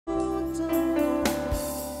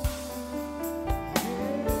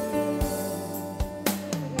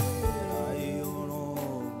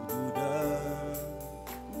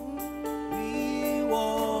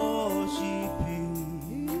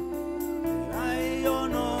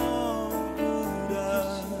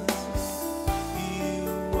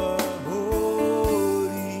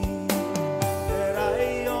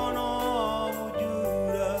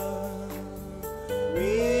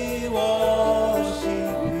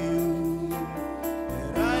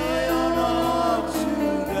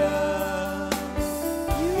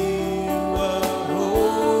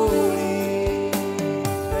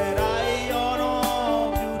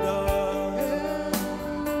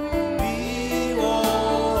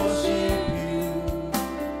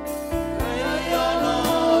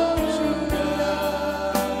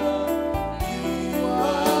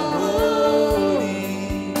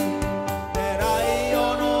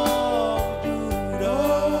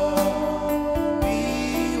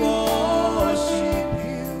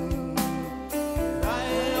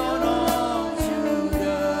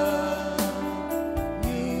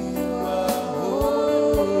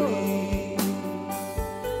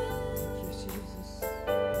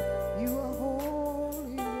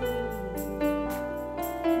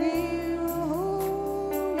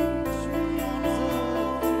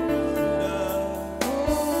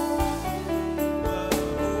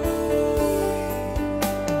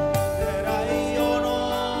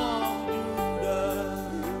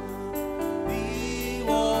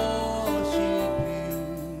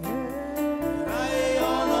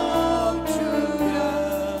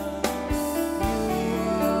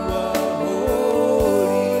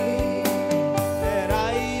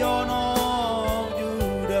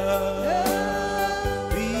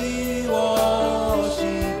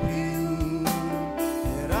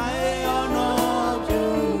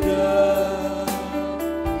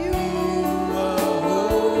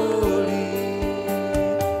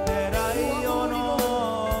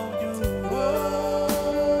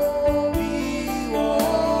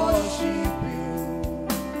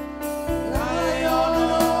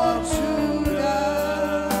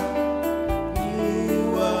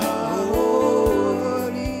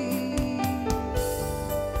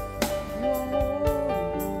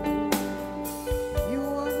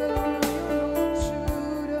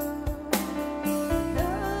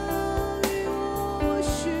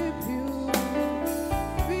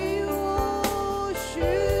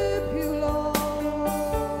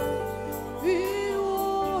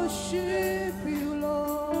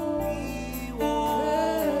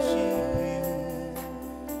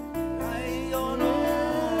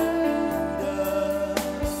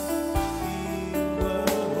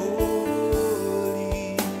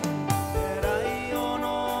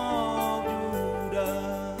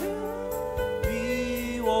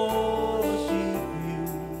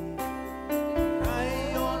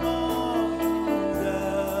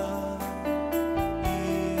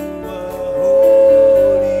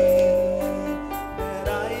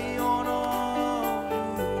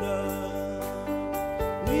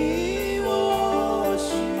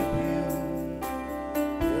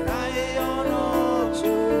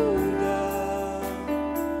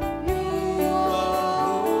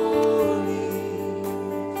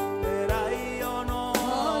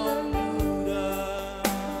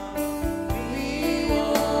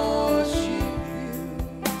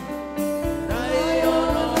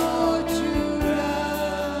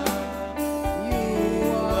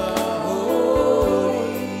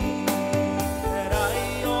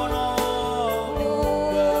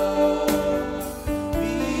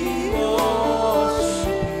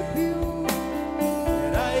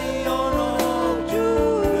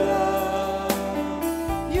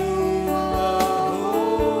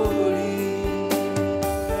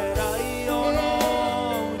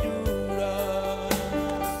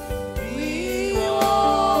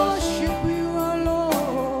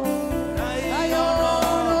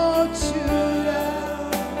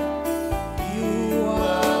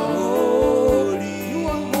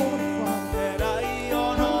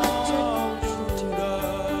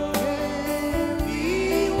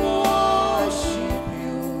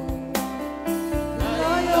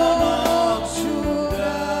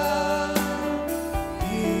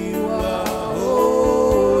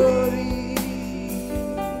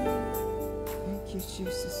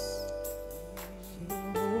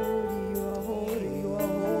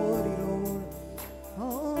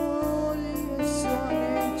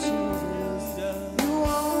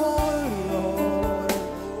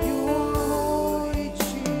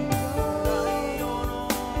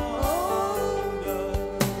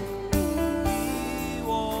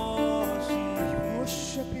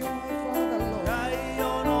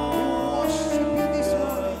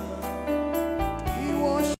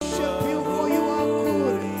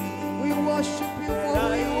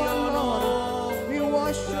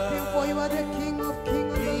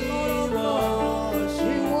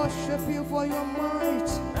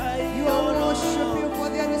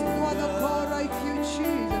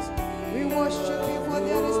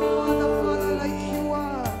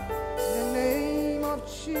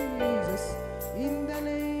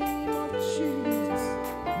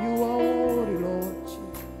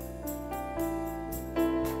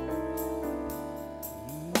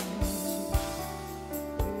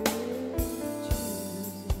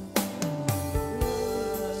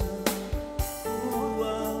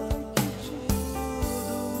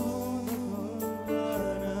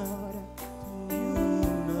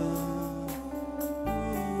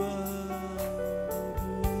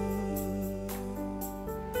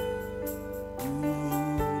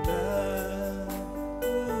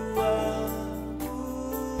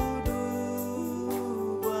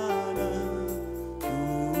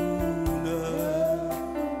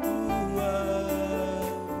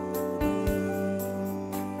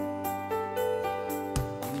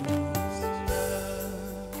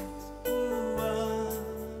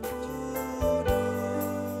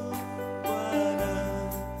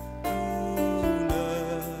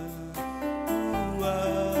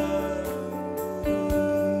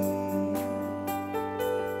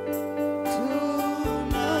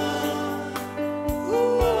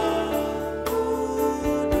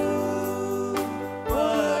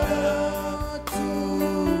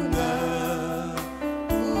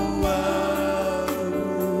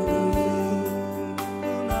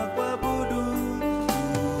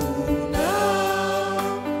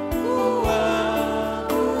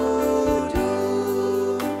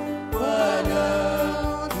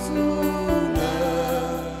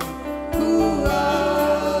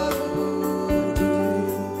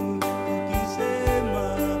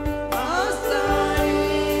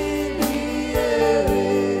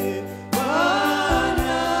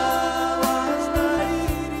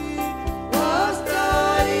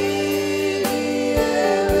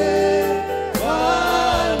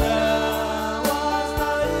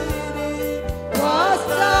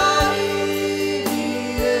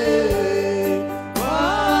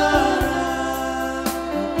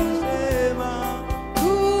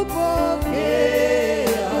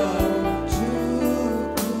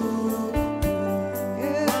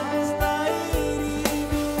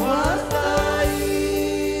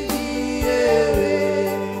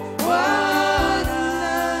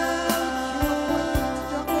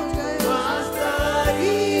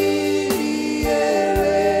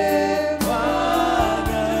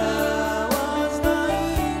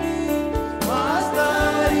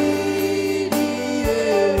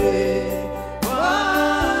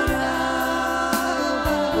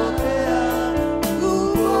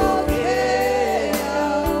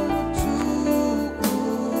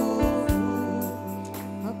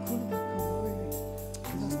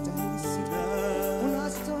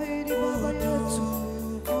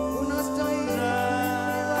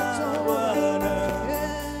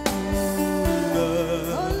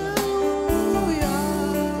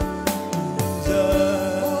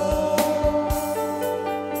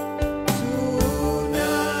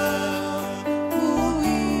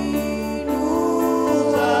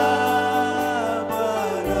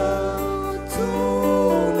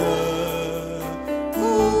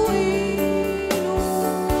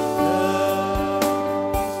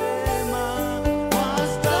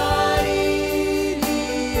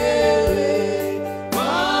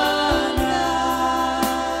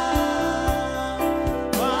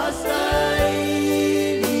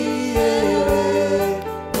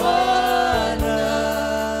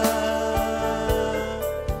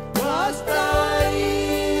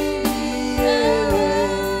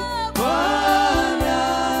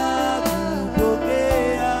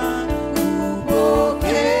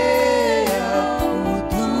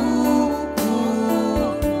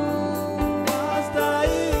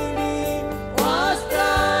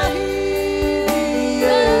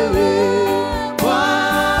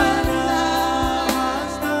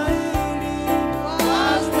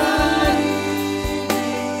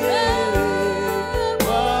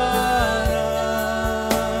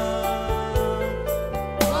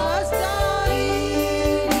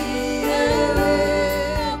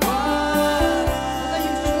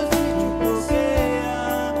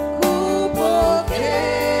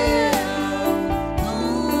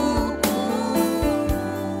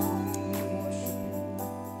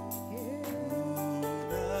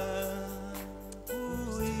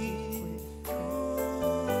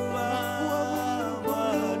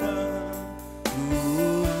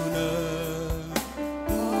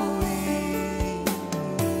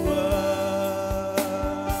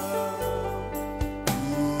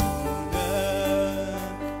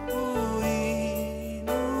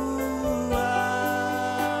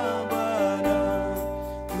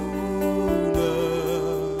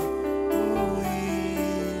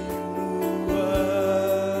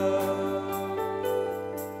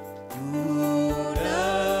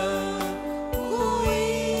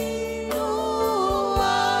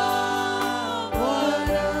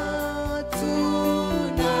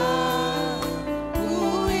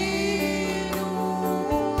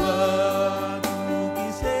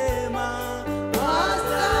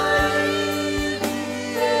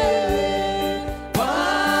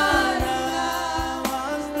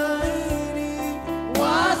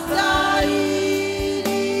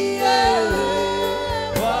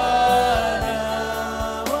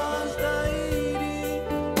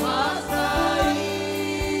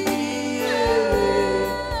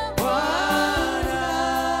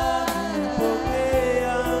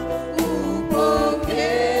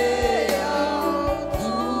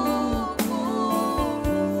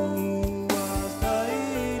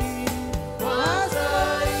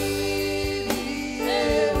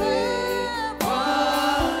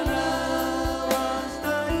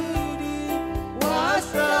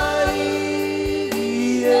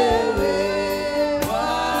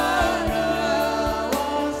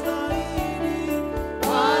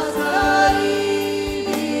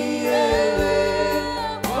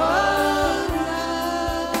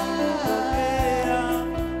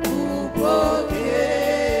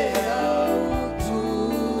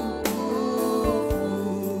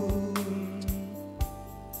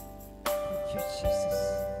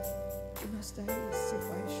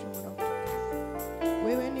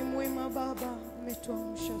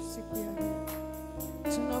siku ya leo.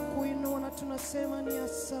 Tunakuinua na tunasema ni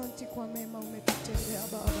asante kwa mema umetutendea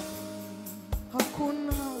Baba.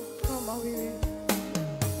 Hakuna kama wewe.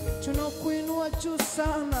 Tunakuinua juu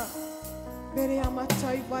sana mbele ya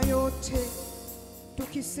mataifa yote,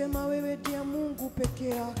 tukisema wewe ndiye Mungu peke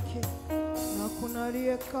yake, na hakuna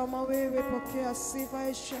aliye kama wewe. Pokea sifa,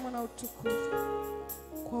 heshima na utukufu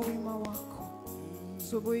kwa wema wako.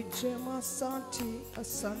 Asubuhi njema, asante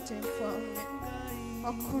Mfalme.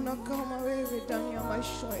 Hakuna kama wewe ndani ya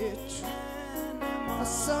maisha yetu.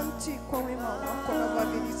 Asante kwa wema wako na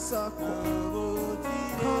fadhili zako.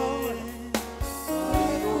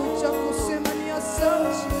 Nimekuja kusema ni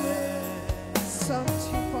asante. Asante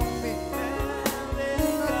Mfalme.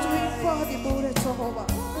 Unatuhifadhi bure Jehova.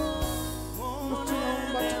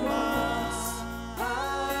 Tunaomba tunaomba.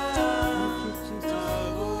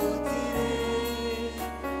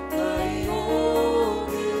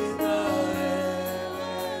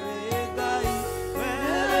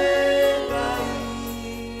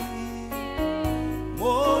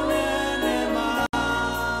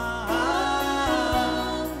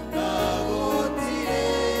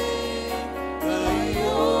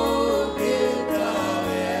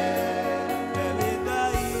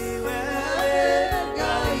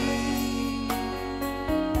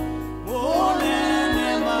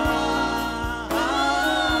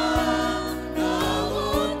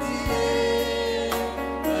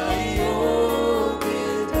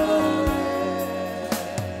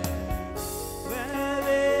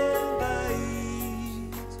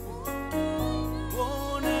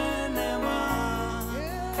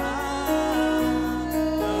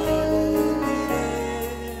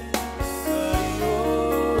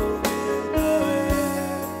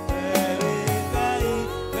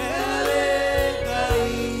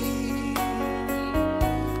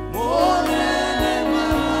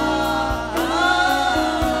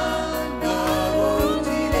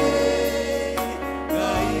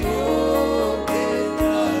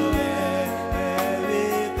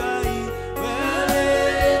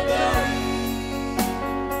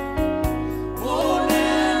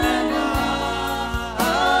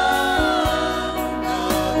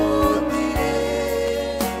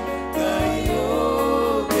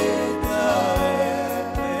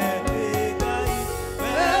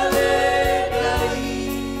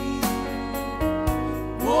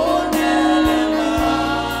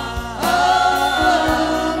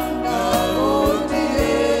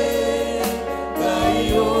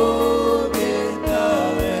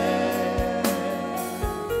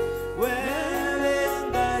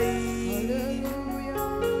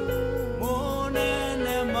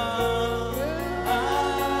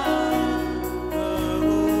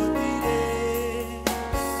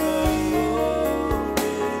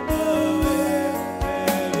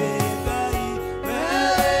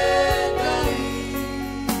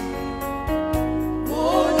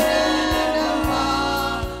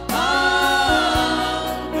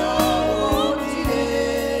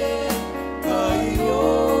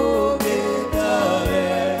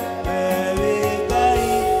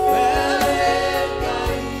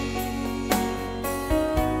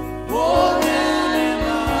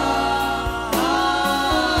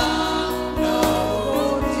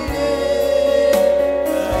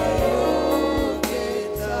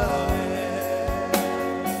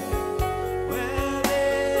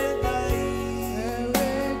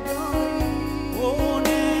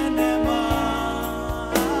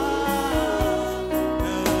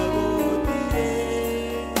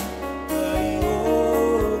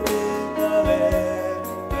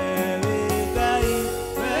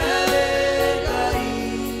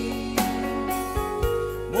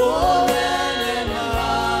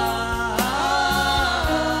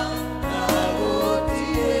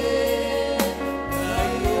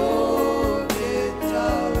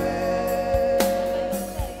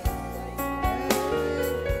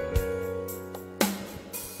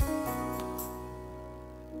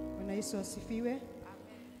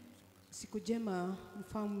 Siku njema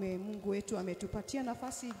Mfalme Mungu wetu ametupatia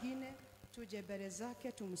nafasi nyingine tuje mbele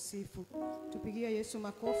zake tumsifu. Tupigie Yesu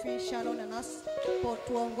makofi. Sharon na nasi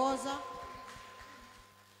tuongoza.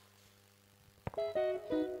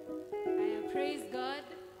 Praise God.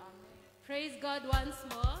 Amen. Praise God once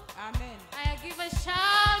more. Amen. I give a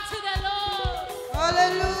shout to the Lord.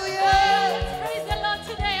 Hallelujah. Let's praise the Lord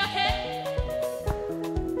today, okay?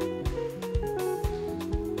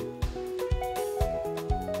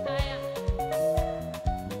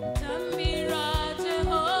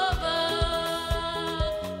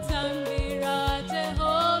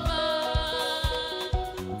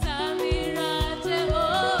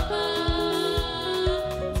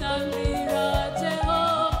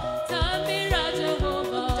 Jehovah.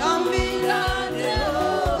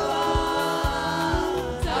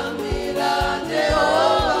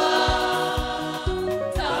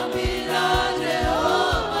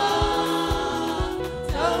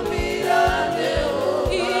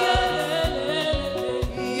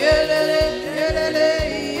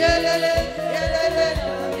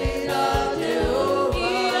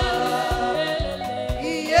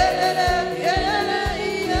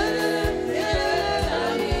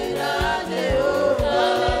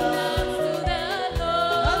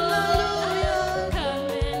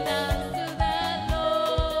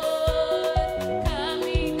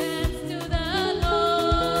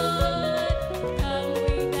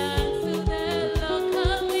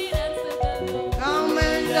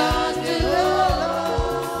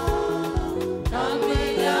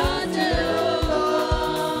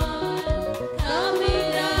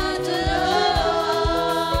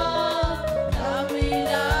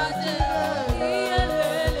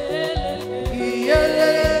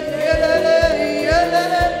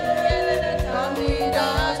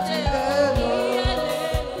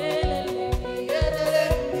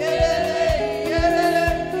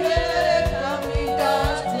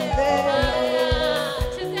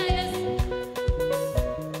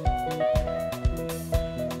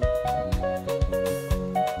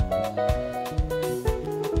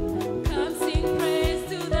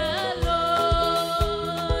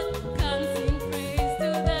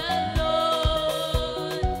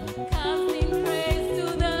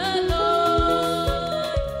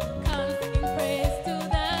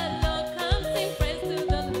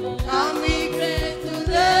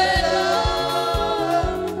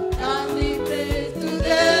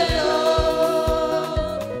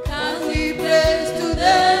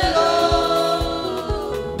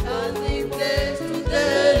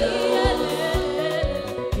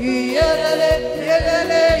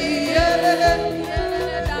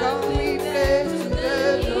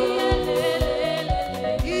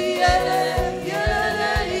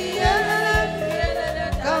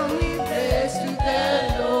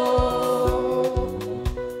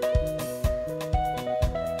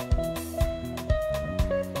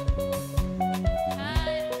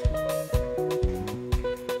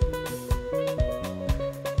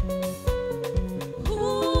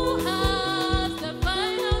 Who has the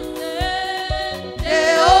final say?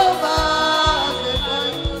 Jehovah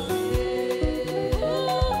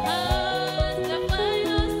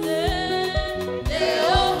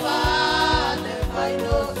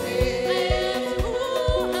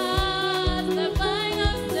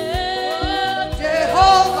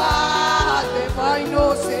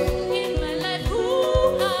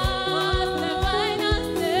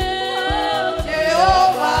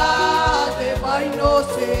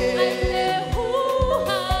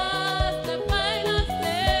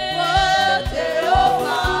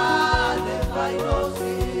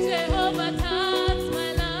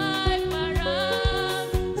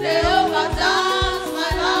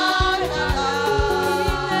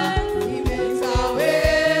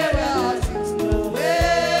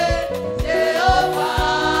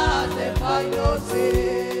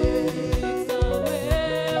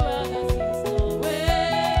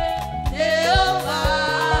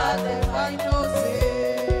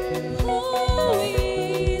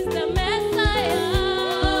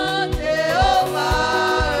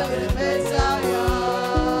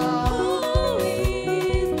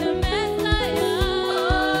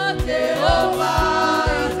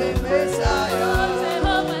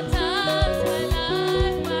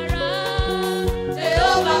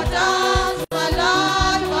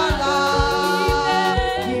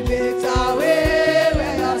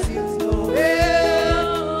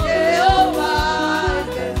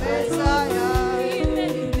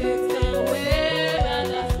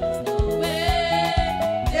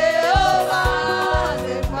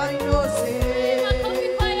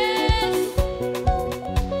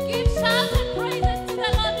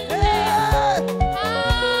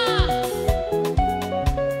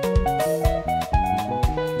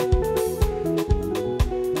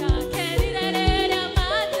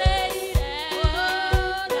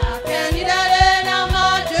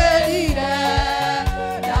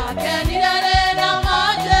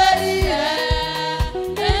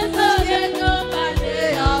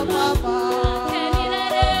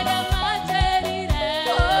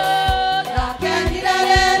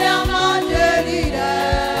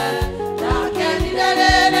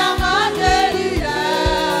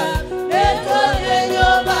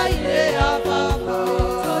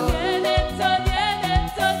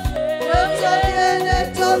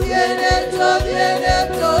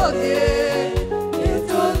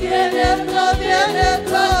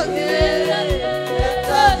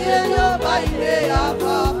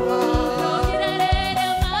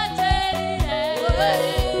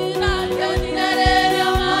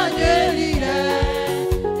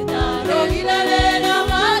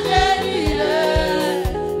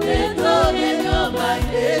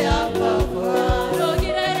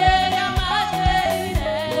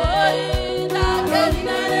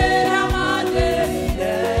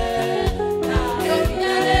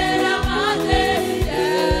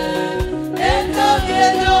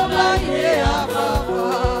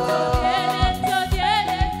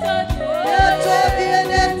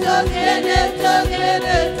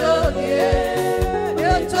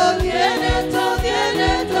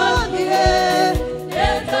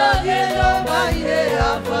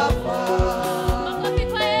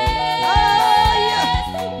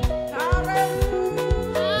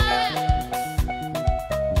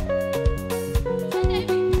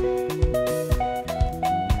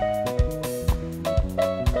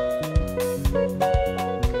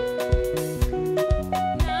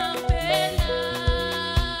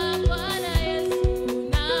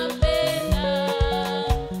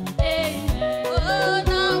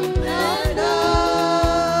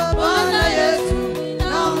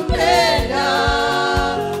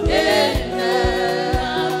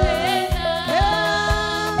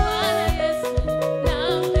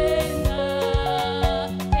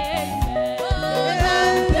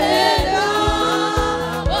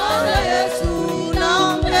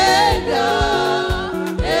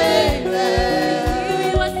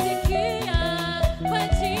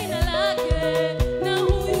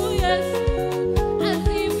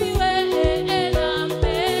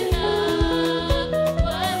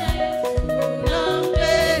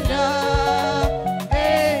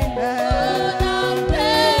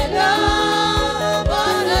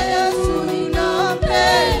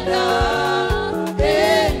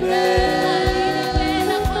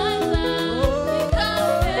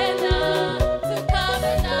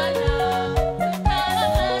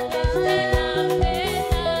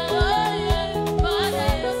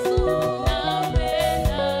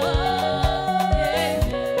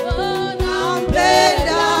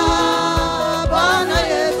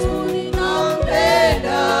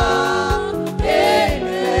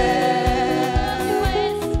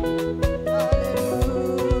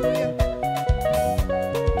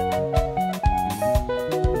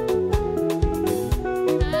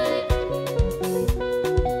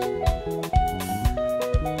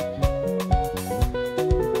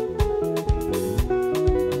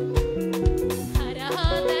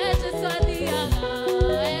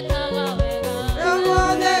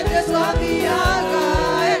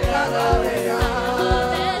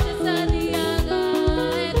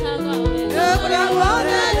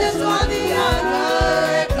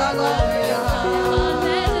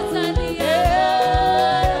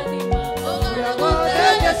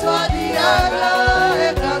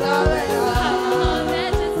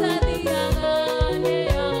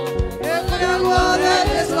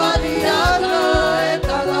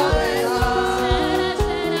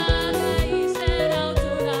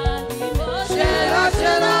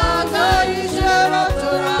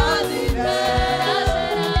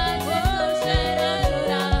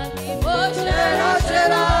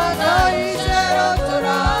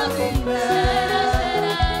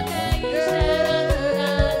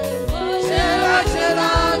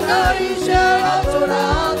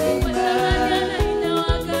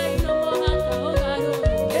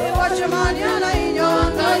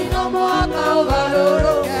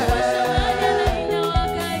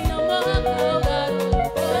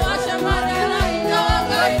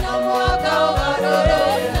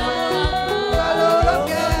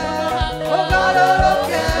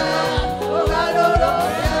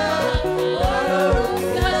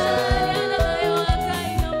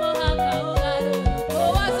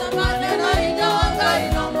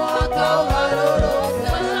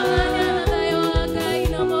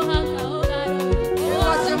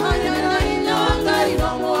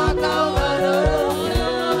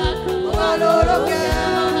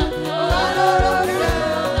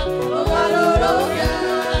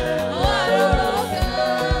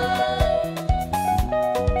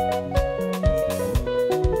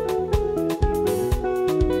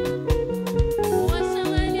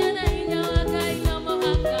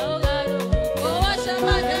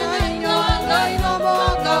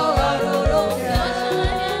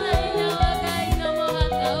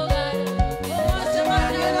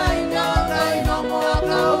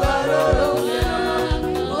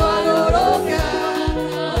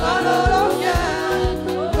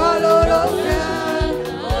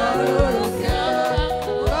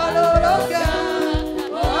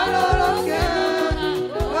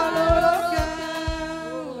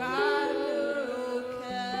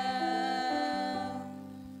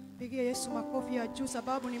tu,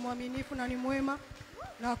 sababu ni mwaminifu na ni mwema,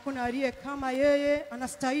 na hakuna aliye kama yeye.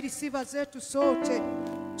 Anastahili sifa zetu sote.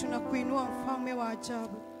 Tunakuinua mfalme wa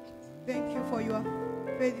ajabu. Thank you for your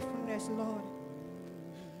faithfulness, Lord.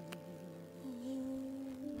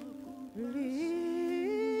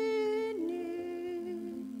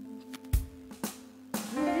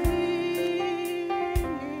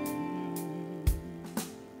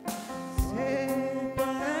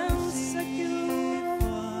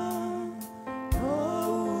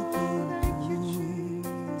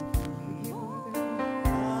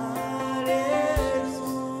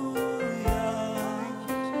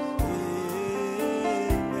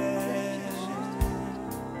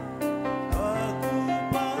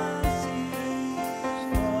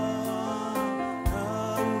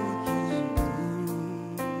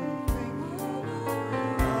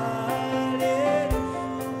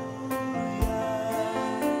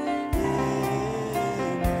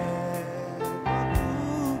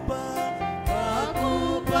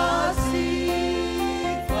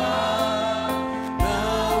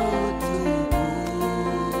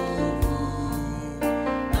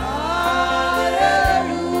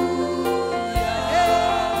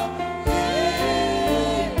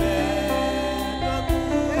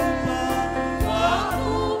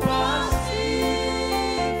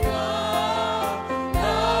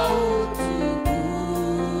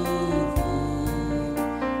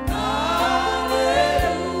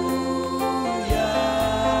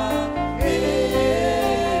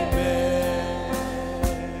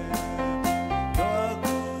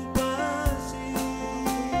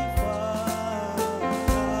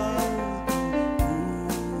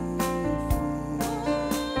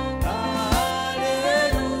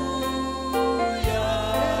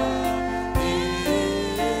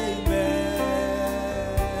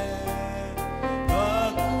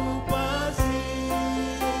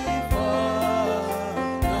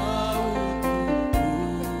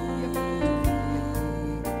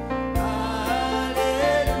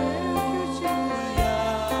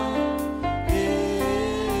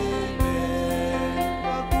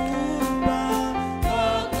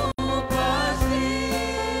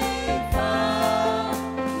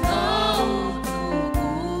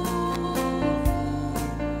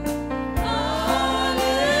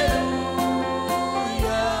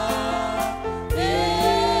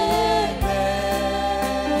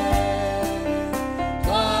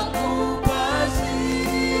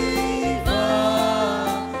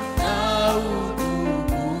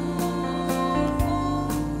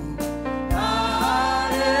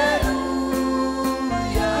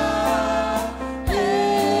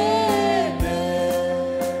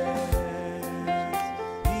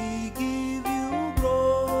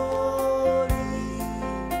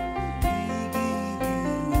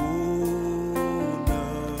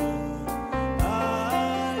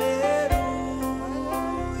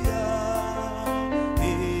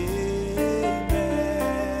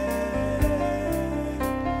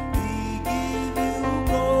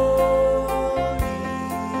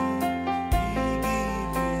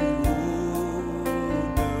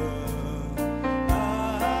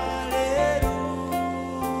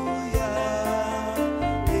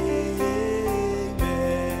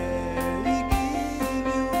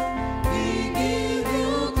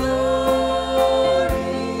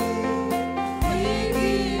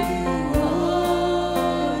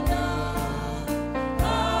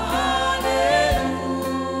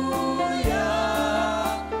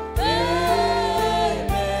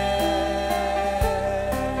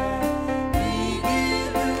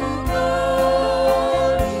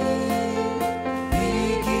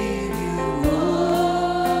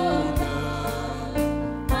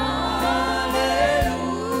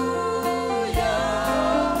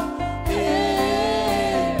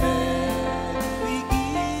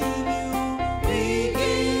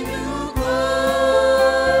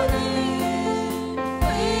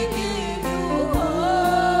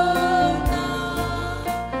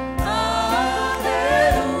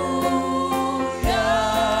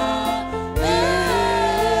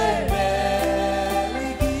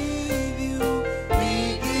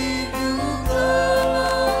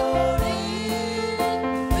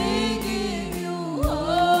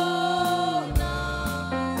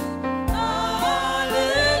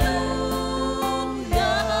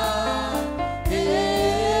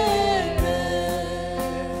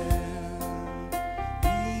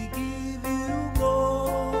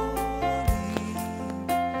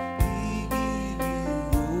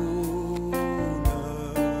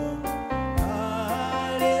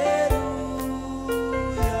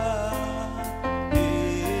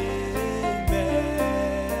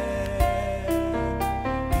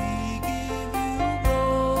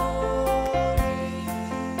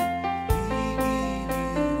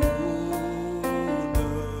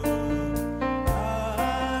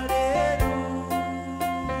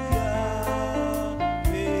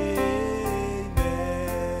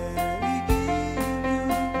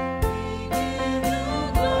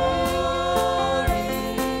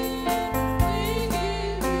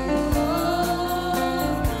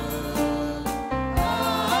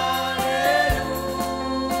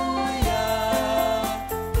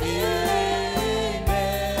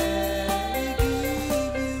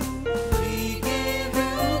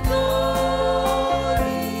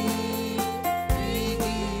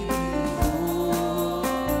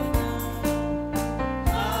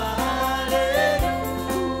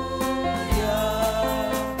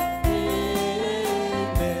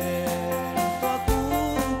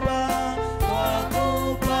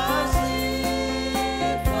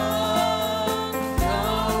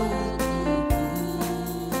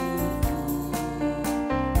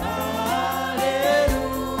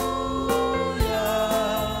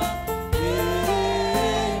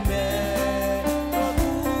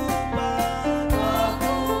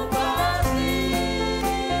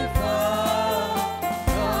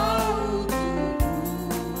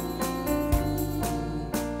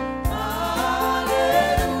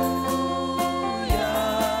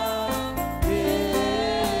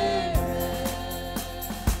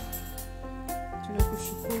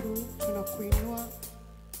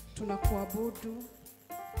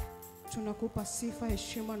 tunakupa sifa,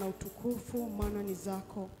 heshima na utukufu, maana ni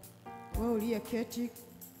zako. Wewe uliyeketi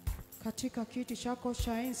katika kiti chako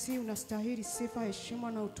cha enzi unastahili sifa,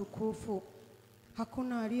 heshima na utukufu.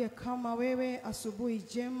 Hakuna aliye kama wewe. Asubuhi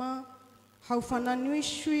njema,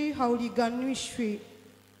 haufananishwi, hauliganishwi,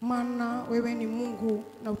 maana wewe ni Mungu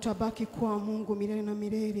na utabaki kuwa Mungu milele na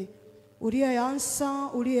milele. Uliyeanza,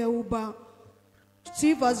 uliyeuba,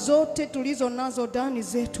 sifa zote tulizo nazo ndani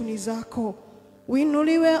zetu ni zako.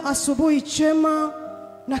 Uinuliwe asubuhi njema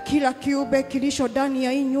na kila kiumbe kilicho ndani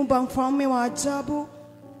ya hii nyumba, mfalme wa ajabu,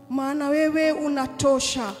 maana wewe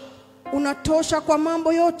unatosha. Unatosha kwa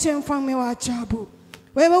mambo yote, mfalme wa ajabu.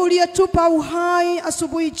 Wewe uliyetupa uhai,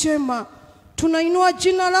 asubuhi njema tunainua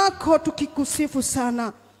jina lako tukikusifu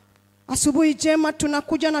sana. Asubuhi njema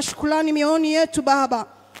tunakuja na shukrani mioyoni yetu Baba,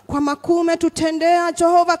 kwa makuu umetutendea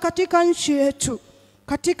Jehova katika nchi yetu.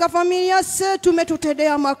 Katika familia zetu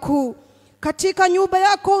umetutendea makuu. Katika nyumba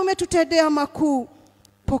yako umetutendea makuu.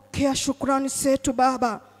 Pokea shukrani zetu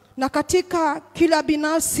Baba. Na katika kila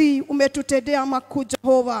binafsi umetutendea makuu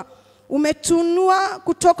Jehova. Umetunua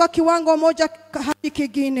kutoka kiwango moja hadi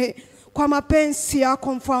kingine kwa mapenzi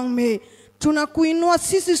yako mfalme. Tunakuinua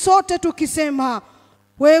sisi sote tukisema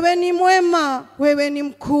wewe ni mwema, wewe ni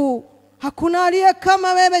mkuu. Hakuna aliye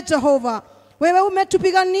kama wewe Jehova. Wewe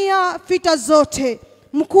umetupigania vita zote.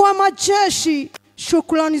 Mkuu wa majeshi,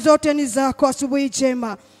 shukrani zote ni zako asubuhi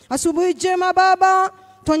njema. Asubuhi njema Baba,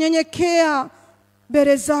 tunyenyekea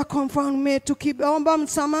mbele zako mfalme tukiomba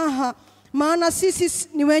msamaha, maana sisi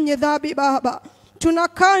ni wenye dhambi Baba.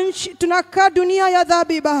 Tunakaa dunia ya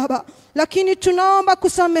dhambi Baba, lakini tunaomba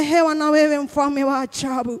kusamehewa na wewe mfalme wa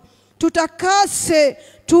ajabu. Tutakase,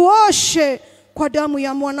 tuoshe kwa damu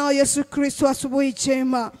ya mwanao Yesu Kristo asubuhi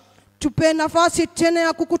njema. Tupe nafasi tena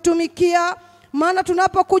ya kukutumikia, maana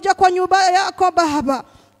tunapokuja kwa nyumba yako Baba,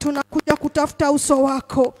 tunakuja kutafuta uso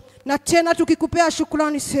wako. Na tena tukikupea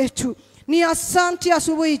shukrani zetu. Ni asante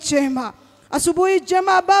asubuhi njema. Asubuhi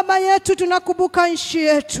njema Baba yetu, tunakumbuka nchi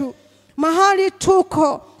yetu. Mahali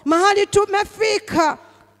tuko, mahali tumefika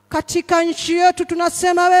katika nchi yetu,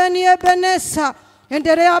 tunasema wewe ni Ebeneza.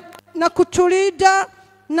 Endelea na kutulinda,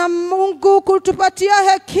 na Mungu kutupatia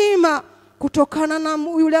hekima kutokana na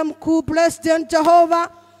yule mkuu President Jehova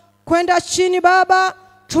kwenda chini Baba.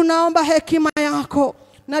 Tunaomba hekima yako,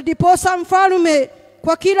 na diposa mfalme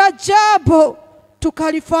kwa kila jambo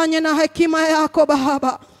tukalifanye na hekima yako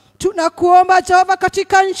Baba. Tunakuomba Jehova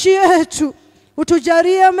katika nchi yetu,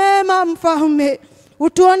 utujalie mema mfalme.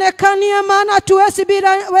 Utuonekanie, maana tuwezi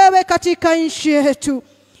bila wewe katika nchi yetu.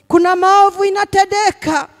 Kuna maovu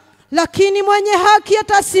inatendeka, lakini mwenye haki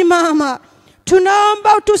atasimama.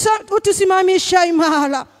 Tunaomba utusimamisha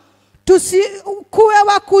imara. Tusikuwe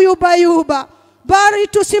wa kuyubayuba, bali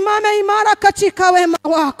tusimame imara katika wema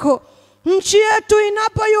wako. Nchi yetu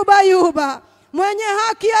inapoyubayuba, mwenye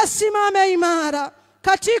haki asimame imara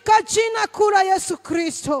katika jina kula Yesu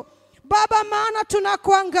Kristo. Baba, maana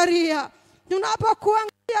tunakuangalia.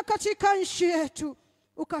 Tunapokuangalia katika nchi yetu,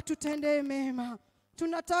 ukatutendee mema.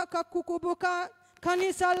 Tunataka kukumbuka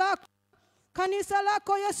kanisa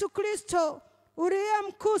lako Yesu Kristo, uliye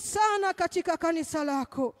mkuu sana katika kanisa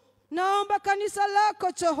lako. Naomba kanisa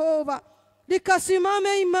lako Jehova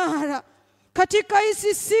likasimame imara katika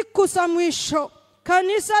hizi siku za mwisho.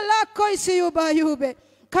 Kanisa lako isiyubayube.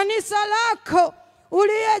 Kanisa lako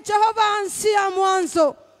uliye Jehova ansia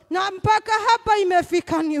mwanzo na mpaka hapa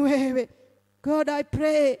imefika ni wewe. God, I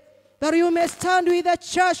pray that you may stand with the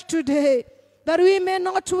church today, that we may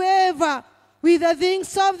not waver with the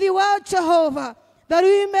things of the world, Jehovah, that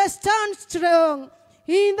we may stand strong.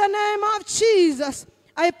 In the name of Jesus,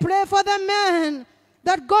 I pray for the men,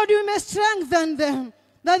 that God, you may strengthen them,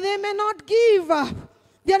 that they may not give up.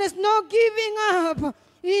 There is no giving up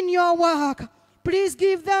in your work. Please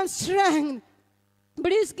give them strength.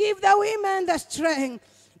 Please give the women the strength.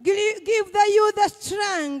 Give the youth the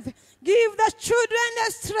strength. Give the children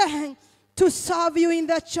the strength to serve you in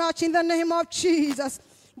the church in the name of Jesus.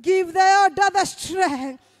 Give the elder the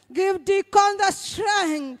strength. Give deacon the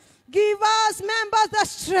strength. Give us members the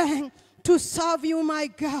strength to serve you, my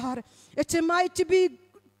God. It might be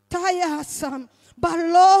tiresome, but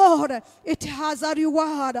Lord, it has a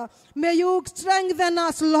reward. May you strengthen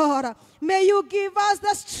us, Lord. May you give us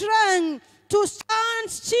the strength to stand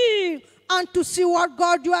still and to see what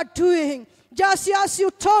God you are doing. Just as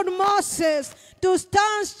you told Moses to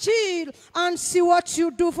stand still and see what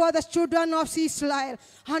you do for the children of Israel.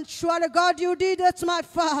 And surely, God, you did it, my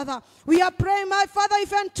Father. We are praying, my Father,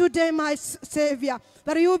 even today, my Savior,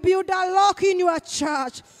 that you build a lock in your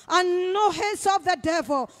church, and no hands of the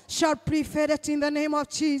devil shall prevail it in the name of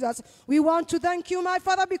Jesus. We want to thank you, my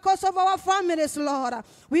Father, because of our families, Lord.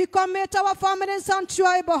 We commit our families unto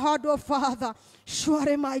your able hand, oh Father.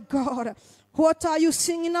 Surely, my God, what are you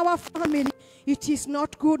seeing in our family? It is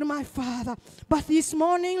not good, my Father. But this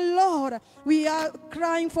morning, Lord, we are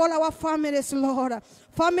crying for our families, Lord.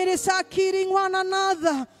 Families are killing one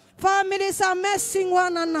another. Families are messing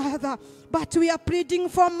one another. But we are pleading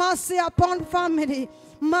for mercy upon family.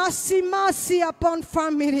 Mercy, mercy upon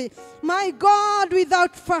family. My God,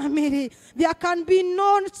 without family, there can be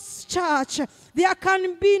no church. There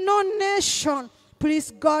can be no nation.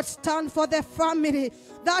 Please, God, stand for the family.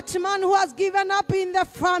 That man who has given up in the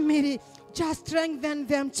family, just strengthen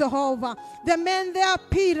them, Jehovah. The men, they are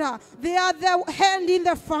Peter. They are the hand in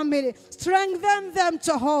the family. Strengthen them,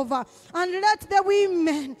 Jehovah. And let the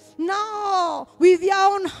women now, with their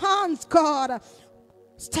own hands, God,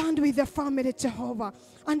 stand with the family, Jehovah.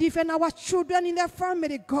 And even our children in their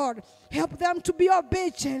family, God, help them to be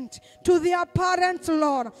obedient to their parents,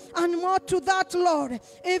 Lord. And more to that, Lord,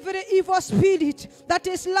 every evil spirit that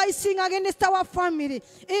is rising against our family,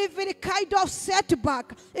 every kind of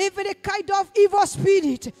setback, every kind of evil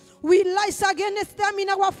spirit, we rise against them in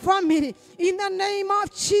our family in the name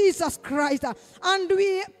of Jesus Christ. And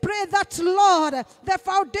we pray that, Lord, the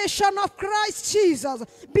foundation of Christ Jesus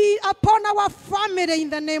be upon our family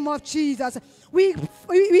in the name of Jesus. We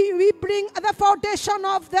bring the foundation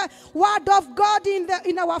of the word of God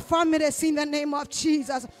in our families in the name of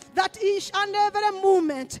Jesus. That each and every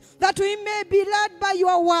moment that we may be led by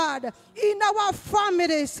your word in our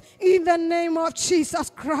families in the name of Jesus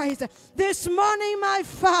Christ. This morning, my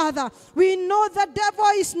Father, we know the devil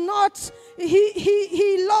is not,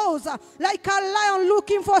 he lows like a lion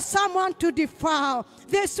looking for someone to devour.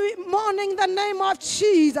 This morning, in the name of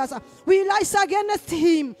Jesus, we rise against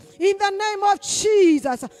him. In the name of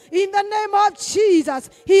Jesus, in the name of Jesus,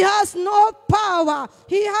 he has no power.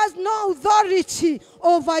 He has no authority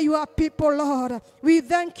over your people, Lord. We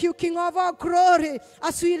thank you, King of our glory,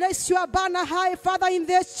 as we raise your banner high, Father, in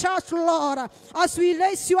this church, Lord, as we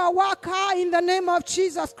raise your work high in the name of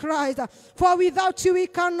Jesus Christ. For without you, we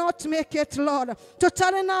cannot make it, Lord.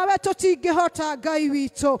 Totale nawe totigehota gai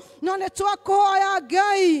wito. None twakoya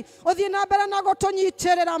gai. Othie nabera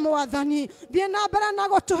nagotonyiterera mwathani. Thie nabera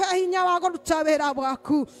nagotuhe hinya wa kuruta wira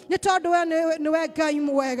bwaku. Ni tondu we niwe gai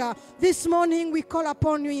mwega. This morning we call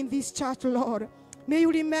upon you in this church, Lord. May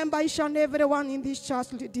you remember each and everyone in this church,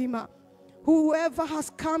 Redeemer. Whoever has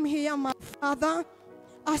come here, my Father,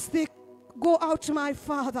 as they go out, my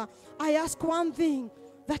Father, I ask one thing,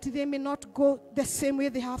 that they may not go the same way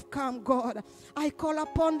they have come, God. I call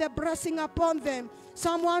upon the blessing upon them.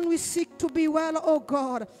 Someone will seek to be well, oh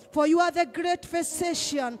God, for you are the great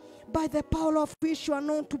physician, by the power of which you are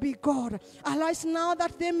known to be God. Arise now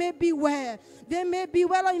that they may be well. They may be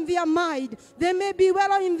well in their mind. They may be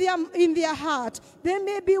well in their heart. They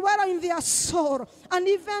may be well in their soul. And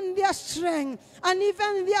even their strength. And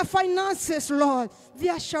even their finances, Lord.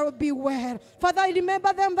 They shall be well. Father,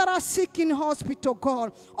 remember them that are sick in hospital,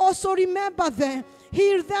 God. Also remember them.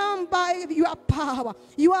 Heal them by your power.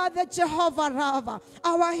 You are the Jehovah Rapha,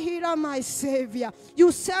 our healer, my Savior.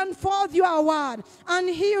 You send forth your word and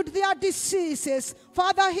healed their diseases.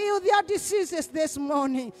 Father, heal their diseases this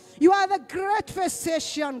morning. You are the great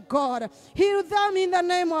physician, God. Heal them in the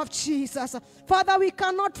name of Jesus. Father, we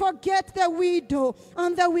cannot forget the widow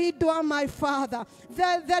and the widower, my Father.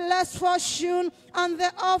 The less fortune and the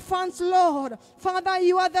orphans, Lord. Father,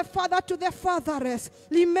 you are the father to the fatherless.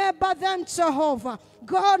 Remember them, Jehovah.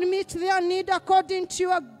 God, meet their need according to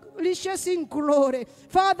your riches in glory.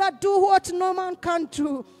 Father, do what no man can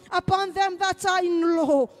do. Upon them that are in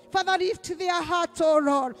low, Father, lift their heart, oh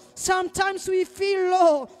Lord. Sometimes we feel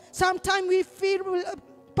low. Sometimes we feel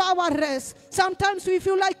powerless. Sometimes we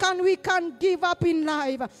feel like we can give up in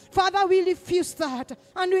life. Father, we refuse that.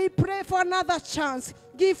 And we pray for another chance.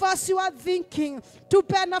 Give us your thinking.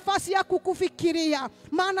 Tupe nafasi ya kukufikiria.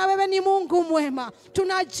 Maana wewe ni Mungu mwema.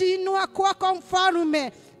 Tunajiinua kwako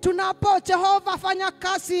mfalme. Tunapo Jehova fanya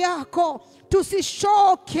kazi yako.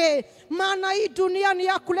 Tusishoke. Maana hii dunia ni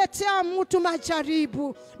ya kuletea mtu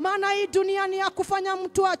majaribu. Maana hii dunia ni ya kufanya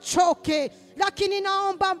mtu achoke. Lakini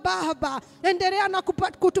naomba Baba, endelea na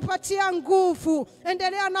kutupatia nguvu.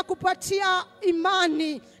 Endelea na kupatia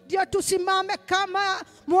imani. Ndio tusimame kama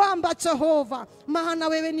mwamba, Jehova. Maana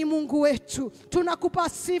wewe ni Mungu wetu. Tunakupa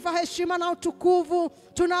sifa, heshima na utukufu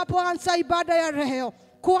tunapoanza ibada ya leo.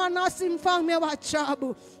 kuwa nasi mfalme wa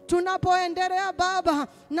ajabu. Tunapoendelea Baba,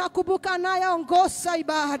 na kumbuka naye ongoza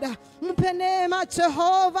ibada. Mpe neema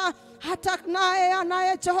Jehova, hata naye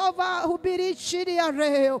anaye Jehova hubiri injili ya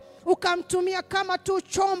leo. Ukamtumia kama tu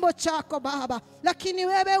chombo chako Baba, lakini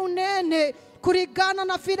wewe unene kulingana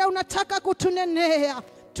na vile unataka kutunenea.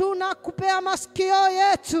 Tunakupea masikio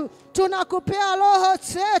yetu, tunakupea roho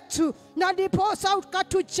zetu, na ndiposa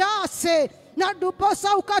ukatujaze, na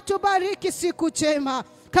ndiposa ukatubariki siku njema.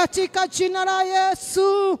 Katika jina la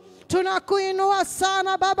Yesu tunakuinua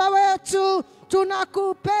sana Baba wetu,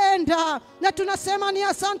 tunakupenda na tunasema ni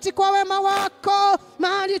asante kwa wema wako.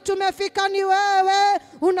 Mahali tumefika ni wewe,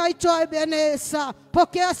 unaitwa Ebeneza.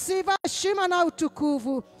 Pokea sifa, heshima na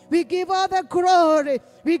utukufu. We give all the glory,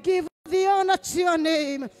 we give the honor to your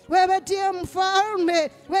name. Wewe ndiye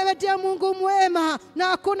mfalme, wewe ndiye Mungu mwema, na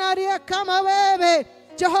hakuna aliye kama wewe.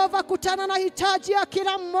 Jehova, kutana na hitaji ya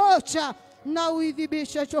kila mmoja na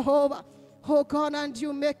uidhibishe Jehova. Oh God, and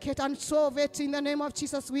you make it and solve it in the name of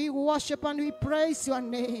Jesus. We worship and we praise your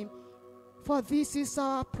name. For this is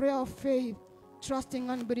our prayer of faith, trusting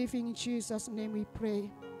and believing in Jesus' name we pray.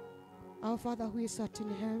 Our Father who is in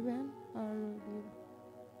heaven, hallowed be.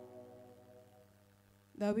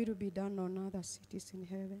 Thy will be done on other cities in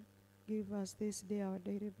heaven. Give us this day our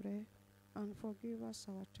daily bread, and forgive us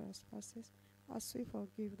our trespasses, as we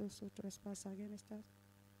forgive those who trespass against us.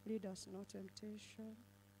 Lead us not temptation,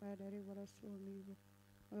 but deliver us from evil.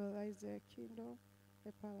 For thine is the kingdom,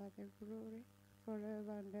 the power, the glory,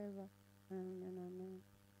 forever and ever. Amen, amen.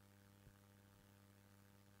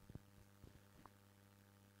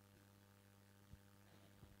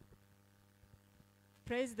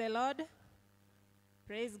 Praise the Lord.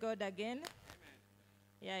 Praise God again. Amen.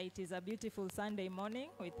 Yeah, it is a beautiful Sunday morning.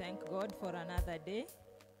 We thank God for another day.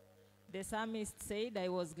 The psalmist said, I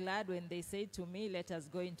was glad when they said to me, let us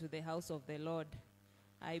go into the house of the Lord.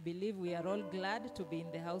 I believe we are all glad to be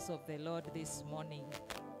in the house of the Lord this morning.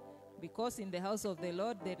 Because in the house of the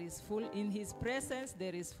Lord, in his presence,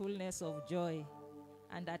 there is fullness of joy.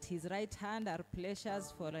 And at his right hand are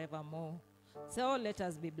pleasures forevermore. So let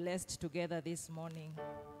us be blessed together this morning.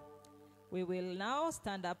 We will now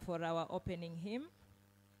stand up for our opening hymn.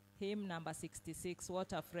 Hymn number 66,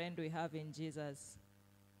 What a Friend We Have in Jesus.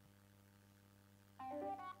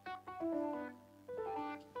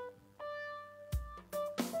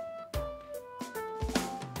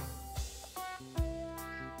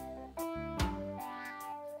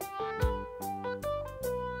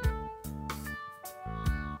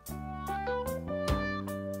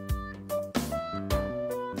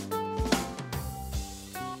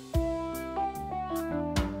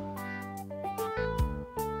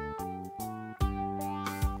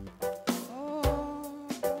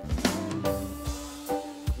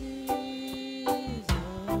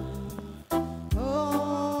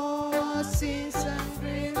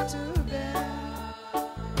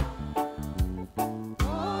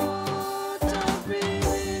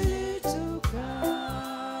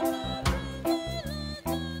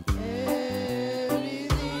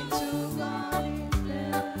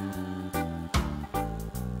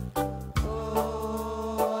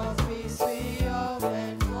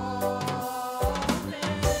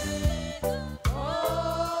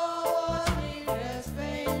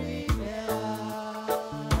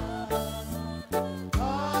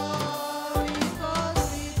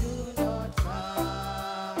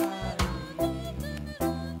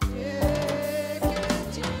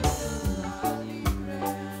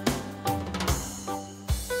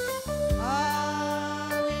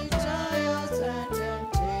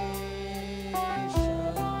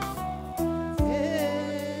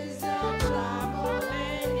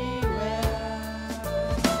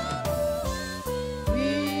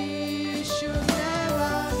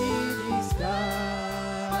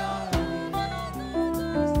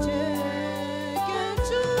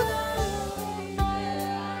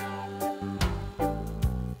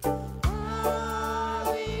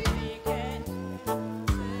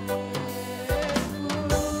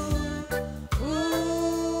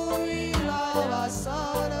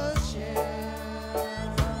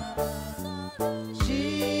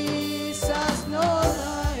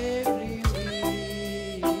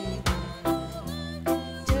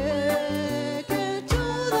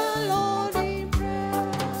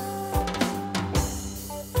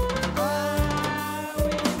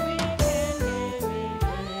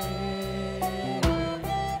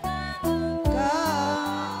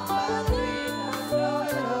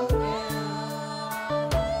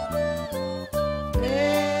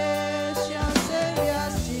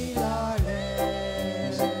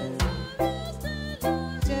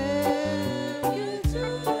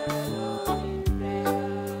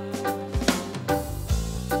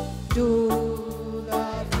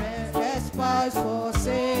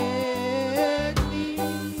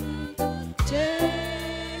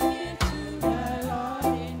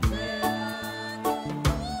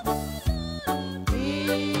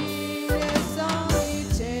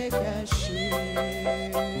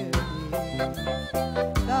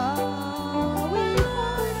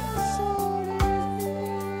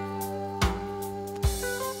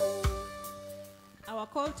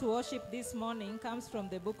 to worship this morning comes from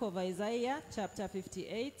the book of Isaiah, chapter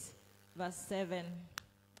 58, verse 7.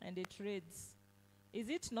 And it reads, "Is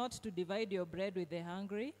it not to divide your bread with the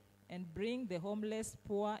hungry and bring the homeless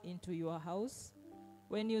poor into your house?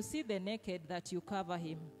 When you see the naked, that you cover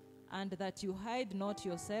him, and that you hide not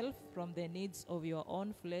yourself from the needs of your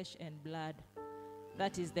own flesh and blood."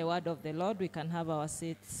 That is the word of the Lord. We can have our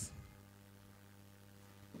seats.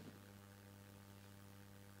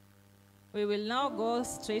 We will now go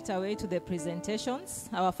straight away to the presentations.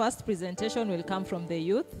 Our first presentation will come from the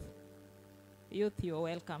youth. Youth, you're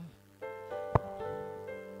welcome.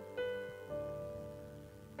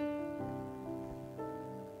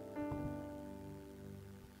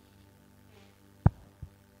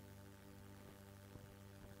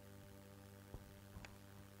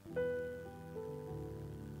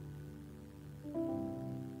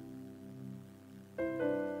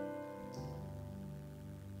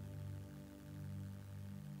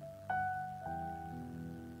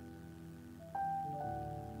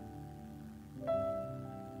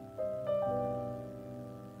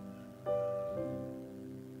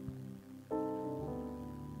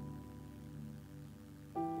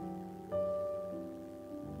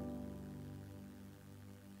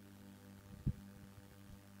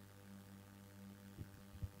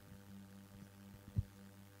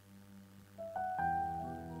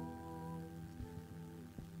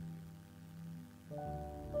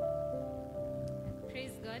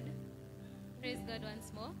 Praise God. Praise God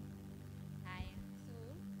once more. Hi. So,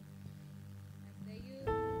 as the youth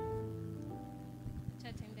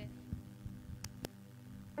chatting there.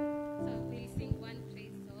 So we'll sing one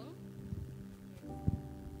praise song.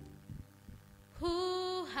 Who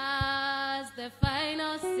has the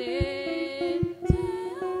final say?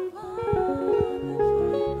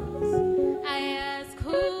 I ask,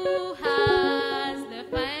 who has the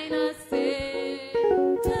final say?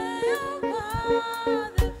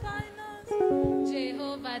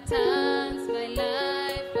 Jehovah turns my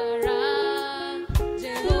life around.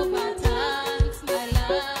 Jehovah turns my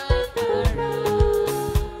life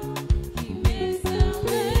around. He makes a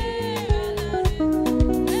way where there is no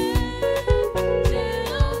way.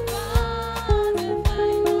 Jehovah, the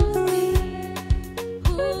final say.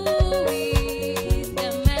 Who is the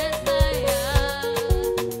Messiah?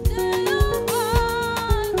 Jehovah,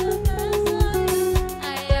 the Messiah. I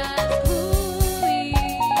ask, who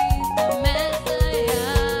is the Messiah?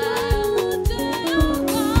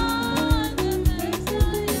 Jehovah, the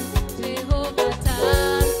Messiah. Jehovah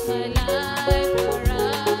turns my life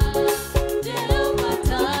around. Jehovah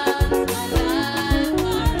turns my life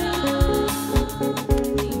around.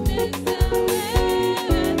 He makes a way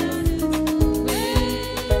where there is no way.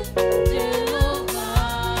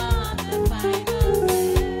 Jehovah, the final say. He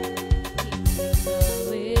makes a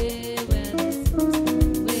way where there seems no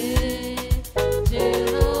way.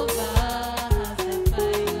 Jehovah has the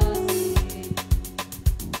final say.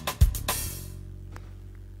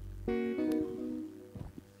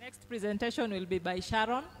 Next presentation will be by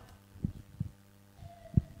Sharon.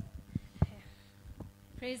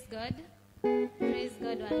 Praise God. Praise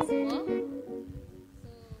God once more. So,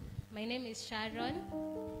 my name is Sharon,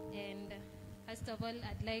 and first of all,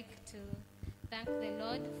 I'd like to thank the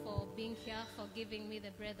Lord for being here, for giving me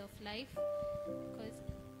the breath of life. Because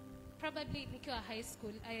probably nikiwa high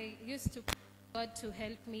school, I used to God to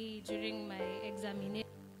help me during my examination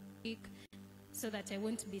week so that I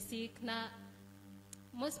won't be sick. Now,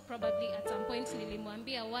 most probably at some point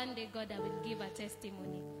nilimwambia one day God I will give a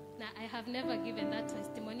testimony. Now I have never given that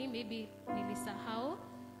testimony, maybe nilisahau,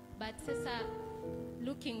 but sasa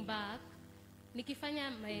looking back,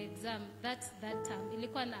 nikifanya my exam that term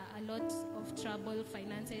ilikuwa na a lot of trouble,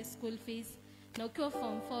 finances, school fees. Na ukiwa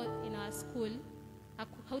form 4 in our school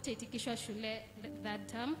hautaitikishwa shule that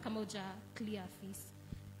term kama uja clear fees.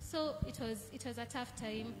 So it was a tough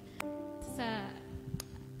time. Sasa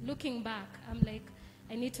looking back, I'm like,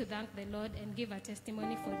 I need to thank the Lord and give a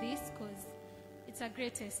testimony for this, because it's a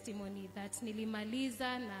great testimony that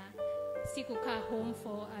nilimaliza na sikukaa home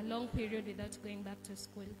for a long period without going back to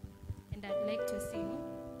school. And I'd like to sing.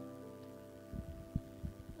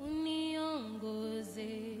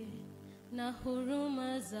 Uniongoze na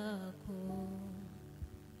huruma zako,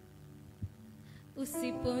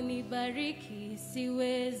 usiponibariki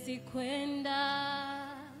siwezi kwenda.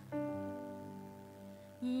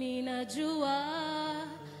 Minajua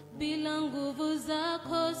bila nguvu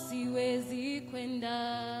zako siwezi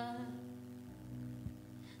kwenda,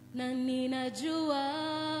 na ninajua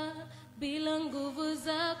bila nguvu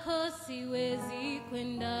zako siwezi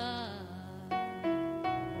kwenda.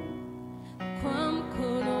 Kwa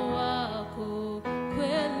mkono wako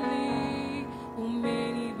kweli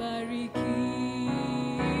umenibariki.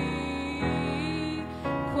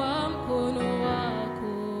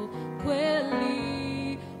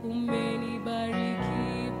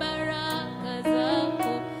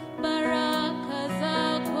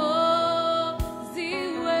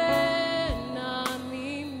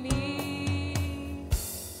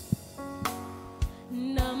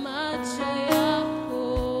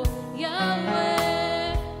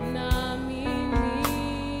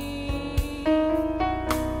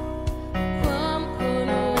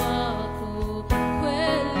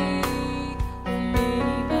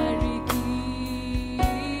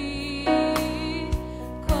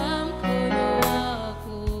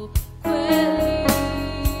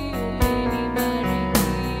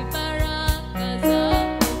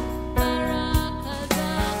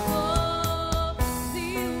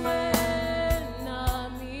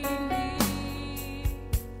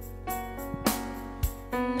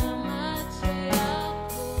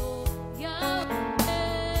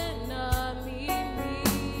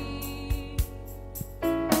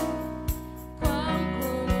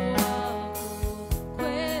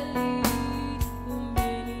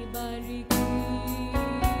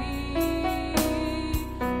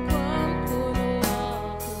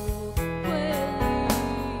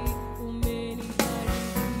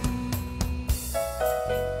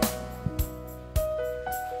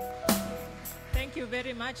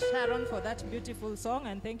 very much, Sharon, for that beautiful song,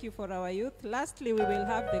 and thank you for our youth. Lastly, we will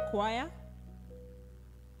have the choir.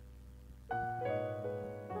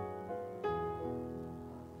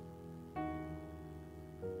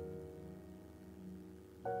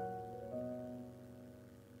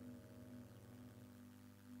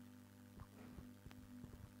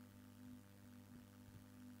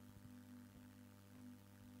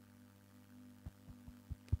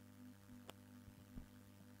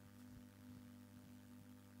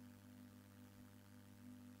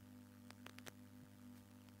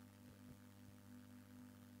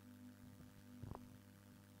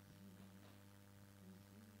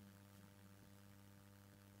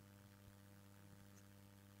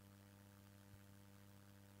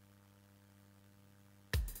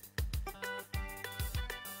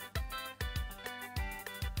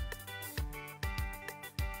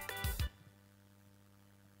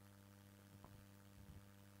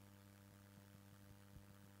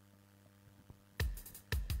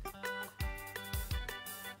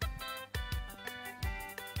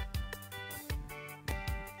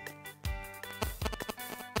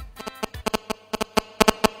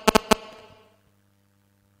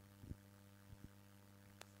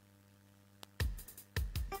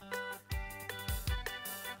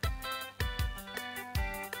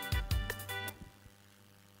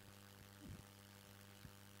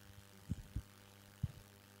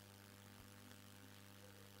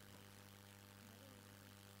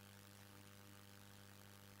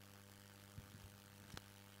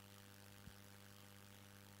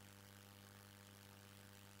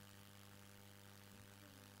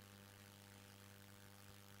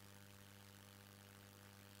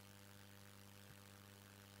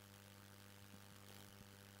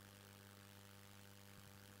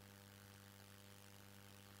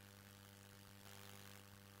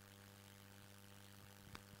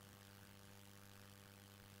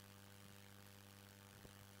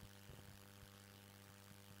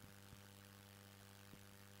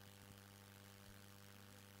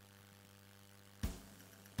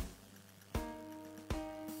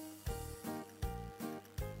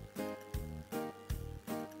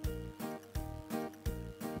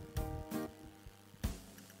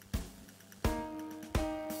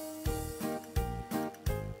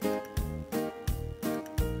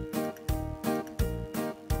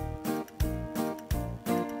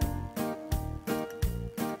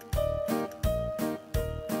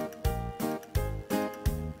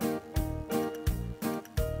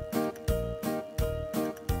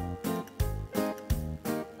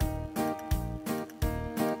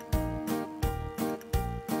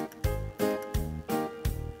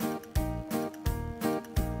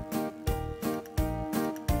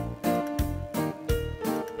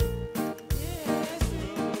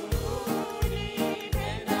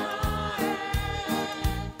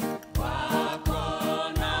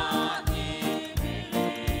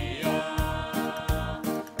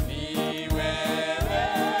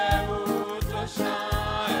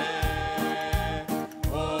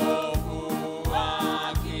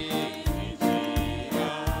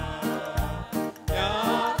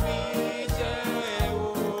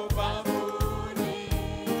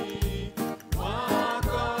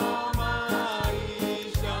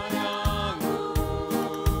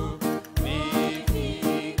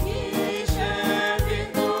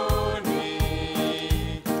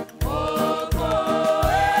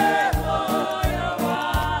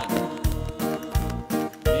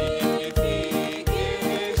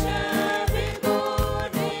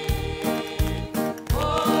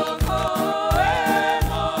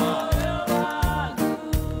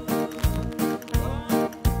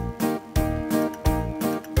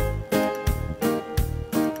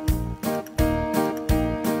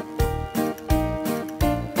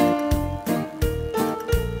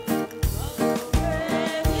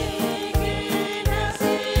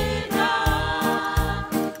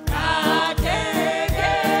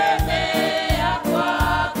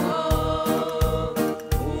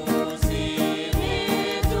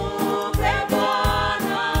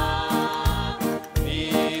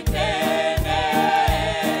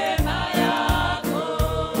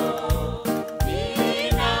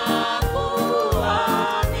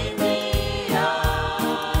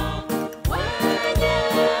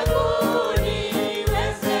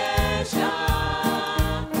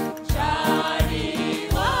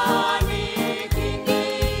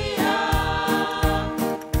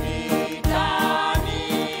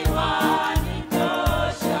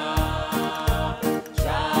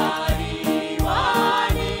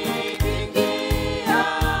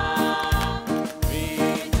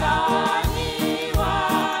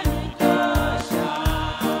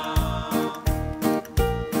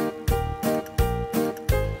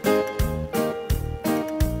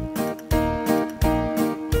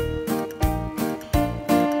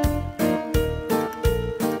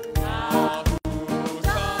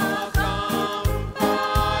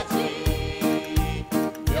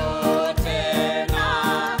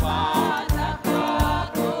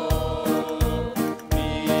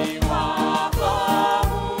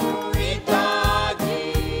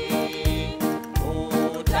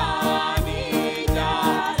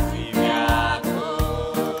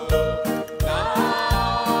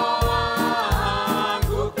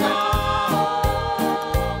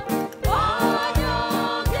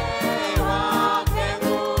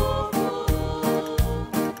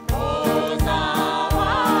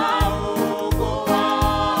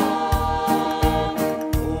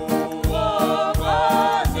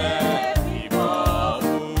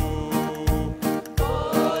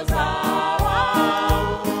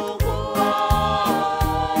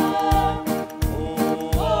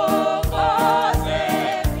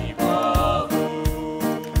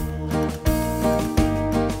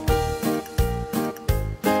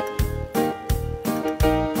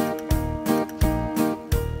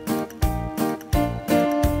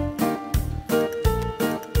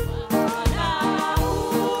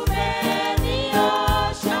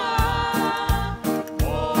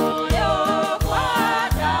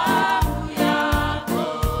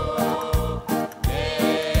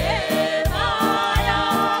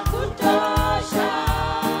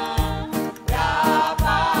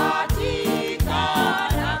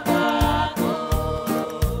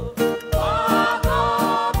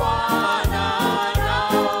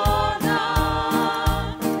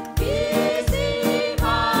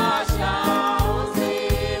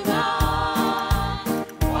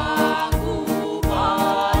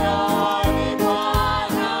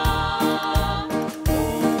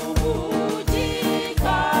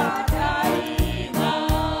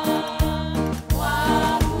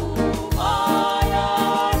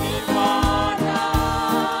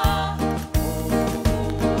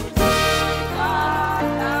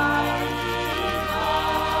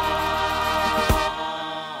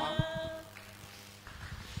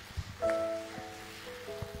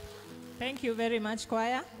 very much,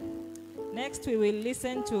 choir. Next, we will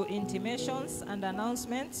listen to intimations and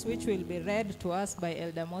announcements, which will be read to us by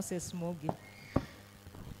Elder Moses Mugi.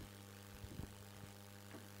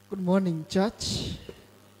 Good morning, church.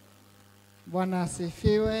 Bwana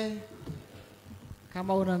asifiwe.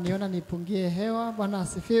 Kama unaniona nipungie hewa, Bwana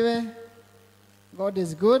asifiwe. God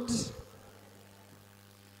is good.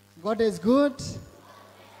 God is good.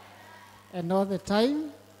 And all the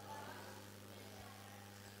time.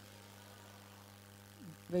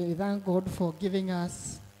 We thank God for giving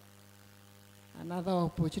us another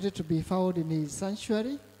opportunity to be found in His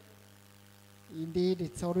sanctuary. Indeed,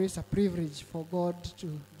 it's always a privilege for God to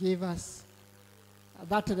give us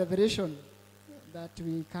that revelation that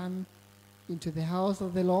we come into the house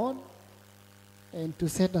of the Lord and to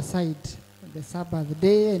set aside the Sabbath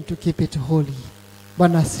day and to keep it holy.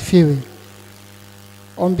 Bwana asifiwe.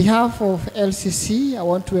 On behalf of LCC, I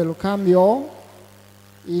want to welcome you all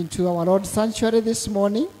into our Lord's sanctuary this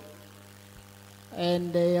morning.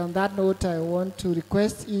 And on that note, I want to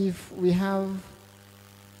request if we have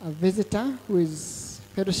a visitor who is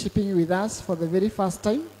fellowshipping with us for the very first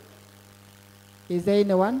time. Is there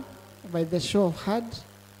anyone by the show of hands?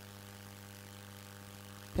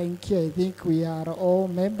 Thank you. I think we are all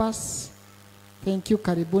members. Thank you,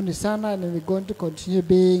 karibuni sana, and we're going to continue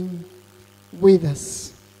being with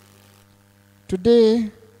us.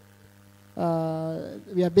 Today,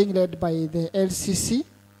 we are being led by the LCC,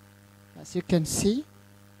 as you can see.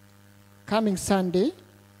 Coming Sunday,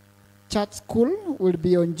 church school will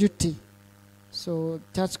be on duty. So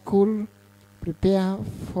church school, prepare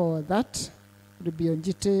for that. Will be on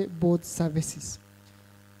duty both services.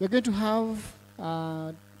 We're going to have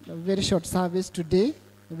a very short service today,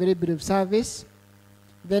 a very brief service.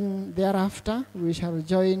 Then thereafter, we shall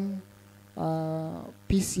join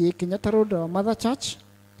PCA Kenyatta Road, our mother church,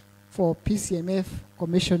 for PCMF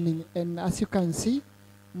commissioning. And as you can see,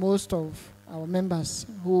 most of our members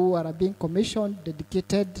who are being commissioned,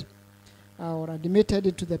 dedicated, or admitted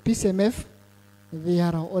into the PCMF, they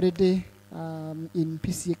are already in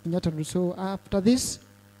PCA Kenyatta Road. So after this,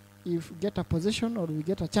 if we get a position or we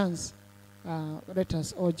get a chance, let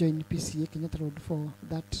us all join PCA Kenyatta Road for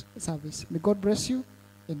that service. May God bless you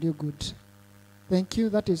and do good. Thank you.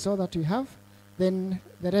 That is all that we have. Then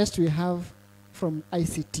the rest we have from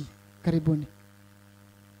ICT. Karibuni.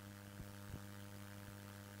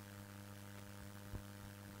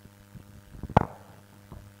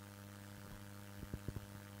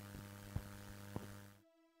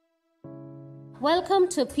 Welcome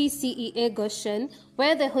to PCEA Goshen,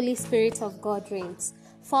 where the Holy Spirit of God reigns.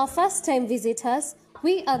 For our first-time visitors,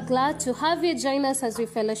 we are glad to have you join us as we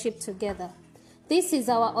fellowship together. This is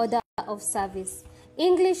our order of service.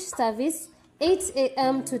 English service, 8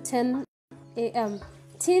 a.m. to 10 a.m.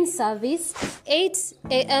 Teen service, 8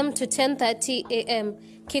 a.m. to 10:30 a.m.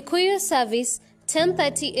 Kikuyu service,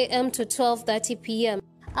 10:30 a.m. to 12:30 p.m.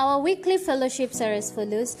 Our weekly fellowships are as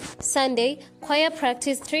follows. Sunday, choir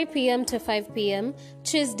practice 3 p.m. to 5 p.m.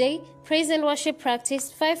 Tuesday, praise and worship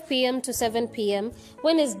practice 5 p.m. to 7 p.m.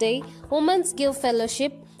 Wednesday, Women's Guild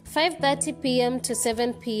Fellowship 5:30 p.m. to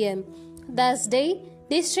 7 p.m. Thursday,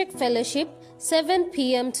 District Fellowship 7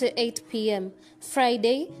 p.m. to 8 p.m.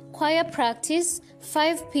 Friday, choir practice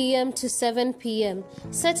 5 p.m. to 7 p.m.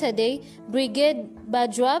 Saturday, Brigade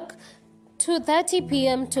Bajwak 2:30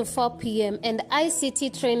 p.m. to 4 p.m. and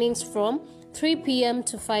ICT trainings from 3 p.m.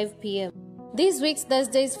 to 5 p.m. This week's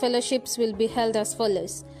Thursday's fellowships will be held as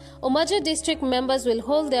follows. Umoja District members will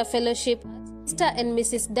hold their fellowship at Mr. and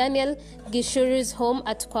Mrs. Daniel Gishuru's home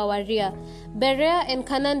at Kwawaria. Berea and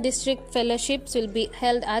Canaan District fellowships will be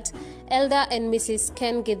held at Elder and Mrs.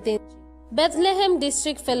 Ken Gidin. Bethlehem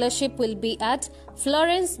District fellowship will be at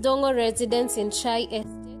Florence Dongo Residence in Chai Estate.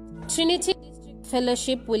 Trinity District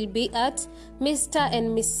fellowship will be at Mr.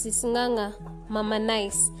 and Mrs. Nganga, Mama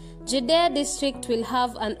Nice. Judea District will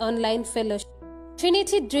have an online fellowship.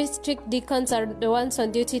 Trinity District deacons are the ones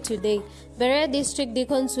on duty today. Berea District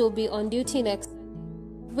deacons will be on duty next.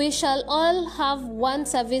 We shall all have one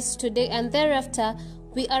service today, and thereafter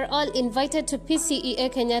we are all invited to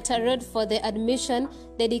PCEA Kenyatta Road for the admission,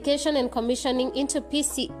 dedication and commissioning into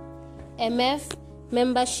PCMF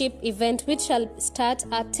membership event, which shall start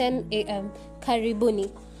at 10 a.m.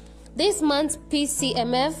 Karibuni. This month's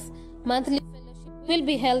PCMF monthly fellowship will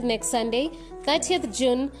be held next Sunday, 30th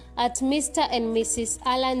June at Mr. and Mrs.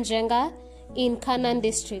 Alan Jenga in Canaan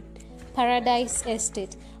District, Paradise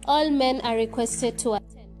Estate. All men are requested to attend.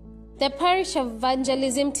 The Parish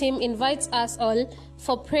Evangelism team invites us all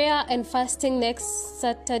for prayer and fasting next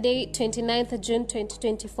Saturday, 29th June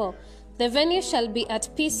 2024. The venue shall be at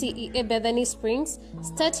PCEA Bethany Springs,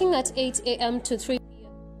 starting at 8 a.m. to 3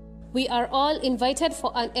 p.m. We are all invited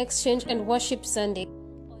for an exchange and worship Sunday,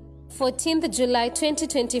 14th July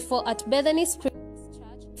 2024 at Bethany Springs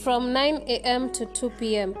Church from 9 a.m. to 2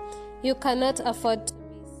 p.m. You cannot afford to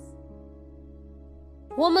miss.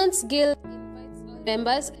 Women's Guild invites all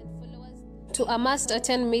members and followers to a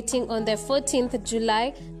must-attend meeting on the 14th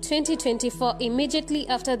July 2024 immediately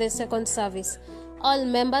after the second service. All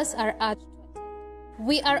members are urged.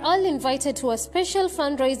 We are all invited to a special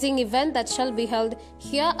fundraising event that shall be held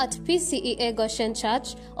here at PCEA Goshen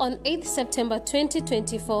Church on 8th September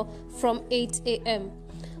 2024 from 8 a.m.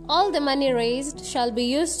 All the money raised shall be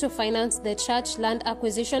used to finance the church land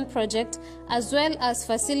acquisition project as well as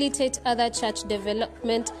facilitate other church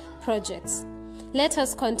development projects. Let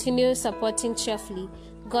us continue supporting cheerfully.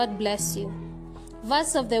 God bless you.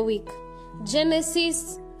 Verse of the week,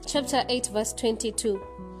 Genesis chapter 8 verse 22.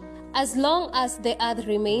 As long as the earth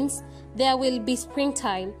remains, there will be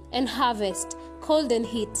springtime and harvest, cold and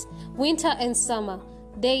heat, winter and summer,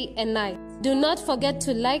 day and night. Do not forget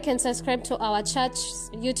to like and subscribe to our church's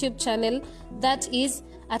YouTube channel, that is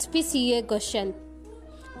at PCEA Goshen.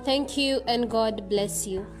 Thank you and God bless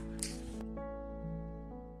you.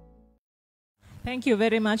 Thank you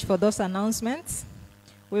very much for those announcements.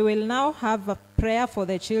 We will now have a prayer for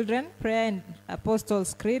the children, prayer and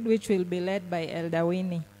Apostles' Creed, which will be led by Elder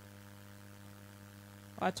Winnie.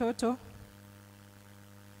 Watoto.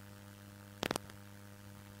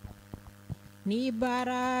 Ni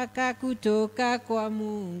baraka kutoka kwa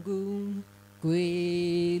Mungu,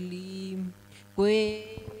 kweli,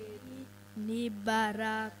 kweli. Ni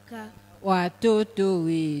baraka, Watoto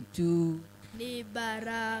wetu, ni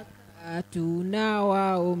baraka.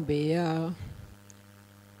 Tunawaombea.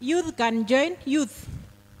 Youth can join, youth.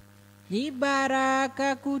 Ni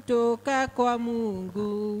baraka kutoka kwa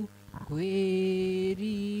Mungu,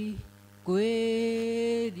 kweli,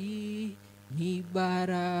 kweli, ni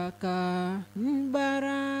baraka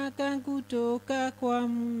kutoka kwa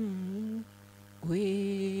Mungu,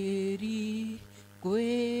 kweli,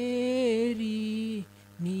 kweli,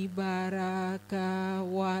 ni baraka.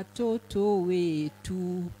 Watoto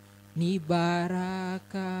wetu, ni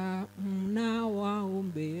baraka,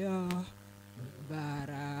 mnawaombea, ni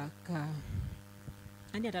baraka.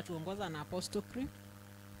 Nani atatuongoza na Apostle Creed?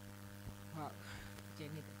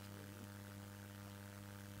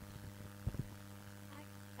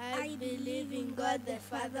 I believe in God the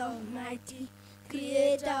Father Almighty,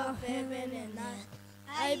 creator of heaven and earth.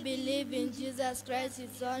 I believe in Jesus Christ,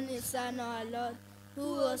 his only Son, our Lord,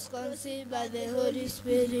 who was conceived by the Holy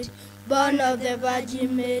Spirit, born of the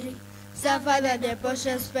Virgin Mary, suffered under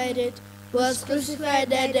Pontius Pilate, was crucified,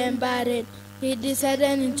 dead and buried. He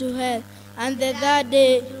descended into hell, and the third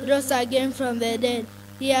day rose again from the dead.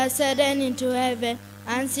 He ascended into heaven,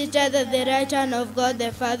 and seated at the right hand of God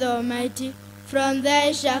the Father Almighty. From there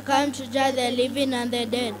he shall come to judge the living and the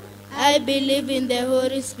dead. I believe in the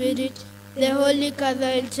Holy Spirit, the Holy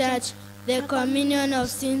Catholic Church, the communion of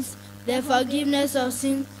sins, the forgiveness of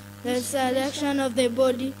sins, the resurrection of the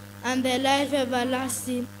body, and the life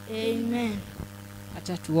everlasting. Amen.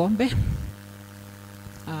 Acha tuombe.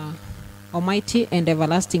 Almighty and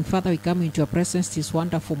everlasting Father, we come into your presence this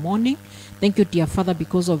wonderful morning. Thank you, dear Father,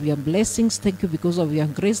 because of your blessings. Thank you because of your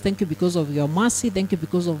grace. Thank you because of your mercy. Thank you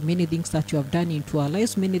because of many things that you have done into our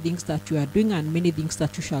lives, many things that you are doing, and many things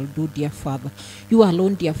that you shall do, dear Father. You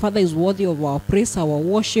alone, dear Father, is worthy of our praise, our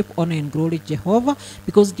worship, honor, and glory, Jehovah,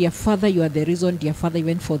 because, dear Father, you are the reason, dear Father,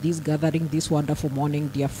 even for this gathering this wonderful morning,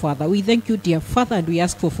 dear Father. We thank you, dear Father, and we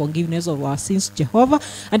ask for forgiveness of our sins, Jehovah,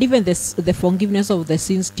 and even the forgiveness of the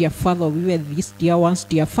sins, dear Father, of even these dear ones,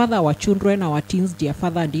 dear Father, our children, our teens, dear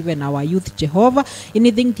Father, and even our youth, Jehovah.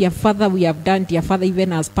 Anything, dear Father, we have done, dear Father,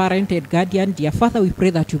 even as parent and guardian, dear Father, we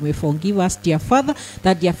pray that you may forgive us, dear Father,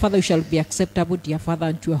 that, dear Father, you shall be acceptable, dear Father,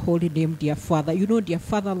 unto your holy name, dear Father. You know, dear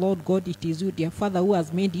Father, Lord God, it is you, dear Father, who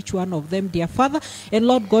has made each one of them, dear Father, and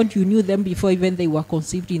Lord God, you knew them before even they were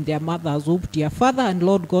conceived in their mother's womb, dear Father, and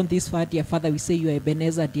Lord God, this far, dear Father, we say you are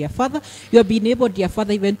Ebenezer, dear Father. You have been able, dear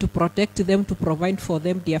Father, even to protect them, to provide for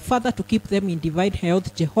them, dear Father, to keep them in divine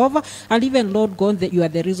health, Jehovah, and even, Lord God, that you are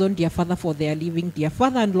the reason, dear Father, for their living, dear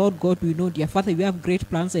Father, and Lord God, we know, dear Father, you have great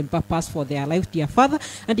plans and purpose for their life, dear Father,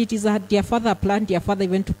 and it is a, dear Father, plan, dear Father,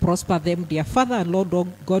 even to prosper them, dear Father, and Lord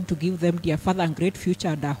God, to give them, dear Father, a great future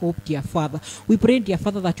and a hope, dear Father. We pray, dear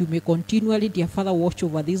Father, that you may continually, dear Father, watch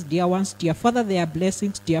over these dear ones, dear Father, their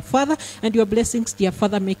blessings, dear Father, and your blessings, dear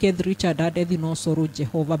Father, make it rich and added in no sorrow,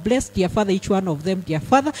 Jehovah. Bless, dear Father, each one of them, dear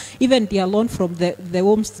Father, even, dear Lord, from the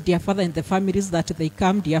homes, dear Father, Father, and the families that they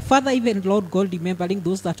come, dear Father, even, Lord God, remembering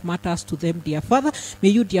those that matters to them, dear Father. May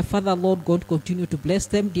you, dear Father, Lord God, continue to bless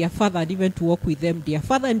them, dear Father, and even to walk with them, dear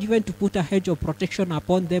Father, and even to put a hedge of protection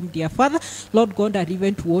upon them, dear Father, Lord God, and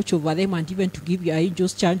even to watch over them, and even to give your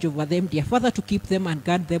angels charge over them, dear Father, to keep them and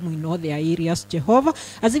guard them in all their areas, Jehovah.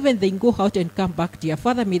 As even they go out and come back, dear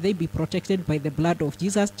Father, may they be protected by the blood of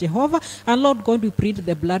Jesus, Jehovah. And Lord God, we plead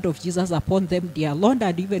the blood of Jesus upon them, dear Lord,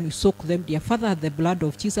 and even we soak them, dear Father, the blood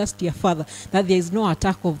of Jesus, dear Father, that there is no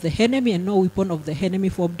attack of the enemy and no weapon of the enemy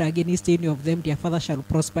formed against any of them, dear Father, shall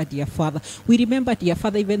prosper, dear Father. We remember, dear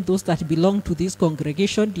Father, even those that belong to this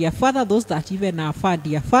congregation, dear Father, those that even are far,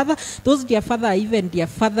 dear Father, those, dear Father, even, dear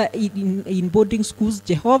Father, in boarding schools,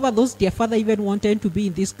 Jehovah, those, dear Father, even wanting to be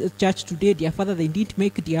in this church today, dear Father, they didn't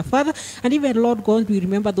make, dear Father, and even, Lord God, we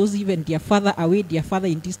remember those even, dear Father, away, dear Father,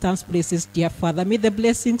 in distant places, dear Father. May the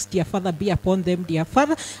blessings, dear Father, be upon them, dear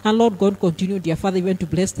Father, and Lord God, continue, dear Father, even to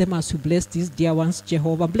bless them as you bless these dear ones,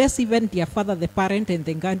 Jehovah. Bless even, dear Father, the parent and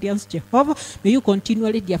the guardians, Jehovah. May you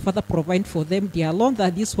continually, dear Father, provide for them, dear Lord,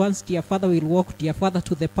 that these ones, dear Father, will walk, dear Father,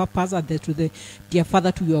 to the purpose and to the, dear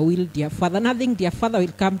Father, to your will, dear Father. Nothing, dear Father,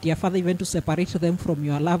 will come, dear Father, even to separate them from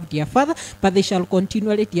your love, dear Father, but they shall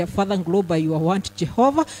continually, dear Father, glow by your want,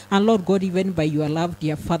 Jehovah, and Lord God, even by your love,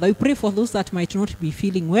 dear Father. We pray for those that might not be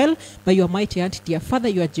feeling well, by your mighty hand, dear Father,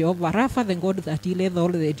 you are Jehovah Rapha, the God that healeth all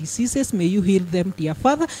the diseases. May you heal them, dear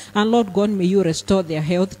Father, and Lord God, may you restore their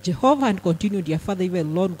health, Jehovah, and continue, dear Father,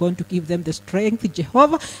 even, Lord God, to give them the strength,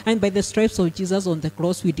 Jehovah, and by the stripes of Jesus on the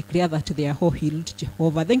cross, we declare that they are all healed,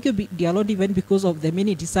 Jehovah. Thank you, dear Lord, even because of the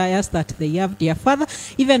many desires that they have, dear Father,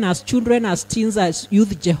 even as children, as teens, as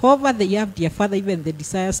youth, Jehovah, they have, dear Father, even the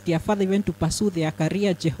desires, dear Father, even to pursue their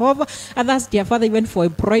career, Jehovah, others, dear Father, even for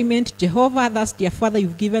employment, Jehovah, others, dear Father,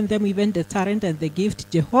 you've given them even the talent and the gift,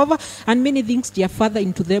 Jehovah, and many things, dear Father,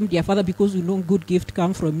 into them, dear Father, because we know good gift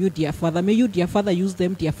come from you, dear Father. May you, dear Father, use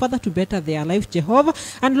them, dear Father, to better their life, Jehovah,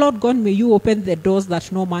 and Lord God, may you open the doors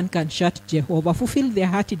that no man can shut, Jehovah. Fulfill their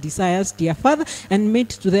hearty desires, dear Father, and meet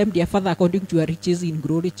to them, dear Father, according to your riches in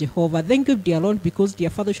glory, Jehovah. Thank you, dear Lord, because, dear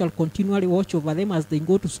Father, shall continually watch over them as they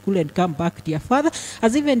go to school and come back, dear Father,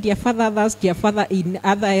 as even, dear Father, others, dear Father, in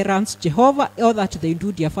other errands, Jehovah, all that they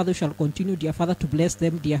do, dear Father, shall continue, dear Father, to bless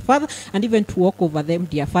them, dear Father, and even to walk over them,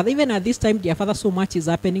 dear Father. Even at this time, dear Father, so much is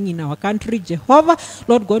happening in our country, Jehovah.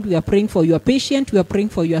 Lord God, we are praying for your patience, we are praying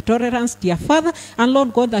for your tolerance, dear Father, and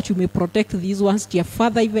Lord God, that you may protect these ones, dear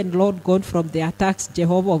Father, even, Lord God, from the attacks,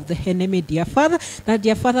 Jehovah, of the enemy, dear Father, that,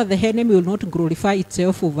 dear Father, the enemy will not glorify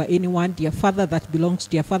itself over anyone, dear Father, that belongs,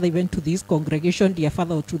 dear Father, even to this congregation, dear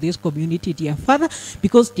Father, or to this community, dear Father,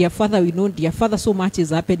 because, dear Father, we know, dear Father, so much is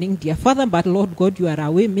happening, dear Father, but Lord God, you are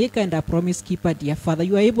a way maker and a promise keeper, dear Father.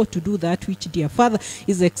 You are able to do that which, dear Father,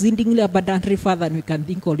 is exceedingly abundantly, Father, and we can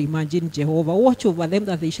think or imagine, Jehovah. Watch over them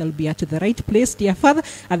that they shall be at the right place, dear Father,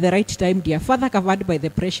 at the right time, dear Father, covered by the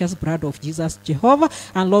precious blood of Jesus, Jehovah,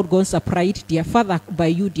 and Lord God, supplied, dear Father, by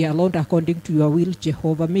you, dear Lord, according to your will,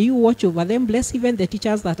 Jehovah. May you watch over them, bless even the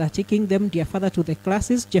teachers that are taking them, dear Father, to the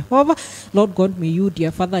classes, Jehovah. Lord God, may you,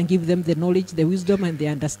 dear Father, give them the knowledge, the wisdom, and the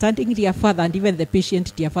understanding, dear Father, and even the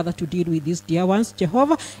patience, dear Father, to deal with these dear ones,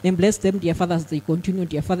 Jehovah, and bless them, dear Father, as they continue,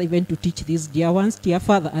 dear Father, even to teach these dear ones, dear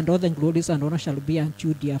Father, and all the glories and honor shall be unto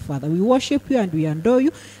you, dear Father. We worship you and we adore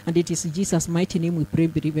you, and it is in Jesus' mighty name we pray,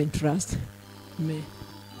 believe, and trust. Amen.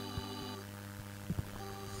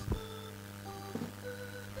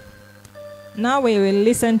 Now we will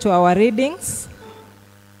listen to our readings.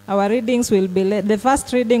 Our readings will be, the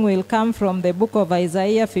first reading will come from the book of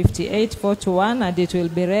Isaiah 58:4-1, and it will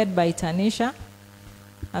be read by Tanisha.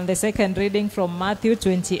 And the second reading from Matthew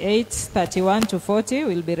 28:31-40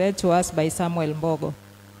 will be read to us by Samuel Mbogo.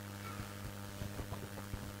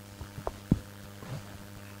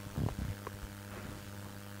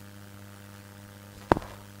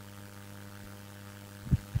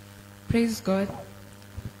 Praise God.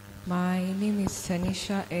 My name is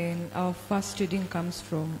Tanisha, and our first reading comes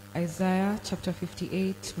from Isaiah chapter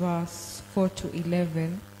 58, verse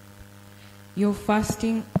 4-11. Your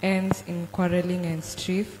fasting ends in quarreling and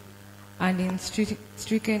strife, and in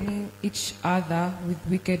striking each other with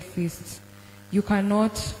wicked feasts. You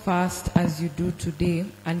cannot fast as you do today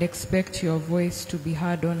and expect your voice to be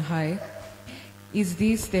heard on high. Is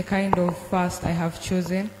this the kind of fast I have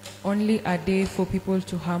chosen? Only a day for people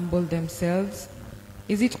to humble themselves?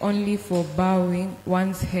 Is it only for bowing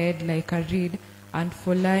one's head like a reed and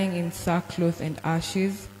for lying in sackcloth and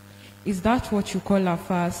ashes? Is that what you call a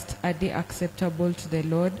fast, a day acceptable to the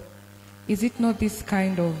Lord? Is it not this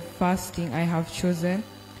kind of fasting I have chosen,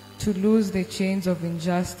 to loose the chains of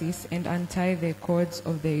injustice and untie the cords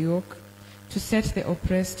of the yoke, to set the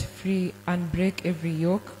oppressed free and break every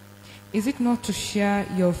yoke? Is it not to share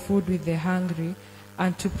your food with the hungry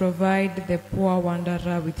and to provide the poor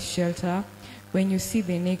wanderer with shelter? When you see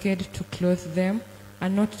the naked, to clothe them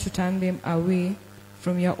and not to turn them away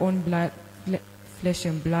from your own flesh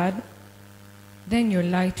and blood? Then your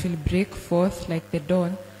light will break forth like the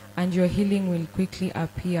dawn, and your healing will quickly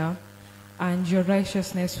appear, and your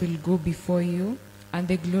righteousness will go before you, and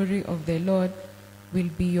the glory of the Lord will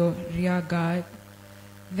be your rear guard.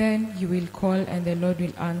 Then you will call, and the Lord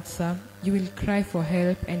will answer. You will cry for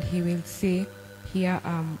help, and he will say, Here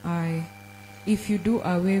am I. If you do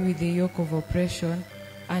away with the yoke of oppression,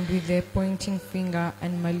 and with the pointing finger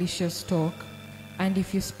and malicious talk, and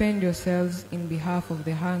if you spend yourselves in behalf of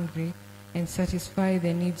the hungry, and satisfy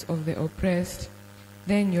the needs of the oppressed,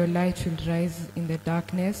 then your light will rise in the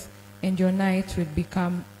darkness, and your night will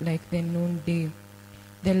become like the noonday.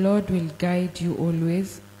 The Lord will guide you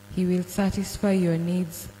always. He will satisfy your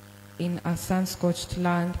needs in a sun-scorched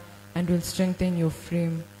land, and will strengthen your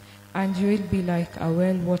frame. And you will be like a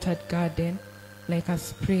well-watered garden, like a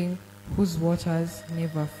spring whose waters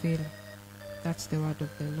never fail. That's the word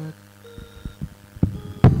of the Lord.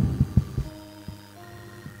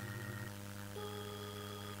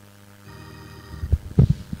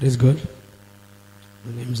 Praise God.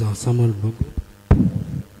 My name is Samuel Bogo.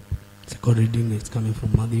 Second reading is coming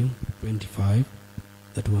from Matthew 25,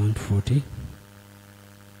 that 1 to 40.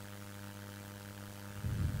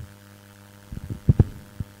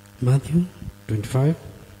 Matthew 25,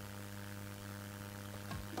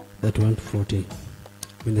 that 1 to 40.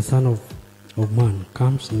 When the Son of Man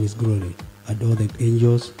comes in his glory, and all the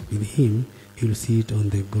angels with him, he will sit on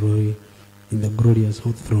the glory in the glorious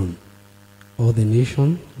throne. All the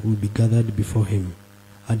nations will be gathered before him,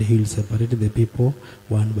 and he will separate the people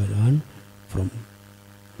one by one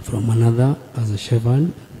from another, as a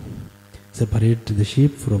shepherd separates the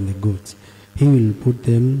sheep from the goats. He will put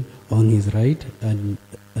them on his right and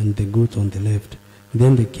the goats on the left.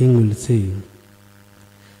 Then the king will say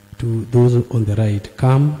to those on the right,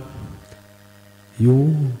 Come,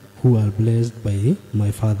 you who are blessed by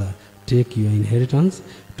my Father, take your inheritance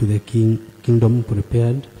to the kingdom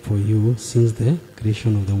prepared for you since the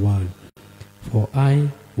creation of the world. For I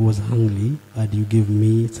was hungry, and you gave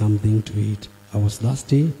me something to eat. I was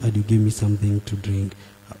thirsty, and you gave me something to drink.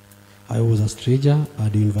 I was a stranger,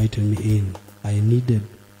 and you invited me in. I needed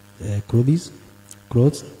clothes,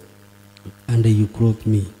 and you clothed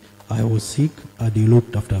me. I was sick, and you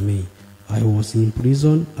looked after me. I was in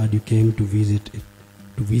prison, and you came to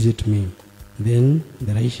visit me. Then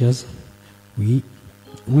the righteous will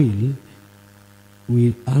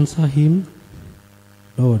answer him,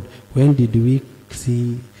 Lord, when did we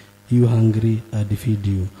see you hungry and feed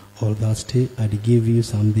you, or thirsty and give you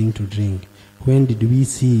something to drink? When did we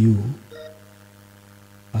see you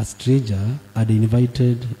a stranger and invite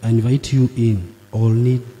you in, or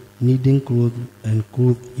needing clothes and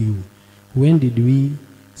clothe you? When did we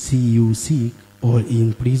see you sick or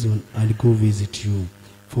in prison and go visit you?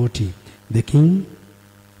 40. The king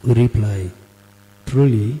will reply,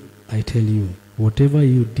 Truly, I tell you, whatever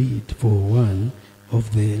you did for one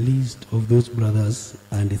of the least of those brothers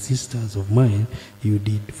and sisters of mine, you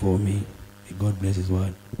did for me. May God bless his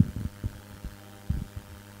word.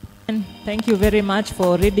 And thank you very much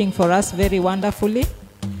for reading for us very wonderfully.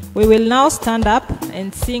 We will now stand up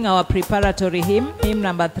and sing our preparatory hymn, hymn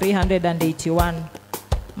number 381.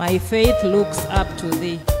 My faith looks up to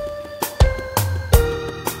thee.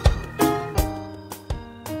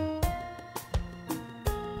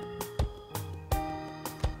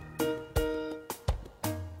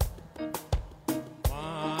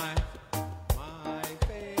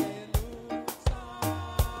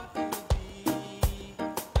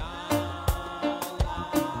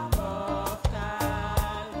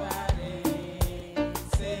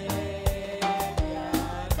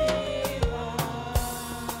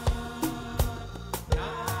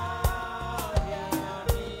 Now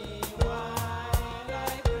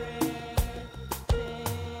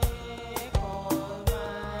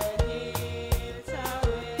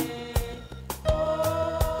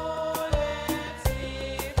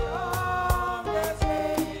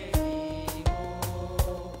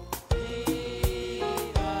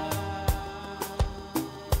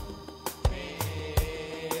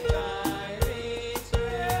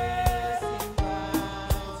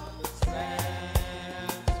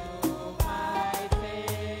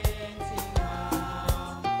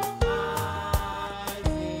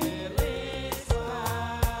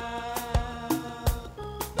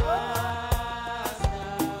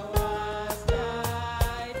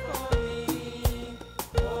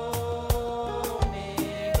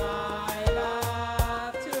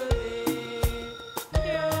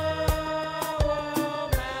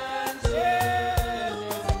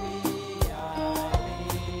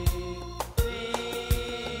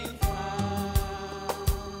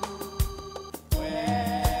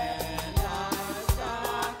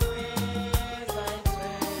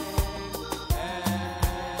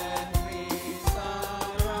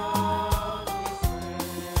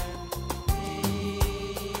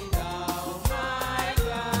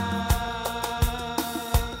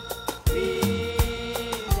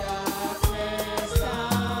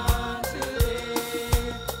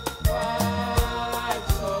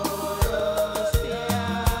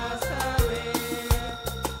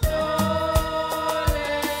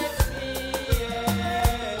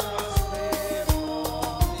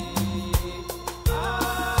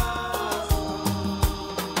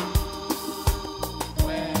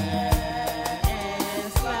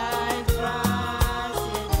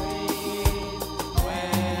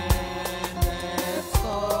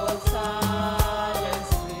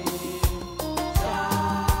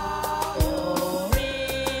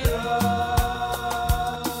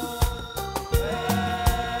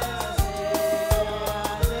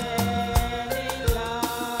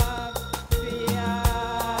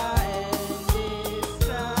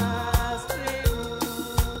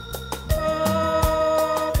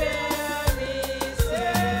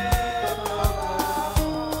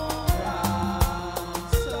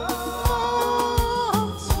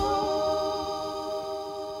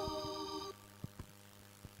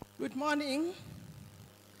Good morning.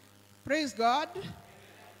 Praise God.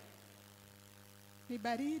 Ni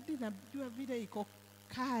baridi najua vile iko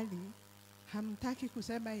kali. Hamtaki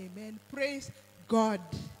kusema amen. Praise God.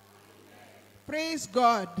 Praise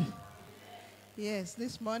God. Yes,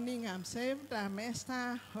 this morning I'm saved. I'm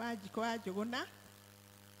Esther Njuguna.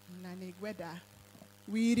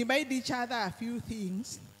 We remind each other a few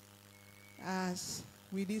things as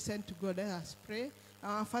we listen to God. Let us pray.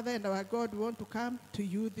 Our Father and our God, we want to come to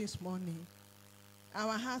you this morning.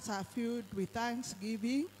 Our hearts are filled with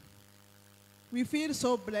thanksgiving. We feel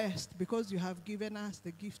so blessed because you have given us the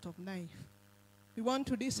gift of life. We want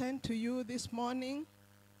to listen to you this morning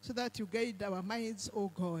so that you guide our minds, O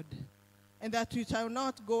God, and that we shall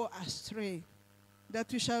not go astray,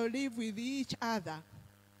 that we shall live with each other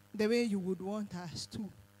the way you would want us to.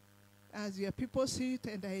 As your people sit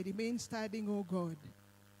and I remain standing, O God,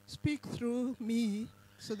 speak through me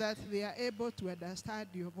so that they are able to understand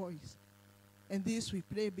your voice. And this we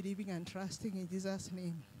pray, believing and trusting in Jesus'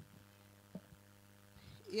 name.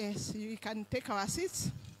 Yes, you can take our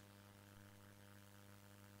seats.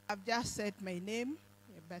 I've just said my name,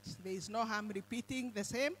 but there is no harm repeating the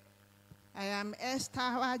same. I am Esther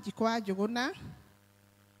Njuguna.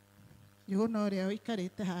 Njuguna ore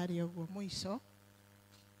oikarite haria uguo muico.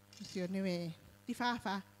 Ucio niwe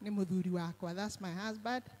Tifafa ni muthuri wakwa. That's my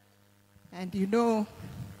husband. And you know,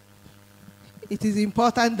 it is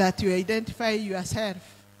important that you identify yourself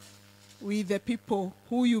with the people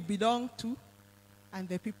who you belong to and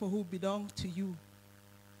the people who belong to you.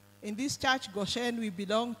 In this church, Goshen, we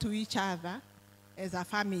belong to each other as a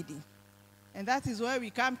family. And that is why we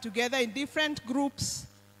come together in different groups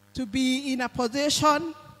to be in a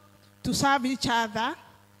position to serve each other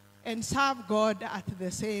and serve God at the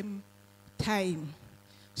same time.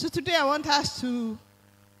 So today I want us to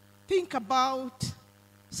think about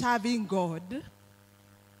serving God,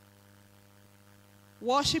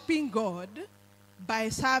 worshiping God by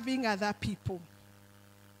serving other people.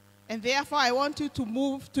 And therefore, I want you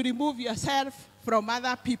to remove yourself from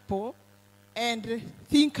other people and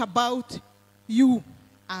think about you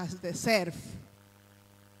as the self.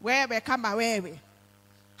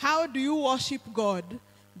 How do you worship God?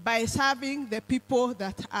 By serving the people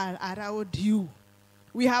that are around you.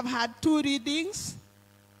 We have had two readings,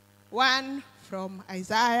 one from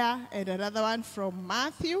Isaiah and another one from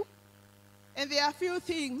Matthew. And there are a few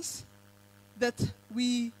things that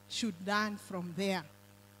we should learn from there.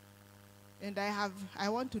 And I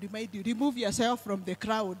want to remind you, remove yourself from the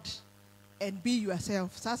crowd and be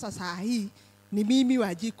yourself. Sasa sahi ni mimi wa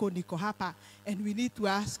jiko niko hapa, and we need to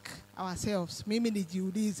ask ourselves, mimi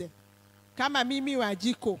nijiulize, kama mimi wa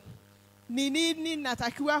jiko, ni nini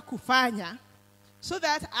natakiwa kufanya so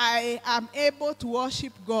that I am able to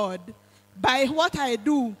worship God by what I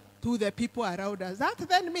do to the people around us. That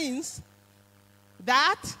then means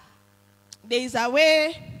that there is a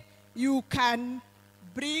way you can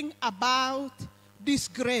bring about this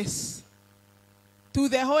grace to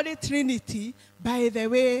the Holy Trinity by the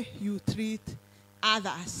way you treat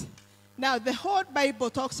others. Now, the whole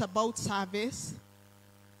Bible talks about service,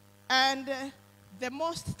 and the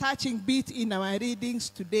most touching bit in our readings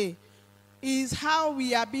today is how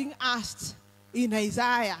we are being asked in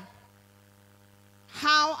Isaiah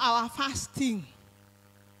how our fasting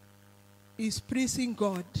is pleasing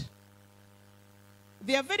God.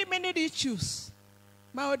 There are very many issues.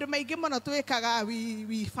 We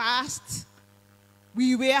fast,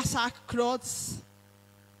 we wear sackcloths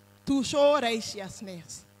to show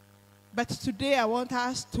righteousness. But today I want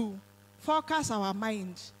us to focus our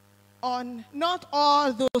minds on not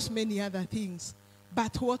all those many other things,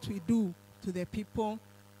 but what we do to the people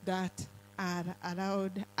that are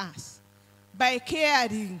around us. By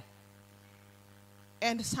caring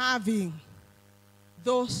and serving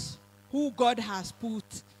those who God has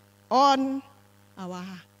put on our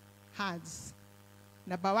hearts.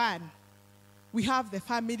 Number one, we have the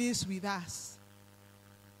families with us.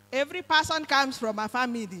 Every person comes from a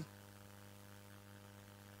family.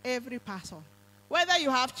 Every person. Whether you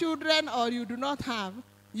have children or you do not have,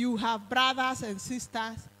 you have brothers and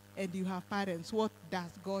sisters and you have parents. What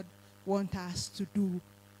does God want us to do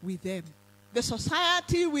with them? The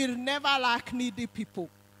society will never lack needy people.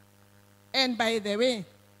 And by the way,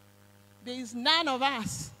 there is none of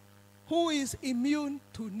us who is immune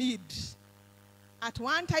to need. At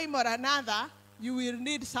one time or another, you will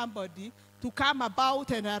need somebody to come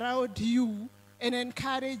about and around you and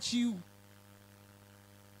encourage you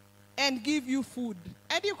and give you food.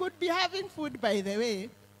 And you could be having food, by the way,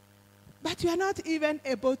 but you are not even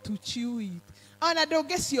able to chew it.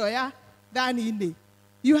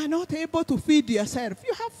 You are not able to feed yourself.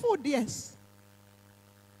 You have food, yes.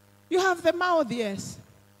 You have the mouth, yes.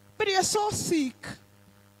 But you're so sick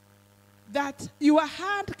that your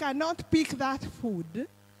hand cannot pick that food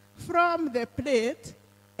from the plate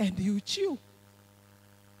and you chew.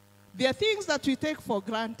 There are things that we take for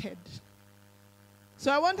granted. So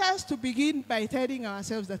I want us to begin by telling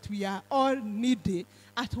ourselves that we are all needy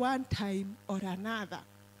at one time or another.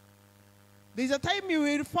 There's a time you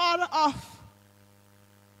will fall off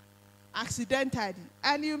accidentally,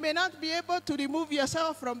 and you may not be able to remove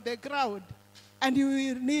yourself from the ground, and you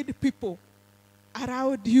will need people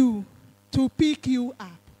around you to pick you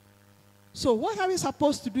up. So what are we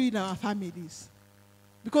supposed to do in our families?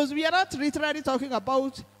 Because we are not literally talking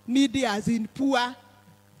about needy as in poor.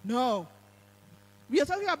 No. We are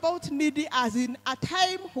talking about needy as in a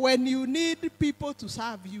time when you need people to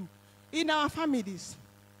serve you. In our families,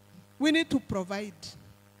 we need to provide.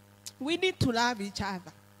 We need to love each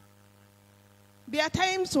other. There are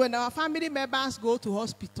times when our family members go to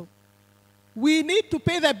hospital. We need to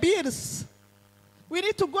pay the bills. We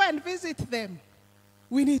need to go and visit them.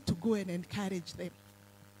 We need to go and encourage them.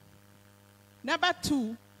 Number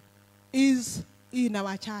 2 is in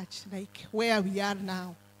our church, like where we are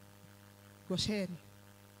now. Goshen.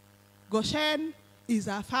 Goshen is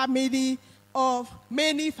a family of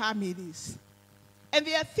many families. And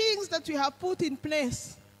there are things that we have put in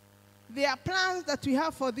place. There are plans that we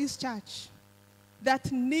have for this church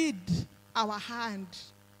that need our hand.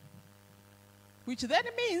 Which then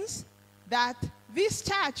means that this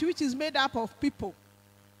church, which is made up of people,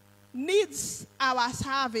 needs our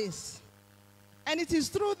service. And it is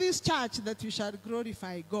through this church that we shall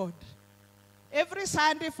glorify God. Every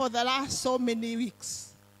Sunday for the last so many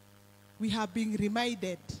weeks, we have been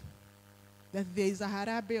reminded that there is a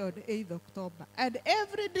Harabe on 8th October. And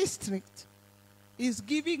every district is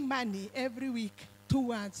giving money every week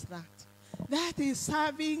towards that. That is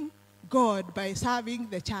serving God by serving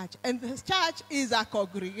the church. And the church is a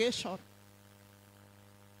congregation.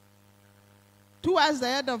 Towards the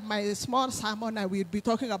end of my small sermon, I will be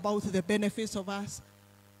talking about the benefits of us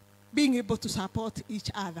being able to support each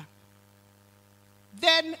other.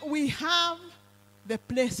 Then we have the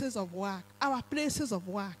places of work, our places of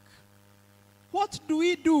work. What do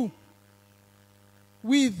we do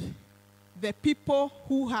with the people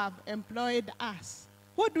who have employed us?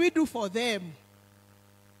 What do we do for them?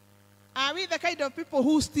 Are we the kind of people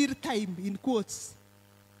who steal time, in quotes?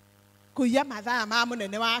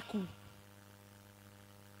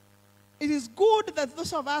 It is good that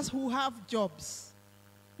those of us who have jobs,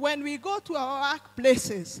 when we go to our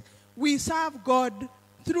workplaces, we serve God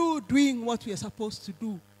through doing what we are supposed to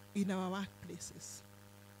do in our workplaces.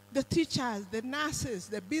 The teachers, the nurses,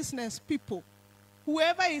 the business people,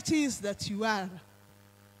 whoever it is that you are,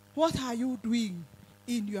 what are you doing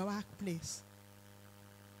in your workplace?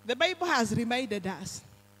 The Bible has reminded us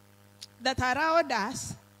that around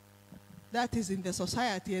us, that is in the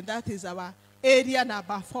society, and that is our area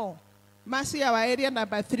number 4. Mercy, our area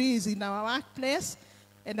number 3 is in our workplace,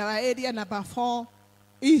 and our area number 4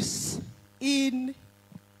 is in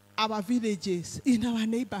our villages, in our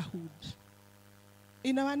neighborhood.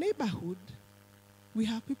 In our neighborhood, we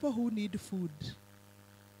have people who need food.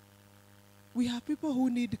 We have people who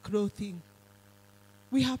need clothing.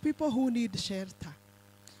 We have people who need shelter.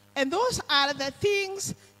 And those are the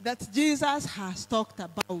things that Jesus has talked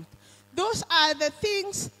about. Those are the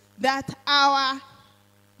things that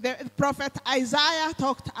the prophet Isaiah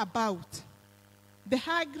talked about. The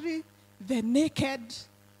hungry, the naked,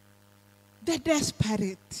 the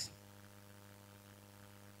desperate.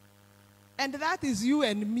 And that is you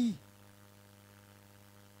and me.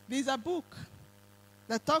 There's a book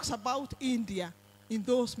that talks about India in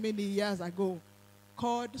those many years ago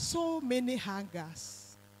called So Many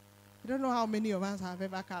Hungers. I don't know how many of us have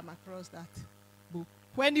ever come across that book.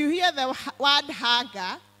 When you hear the word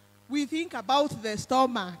hunger, we think about the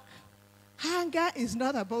stomach. Hunger is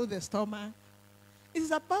not about the stomach. It's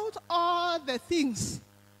about all the things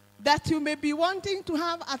that you may be wanting to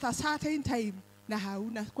have at a certain time. Na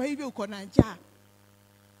hauna. Kwa hivyo uko na njaa.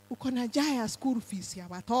 Uko na njaa ya school fees ya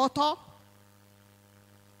watoto.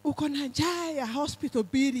 Uko na njaa ya hospital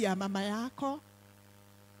bill ya mama yako.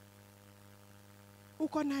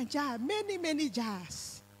 Uko na njaa, many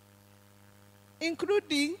jars.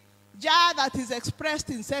 Including jar that is expressed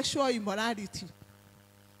in sexual immorality.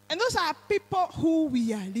 And those are people who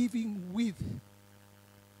we are living with.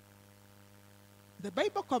 The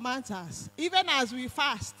Bible commands us, even as we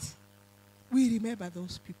fast, we remember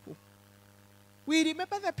those people. We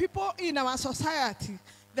remember the people in our society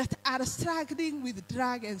that are struggling with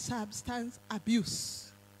drug and substance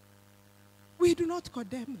abuse. We do not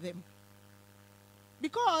condemn them.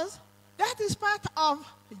 Because That is part of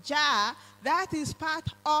jar. That is part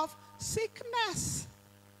of sickness.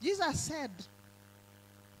 Jesus said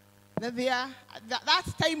that that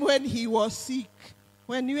time when he was sick,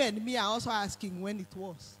 when you and me are also asking when it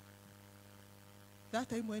was. That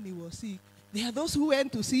time when he was sick, there are those who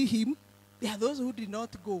went to see him. There are those who did not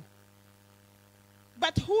go.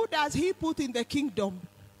 But who does he put in the kingdom?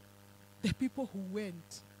 The people who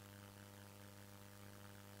went.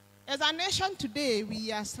 As a nation today,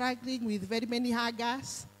 we are struggling with very many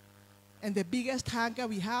hungers. And the biggest hunger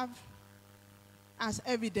we have, as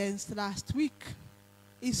evidenced last week,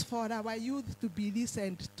 is for our youth to be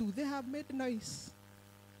listened to. They have made noise.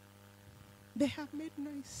 They have made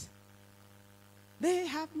noise. They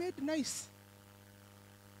have made noise.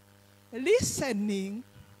 Listening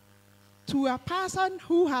to a person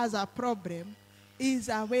who has a problem is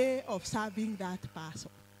a way of serving that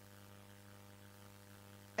person.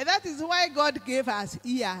 And that is why God gave us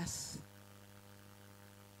ears.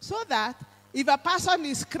 So that if a person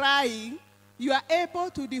is crying, you are able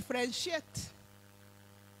to differentiate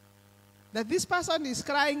that this person is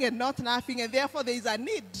crying and not laughing, and therefore there is a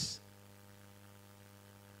need.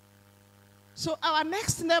 So our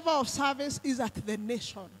next level of service is at the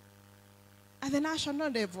nation, at the national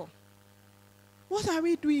level. What are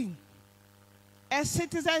we doing as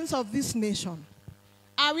citizens of this nation?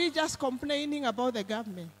 Are we just complaining about the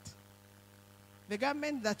government? The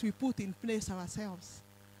government that we put in place ourselves.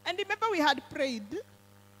 And remember, we had prayed,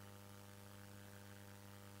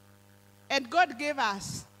 and God gave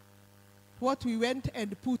us what we went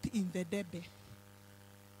and put in the debe.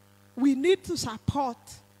 We need to support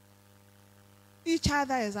each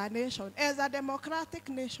other as a nation, as a democratic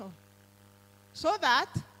nation, so that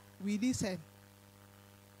we listen,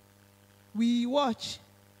 we watch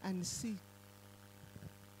and see.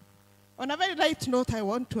 On a very light note, I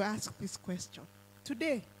want to ask this question.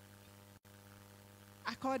 Today,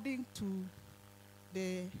 according to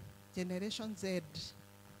the Generation Z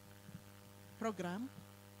program,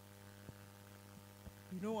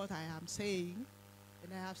 you know what I am saying,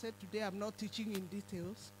 and I have said today I'm not teaching in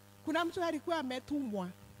details. Kuna mtu alikuwa ametumwa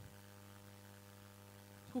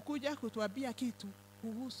kukuja kutuambia kitu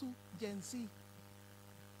kuhusu Gen Z.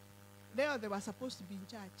 They were supposed to be in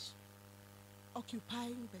charge,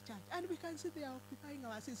 occupying the church. And we can see they are occupying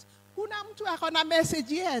our seats. Kuna mtu akona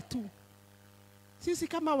message yetu. Sisi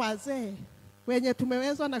kama wazee, wenye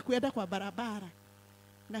tumewezwa na kuenda kwa barabara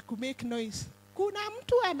na kumake noise. Kuna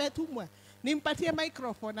mtu ametumwa. Nimpatie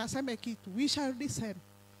microphone, aseme kitu. We shall listen.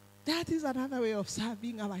 That is another way of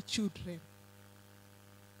serving our children.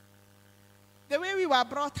 The way we were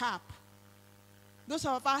brought up, those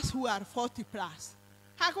of us who are 40 plus,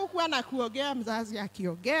 hakukuwa na kuogea mzazi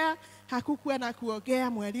akiogea, hakukuwa na kuogea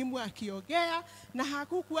mwalimu akiogea, na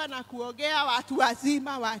hakukuwa na kuogea watu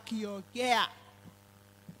wazima wakiogea.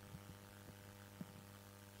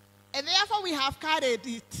 And therefore we have carried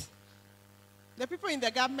it. The people in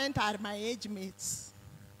the government are my age mates.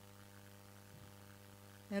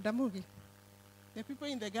 The people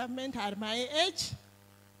in the government are my age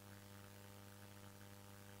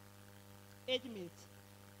mates.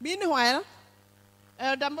 Meanwhile,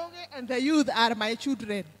 Damoge and the youth are my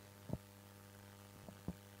children.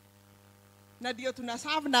 Na ndio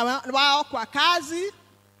tunaserve na wao kwa kazi.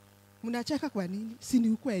 Mnacheka kwa nini? Si ni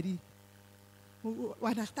ukweli.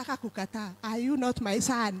 Wanataka kukataa. Are you not my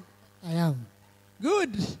son? I am.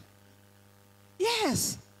 Good.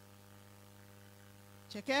 Yes.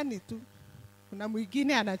 Chekeni tu. Kuna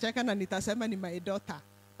mwingine anacheka na nitasema ni my daughter.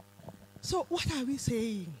 So what are we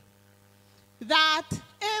saying? That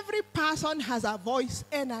every person has a voice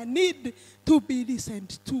and a need to be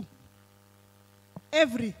listened to.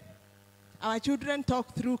 Every. Our children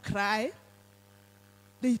talk through cry.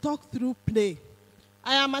 They talk through play.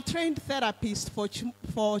 I am a trained therapist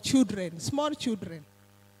for children, small children.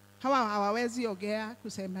 Hawawezi ongea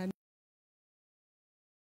kusema.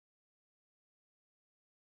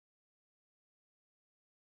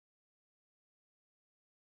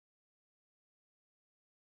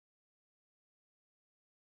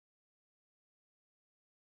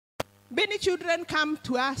 Many children come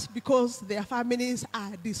to us because their families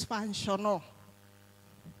are dysfunctional.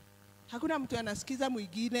 Hakuna mtu anasikiza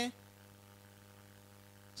mwingine.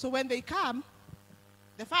 So when they come,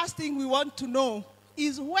 the first thing we want to know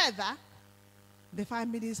is whether the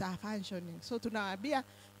families are functioning. So tunawaambia,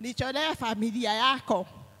 nicholee familia yako.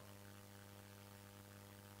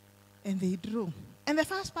 And they draw. And the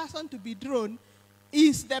first person to be drawn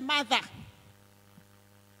is the mother.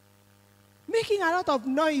 Making a lot of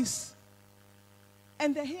noise.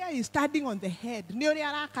 And the hair is standing on the head.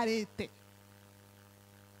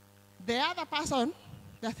 The other person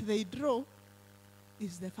that they draw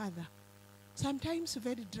is the father. Sometimes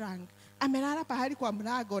very drunk. Amelala pahali kwa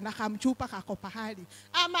mlango na kamchupa kako pahali.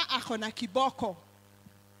 Ama ako na kiboko.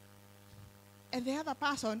 And the other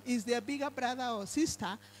person is their bigger brother or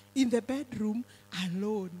sister in the bedroom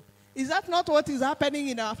alone. Is that not what is happening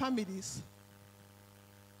in our families?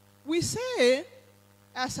 We say,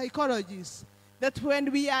 as psychologists, that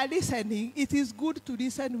when we are listening, it is good to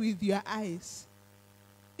listen with your eyes.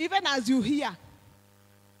 Even as you hear,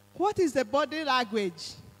 what is the body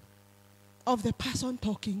language of the person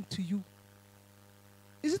talking to you?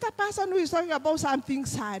 Is it a person who is talking about something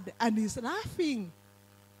sad and is laughing?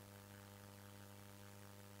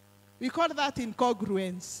 We call that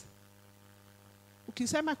incongruence.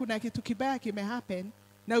 Ukisema kuna kitu kibaya kimehappen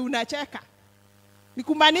na unacheka. Ni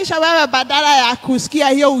kumaanisha wewe badala ya kusikia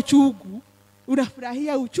hiyo uchungu,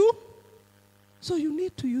 unafurahia uchungu. So you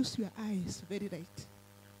need to use your eyes very right.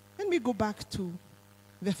 Let me go back to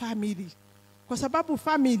the family. Kwa sababu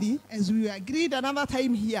family, as we agreed another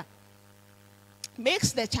time here,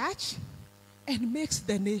 makes the church and makes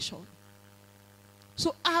the nation.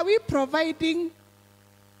 So are we providing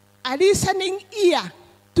a listening ear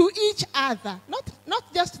to each other,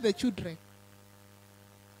 not just the children?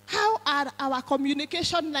 How are our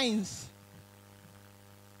communication lines?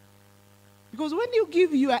 Because when you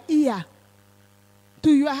give your ear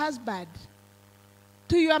to your husband,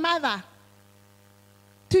 to your mother,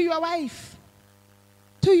 to your wife,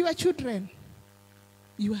 to your children,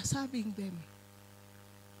 you are serving them.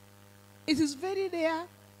 It is very rare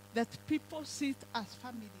that people sit as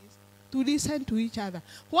families to listen to each other.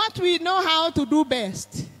 What we know how to do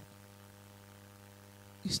best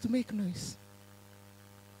is to make noise.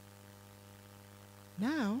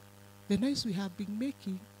 Now, the noise we have been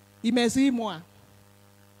making, imezimwa.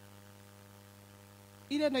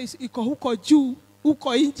 Ile noise iko huko juu,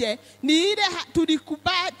 huko nje, ni ile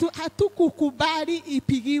hatukukubali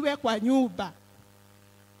ipigiwe kwa nyumba.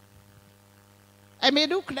 I may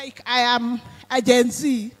look like I am a Gen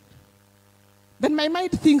Z, but my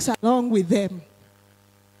mind thinks along with them.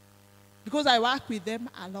 Because I work with them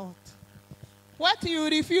a lot. What you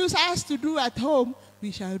refuse us to do at home,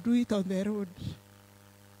 we shall do it on the road.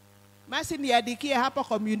 Masi niadikie hapo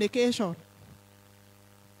communication.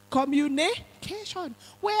 Communication.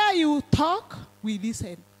 Where you talk, we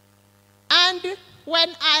listen. And when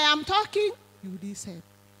I am talking, you listen.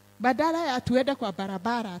 Badala ya tuende kwa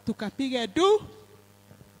barabara, tukapige du.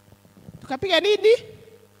 Tukapige nini?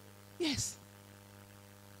 Yes.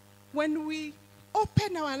 When we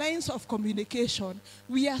open our lines of communication,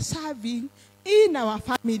 we are serving in our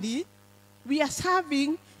family, we are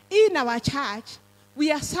serving in our church,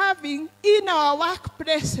 we are serving in our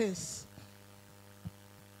workplaces.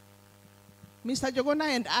 Mr. Njuguna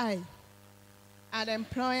and I are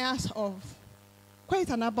employers of quite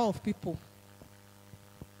a number of people.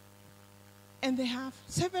 And they have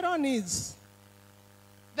several needs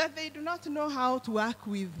that they do not know how to work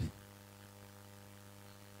with.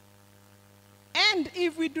 And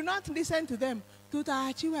if we do not listen to them,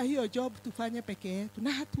 tutaachiwa hiyo job tufanye peke yetu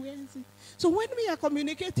na hatuwezi. So when we are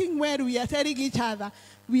communicating well, we are telling each other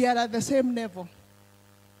we are at the same level.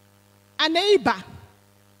 A neighbor,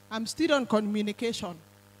 I'm still on communication,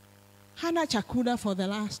 hana chakula for the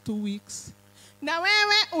last 2 weeks. Na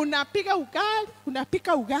wewe unapika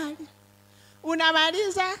ugali,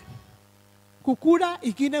 unamaliza kukula,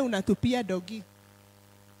 ingine unatupia dogi.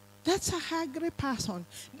 That's a hungry person.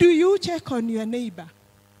 Do you check on your neighbor?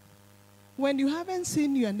 When you haven't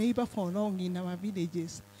seen your neighbor for long in our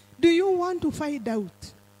villages, do you want to find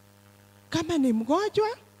out? Kama ni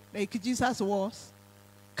mgonjwa, like Jesus was.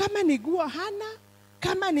 Kama ni nguo hana,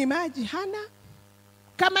 kama ni maji hana,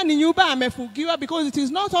 kama ni nyumba amefungiwa, because it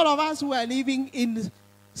is not all of us who are living in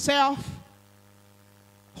self-homes.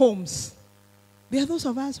 There are those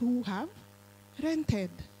of us who have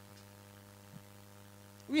rented.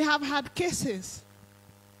 We have had cases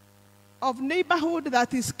of neighborhood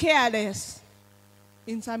that is careless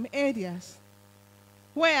in some areas,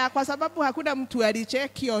 where kwa sababu hakuna mtu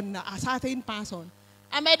alicheck on a certain person,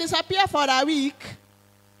 may disappear for a week,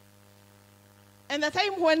 and the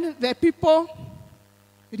time when the people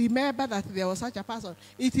remember that there was such a person,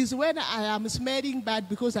 it is when I am smelling bad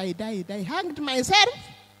because I died. I hanged myself,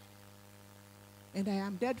 and I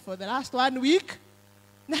am dead for the last 1 week.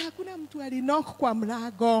 Na hakuna mtu alinok kwa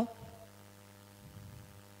mlango.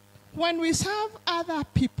 When we serve other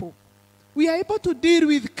people, we are able to deal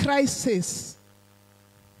with crises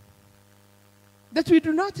that we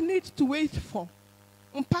do not need to wait for.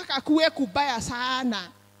 Mpaka kuwe kubaya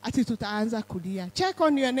sana ati tutaanza kulia. Check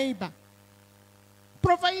on your neighbor.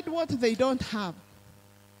 Provide what they don't have.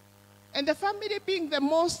 And the family being the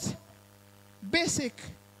most basic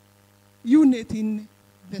unit in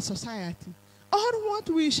the society. All what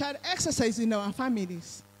we shall exercise in our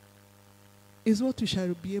families is what we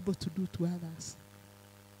shall be able to do to others.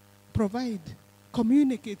 Provide,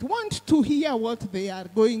 communicate, want to hear what they are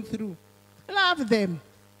going through. Love them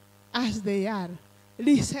as they are.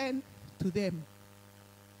 Listen to them.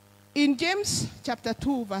 In James chapter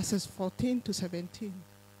 2, verses 14 to 17,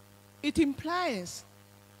 it implies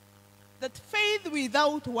that faith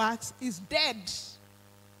without works is dead.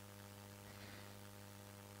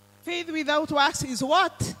 Faith without works is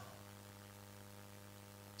what?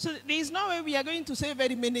 So there is no way we are going to say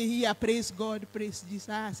very many here, praise God, praise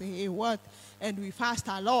Jesus, hey, what? And we fast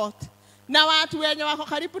a lot. Na watu wenye wako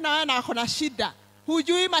karibu na wewe na wako na shida.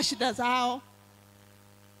 Hujui mashida zao.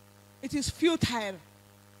 It is futile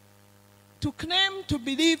to claim to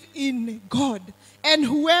believe in God. And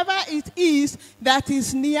whoever it is that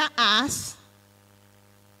is near us,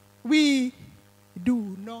 we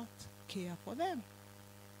do not care for them.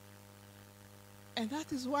 And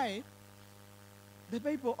that is why the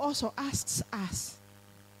Bible also asks us,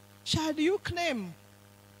 shall you claim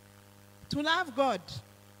to love God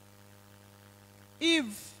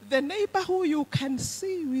if the neighbor who you can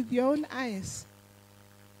see with your own eyes,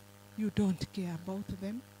 you don't care about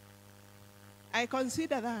them? I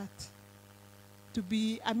consider that to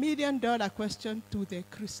be $1 million question to the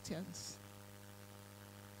Christians.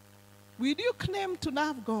 Will you claim to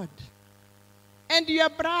love God? And your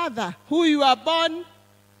brother, who you are born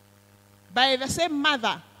by the same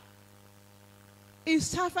mother, is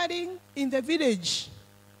suffering in the village.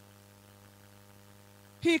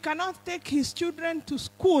 He cannot take his children to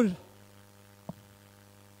school.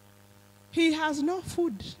 He has no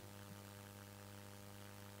food.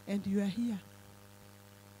 And you are here,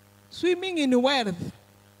 swimming in wealth,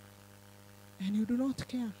 and you do not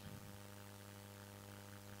care.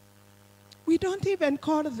 We don't even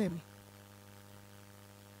call them.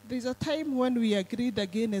 There's a time when we agreed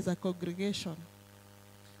again as a congregation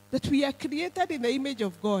that we are created in the image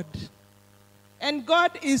of God. And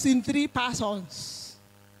God is in 3 persons.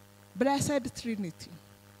 Blessed Trinity.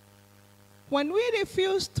 When we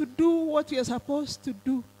refuse to do what we are supposed to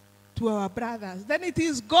do to our brothers, then it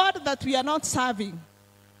is God that we are not serving.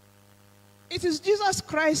 It is Jesus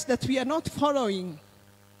Christ that we are not following.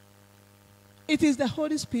 It is the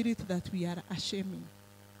Holy Spirit that we are ashaming.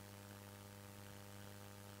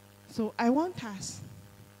 So I want us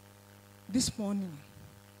this morning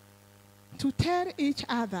to tell each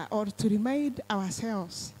other or to remind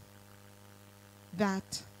ourselves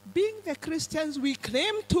that being the Christians we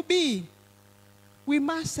claim to be, we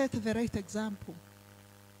must set the right example.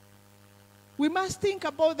 We must think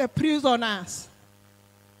about the prisoners.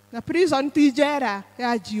 The prison tijera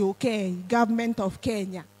ya GOK, government of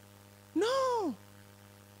Kenya. No.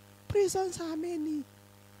 Prisons are many.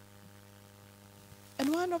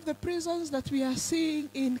 And one of the prisons that we are seeing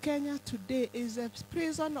in Kenya today is a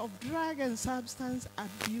prison of drug and substance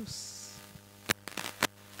abuse.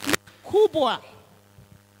 Kubwa.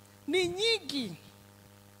 Ni nyingi.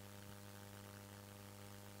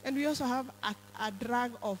 And we also have a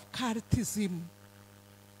drug of cultism.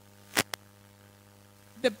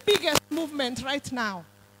 The biggest movement right now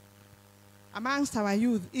amongst our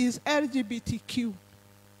youth is LGBTQ.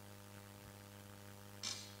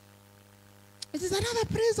 It is another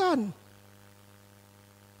prison.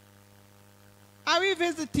 Are we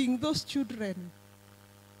visiting those children?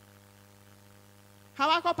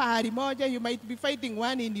 Hawako pahali moja, you might be fighting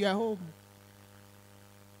one in your home.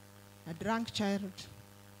 A drunk child,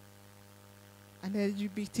 an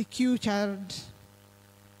LGBTQ child,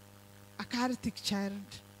 a Catholic child.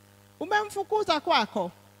 Umemfukuza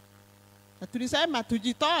kwako. Na tulisema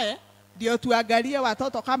tujitoe ndio tuangalie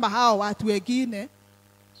watoto kama hao watu wengine.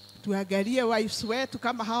 Tuangalie wives wetu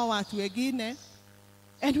kama hao watu wengine.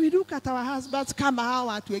 And we look at our husbands kama hao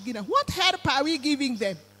watu wengine. What help are we giving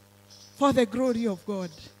them for the glory of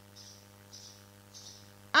God?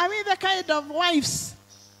 Are we the kind of wives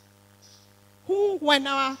who, when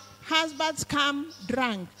our husbands come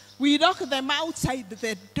drunk, we lock them outside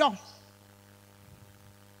the door?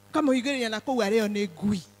 Kama uigiri yanakuwa leo ni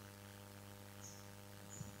gui.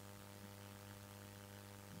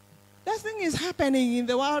 That thing is happening in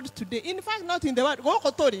the world today. In fact, not in the world.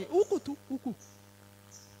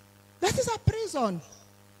 That is a prison.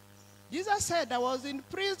 Jesus said, I was in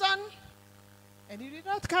prison and you did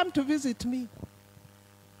not come to visit me.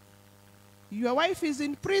 Your wife is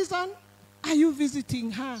in prison. Are you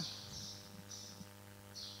visiting her?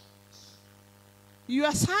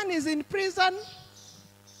 Your son is in prison.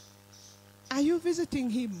 Are you visiting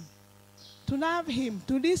him to love him,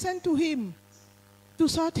 to listen to him, to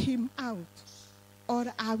sort him out? Or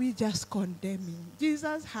are we just condemning?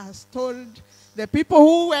 Jesus has told the people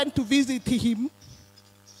who went to visit him,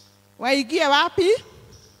 waingie wapi?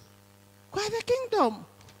 Kwa the kingdom.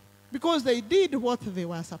 Because they did what they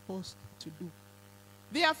were supposed to do.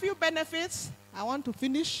 There are a few benefits. I want to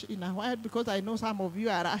finish in a while because I know some of you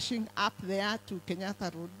are rushing up there to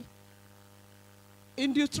Kenyatta Road.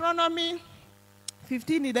 In Deuteronomy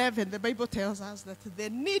 15:11, the Bible tells us that the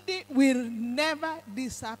needy will never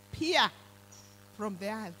disappear from the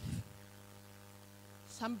earth.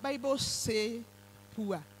 Some Bibles say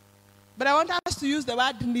poor. But I want us to use the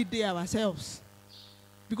word needy ourselves.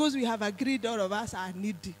 Because we have agreed all of us are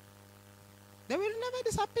needy. They will never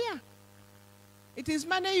disappear. It is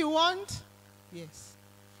money you want? Yes.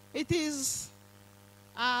 It is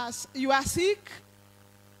you are sick.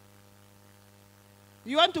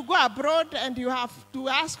 You want to go abroad and you have to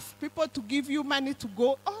ask people to give you money to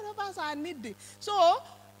go. All of us are needy. So,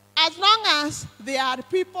 as long as there are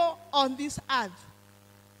people on this earth,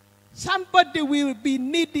 somebody will be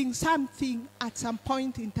needing something at some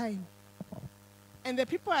point in time. And the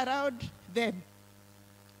people around them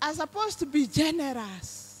are supposed to be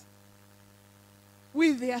generous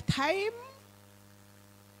with their time.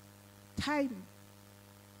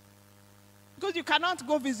 Because you cannot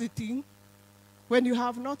go visiting when you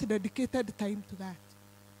have not dedicated time to that.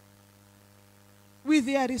 With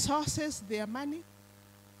their resources, their money,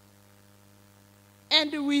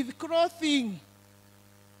 and with clothing.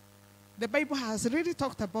 The Bible has really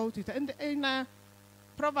talked about it. And in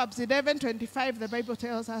Proverbs 11:25, the Bible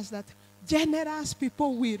tells us that generous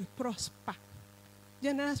people will prosper.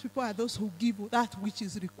 Generous people are those who give that which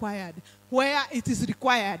is required, where it is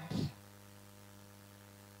required.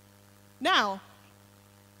 Now,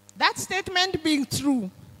 that statement being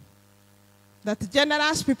true, that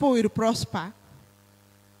generous people will prosper,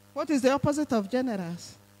 what is the opposite of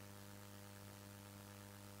generous?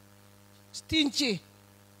 Stingy.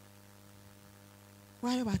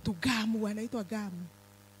 Wale watu gamu, wanaitwa gamu.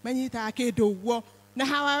 Manyita akedo uwo. Na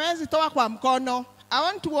hawawezi toa kwa mkono. I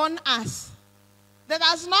want to warn us that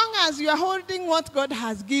as long as you are holding what God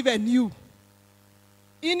has given you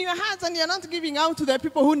in your hands and you're not giving out to the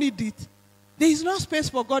people who need it, there is no space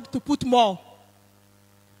for God to put more.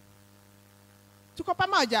 Tuko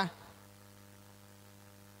pamoja?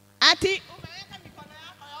 Ati umeweka mikono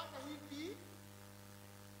yako yote hivi,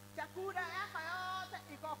 chakula yako yote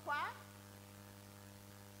iko kwa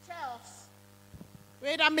shelves.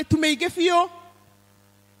 Wera metumeigefio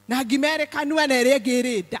na gimere kanua na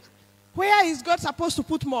regereda. Where is God supposed to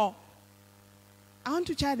put more? I want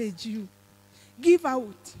to challenge you. Give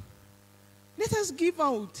out. Let us give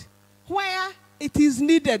out where it is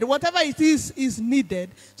needed. Whatever it is needed,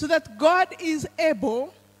 so that God is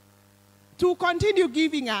able to continue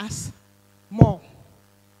giving us more.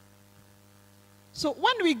 So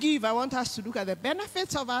when we give, I want us to look at the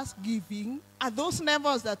benefits of us giving at those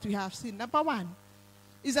levels that we have seen. Number one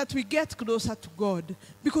is that we get closer to God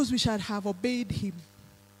because we shall have obeyed him.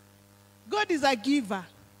 God is a giver.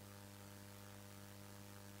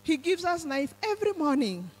 He gives us life every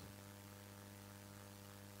morning.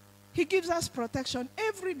 He gives us protection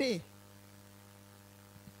every day.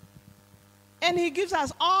 And he gives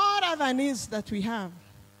us all other needs that we have.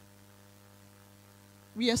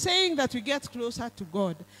 We are saying that we get closer to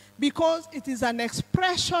God because it is an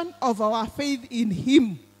expression of our faith in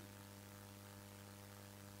him.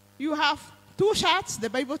 You have 2 shirts, the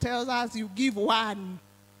Bible tells us you give one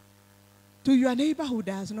to your neighbor who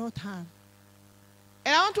does not have.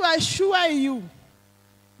 And I want to assure you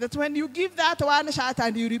that when you give that one shirt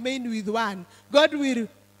and you remain with one, God will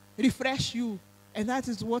refresh you. And that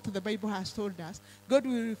is what the Bible has told us. God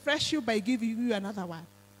will refresh you by giving you another one.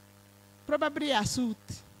 Probably a suit.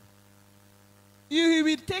 He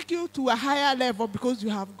will take you to a higher level because you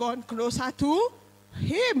have gone closer to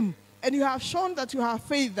him. And you have shown that you have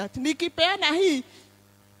faith that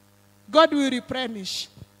God will replenish.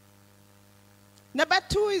 Number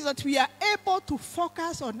 2 is that we are able to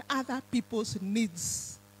focus on other people's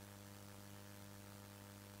needs.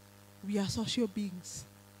 We are social beings.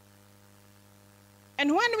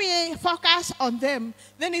 And when we focus on them,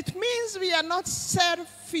 then it means we are not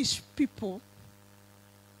selfish people.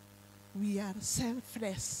 We are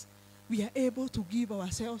selfless. We are able to give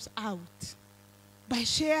ourselves out by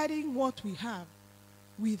sharing what we have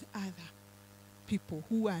with other people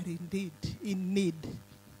who are indeed in need.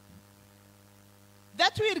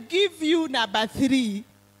 That will give you, number 3,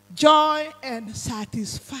 joy and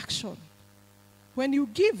satisfaction. When you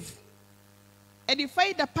give and you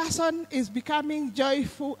find the person is becoming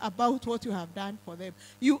joyful about what you have done for them,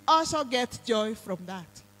 you also get joy from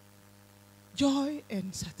that. Joy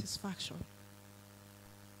and satisfaction.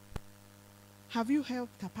 Have you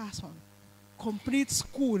helped a person complete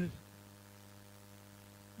school?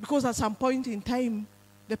 Because at some point in time,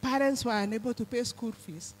 the parents were unable to pay school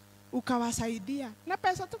fees. Ukawasaidia. Na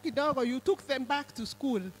pesa tu kidogo, you took them back to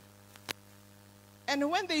school.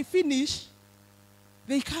 And when they finish,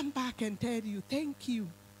 they come back and tell you, thank you.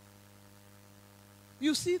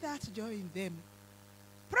 You see that joy in them.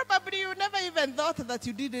 Probably you never even thought that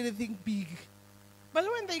you did anything big. But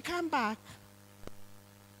when they come back,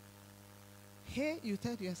 hey, you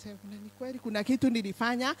tell yourself, "Nani kweli kuna kitu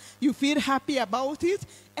nilifanya," you feel happy about it,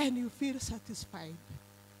 and you feel satisfied.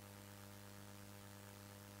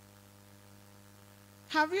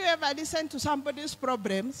 Have you ever listened to somebody's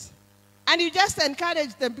problems and you just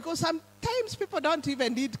encourage them? Because sometimes people don't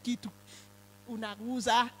even need kitu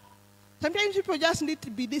unaguza. Sometimes people just need to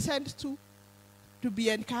be listened to be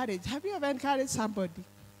encouraged. Have you ever encouraged somebody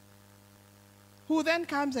who then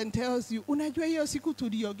comes and tells you, unajua hiyo siku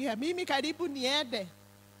tuliogea, mimi karibu niende?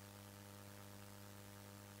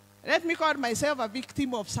 Let me call myself a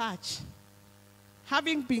victim of such.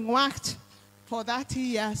 Having been worked for 30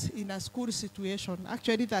 years in a school situation,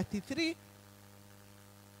 actually 33,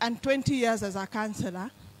 and 20 years as a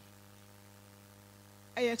counselor,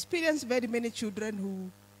 I experienced very many children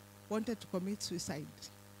who wanted to commit suicide.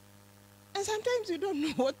 And sometimes you don't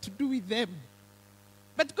know what to do with them.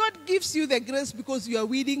 But God gives you the grace because you are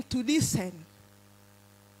willing to listen.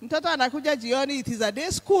 Mtoto anakuja jioni, it is a day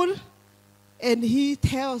school, and he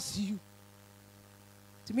tells you,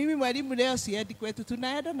 mimi mwalimu leo siendi kwetu,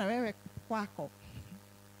 tunaenda na wewe kwako.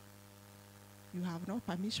 You have no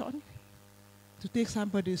permission to take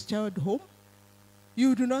somebody's child home.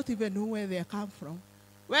 You do not even know where they come from.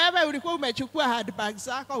 Wewe ulikuwa umechukua handbag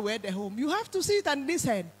zako uende home. You have to sit and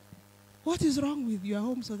listen. What is wrong with your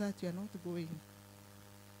home so that you are not going?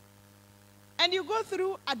 And you go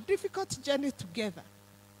through a difficult journey together.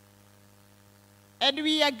 And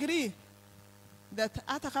we agree that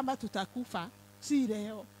hata kama tutakufa, si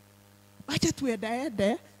leo. Wacha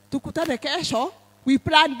tuendaende, tukutane kesho, we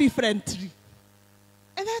plan differently.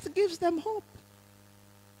 And that gives them hope.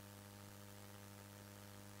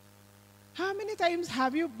 How many times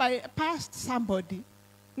have you bypassed somebody?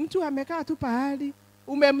 Mtu amekaa tu pahali,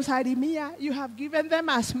 umemsalimia, you have given them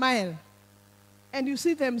a smile. And you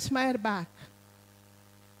see them smile back.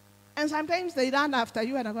 And sometimes they run after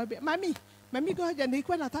you and I go, Mami, goja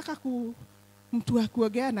nilikuwa nataka mtu wa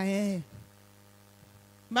kuongea na yeye.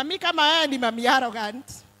 Mami kama yeye ni mami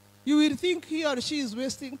arrogant, you will think he or she is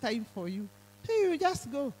wasting time for you. So you just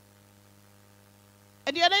go.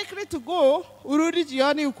 And you're likely to go, urudi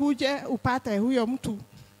jioni ukuje upate huyo mtu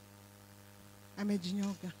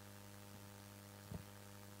amejinyoga.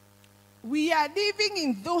 We are living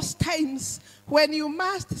in those times when you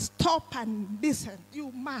must stop and listen.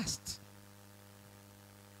 You must.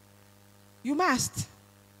 You must.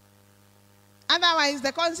 Otherwise,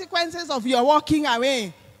 the consequences of your walking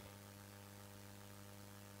away,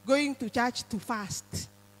 going to church to fast,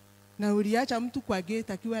 na uliacha mtu kwa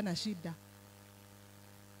gate akiwa na shida.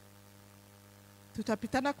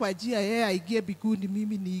 Tutapitana kwa njia, yeye aingie biguni,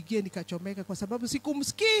 mimi niingie nikachomeka kwa sababu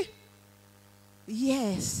sikumsikii.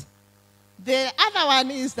 Yes. The other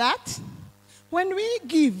one is that when we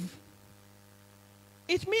give,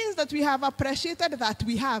 it means that we have appreciated that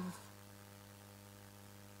we have.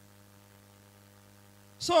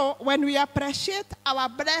 So when we appreciate our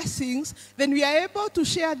blessings, then we are able to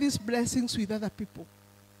share these blessings with other people.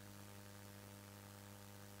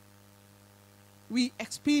 We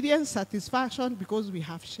experience satisfaction because we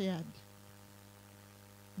have shared,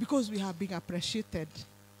 because we have been appreciated.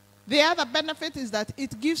 The other benefit is that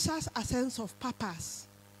it gives us a sense of purpose.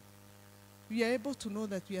 We are able to know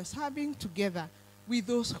that we are serving together with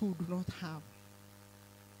those who do not have.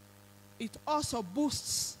 It also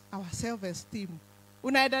boosts our self-esteem.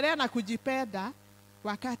 Unaendelea na kujipenda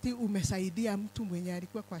wakati umesaidia mtu mwenye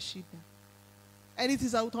alikuwa kwa shida. And it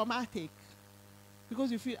is automatic.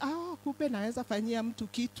 Because you feel, kumbe naweza fanyia mtu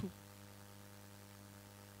kitu.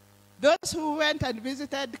 Those who went and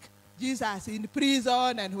visited Jesus in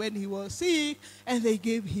prison and when he was sick, and they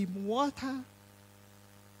gave him water,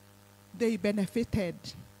 they benefited.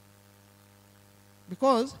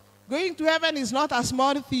 Because going to heaven is not a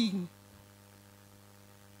small thing.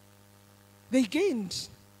 They gained.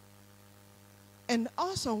 And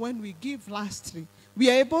also when we give lastly, we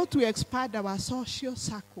are able to expand our social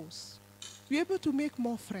circles. We are able to make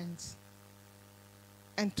more friends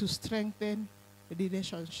and to strengthen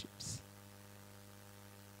relationships.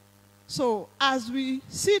 So as we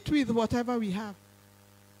sit with whatever we have,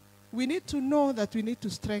 we need to know that we need to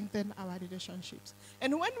strengthen our relationships.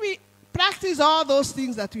 And when we practice all those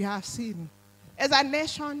things that we have seen, as a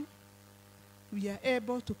nation, we are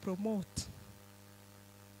able to promote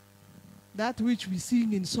that which we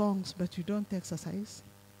sing in songs, but we don't exercise.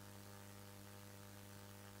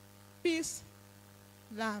 Peace,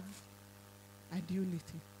 love, and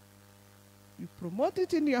unity. You promote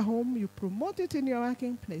it in your home, you promote it in your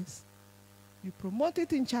working place, you promote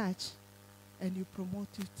it in church, and you promote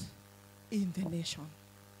it in the nation.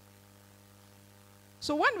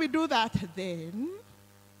 So when we do that, then,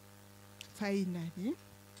 finally,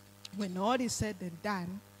 when all is said and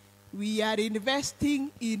done, we are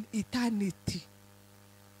investing in eternity.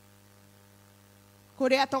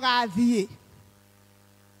 Korea togathiĩ.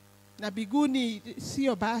 Na biguni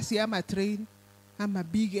sio basi ama train, ama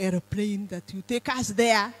big airplane that you take us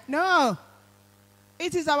there. No.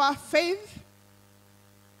 It is our faith.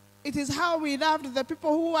 It is how we loved the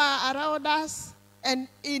people who are around us, and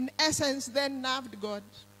in essence then loved God,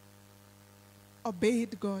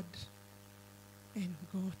 obeyed God, and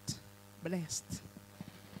got blessed.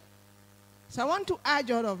 So I want to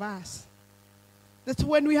urge all of us that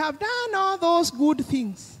when we have done all those good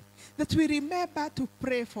things, that we remember to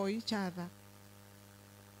pray for each other.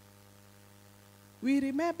 We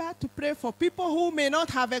remember to pray for people who may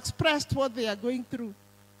not have expressed what they are going through.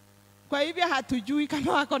 Kwa hivyo hatujui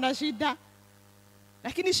kama wako na shida.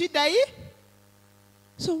 Lakini shida hii.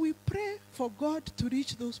 So we pray for God to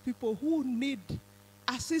reach those people who need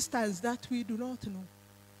assistance that we do not know.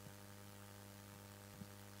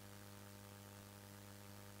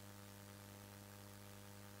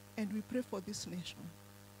 And we pray for this nation.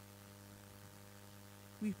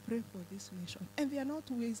 We pray for this nation. And there are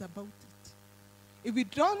not ways about it. If we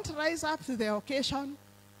don't rise up to the occasion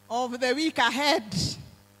of the week ahead,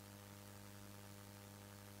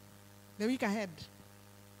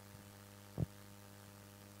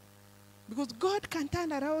 because God can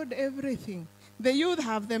turn around everything. The youth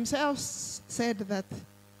have themselves said that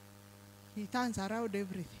He turns around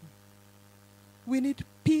everything. We need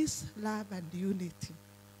peace, love, and unity.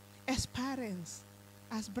 As parents,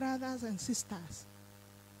 as brothers and sisters,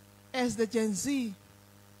 as the Gen Z,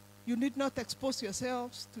 you need not expose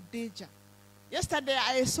yourselves to danger. Yesterday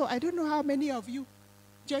I don't know how many of you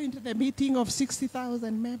joined the meeting of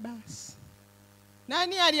 60,000 members.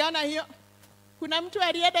 Nani aliona hiyo? Kuna mtu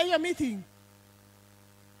alienda hiyo meeting?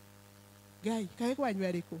 Guy, kae kwa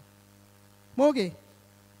nyweriko. Moge,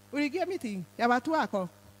 uliingia meeting ya watu wako?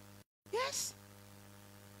 Yes.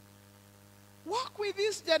 Walk with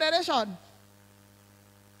this generation.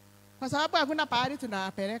 Kwa sababu hakuna pahali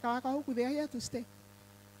tunawapeleka, wako huku, they are here to stay.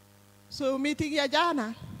 So meeting ya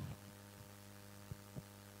jana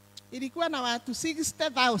ilikuwa na watu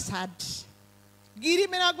 60,000. Giri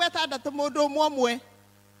minagweta datu modo mwomwe.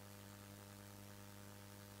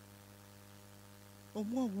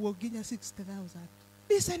 Omwo ginya 60,000.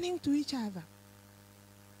 Listening to each other.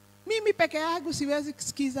 Mimi peke yangu siwezi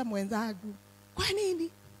kusikiza mwenzangu. Kwa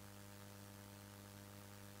nini?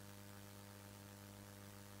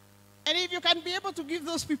 And if you can be able to give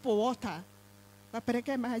those people water,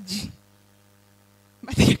 wapeleke maji.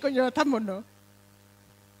 Matike kunyota muno.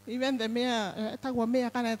 Even the mayor, tagwo mayor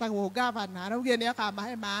kana tagwo governor, arauge ni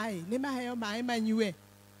akamahe mai, ni maheo mai manyue.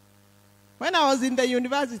 When I was in the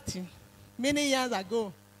university, many years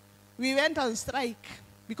ago, we went on strike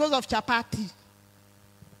because of chapati.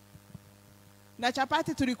 Na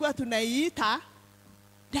chapati tulikuwa tunaiita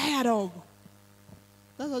dialogue.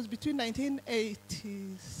 That was between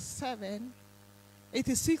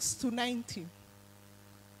 86 to 90.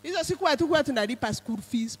 Hizo siku hatukuwa tunalipa school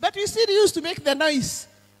fees, but we still used to make the noise.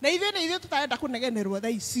 Na hivyo tutaenda kunegenerwa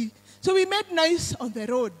daisi. So we made noise on the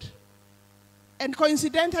road. And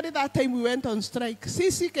coincidentally that time we went on strike.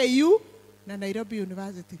 CCKU na Nairobi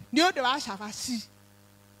University. Ndio de washavasi.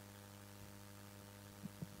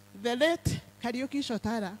 The late Kariuki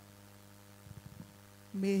Shotara,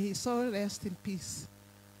 may his soul rest in peace.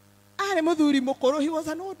 He was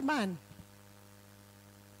an old man.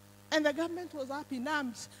 And the government was up in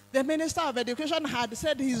arms. The Minister of Education had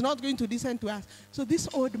said he's not going to listen to us. So this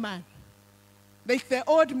old man, like the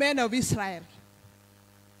old men of Israel,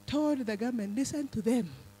 told the government, listen to them.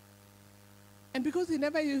 And because he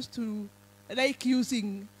never used to like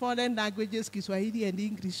using foreign languages, Kiswahili and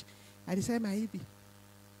English, alisema hivi,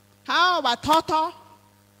 how watoto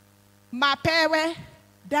mapewe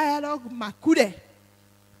dialogue makure.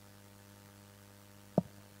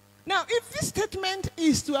 Now, if this statement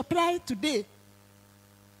is to apply today,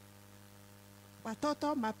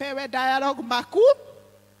 watoto mapewe dialogue maku,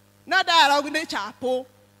 na dialogue ne chapo.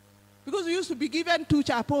 Because we used to be given 2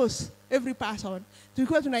 chapels, every person.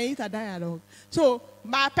 Tulikuwa tunaita dialogue. So,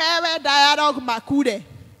 mapewe dialogue makude.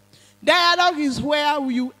 Dialogue is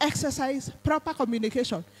where you exercise proper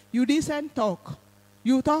communication. You listen, talk.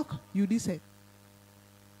 You talk, you listen.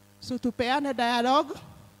 So tupeane dialogue,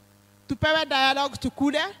 tupewe dialogue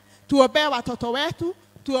tukule, tuobe watoto wetu,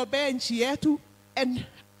 tuobe nchi yetu, and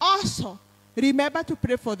also remember to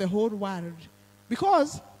pray for the whole world.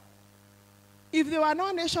 Because if there were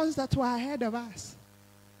no nations that were ahead of us,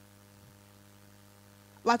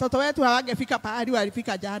 watoto wetu hawangefika pahali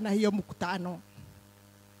walifika jana hiyo mkutano.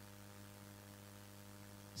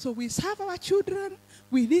 So we serve our children,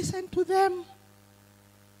 we listen to them,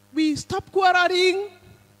 we stop quarreling.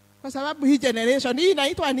 Kwa sababu hii generation, hii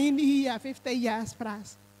inaitwa nini hii ya 50 years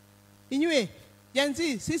plus? Inywe, Gen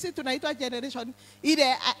Z, sisi tunaitwa generation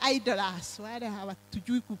ile idlers, wale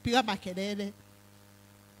hawatujui kupiga makelele.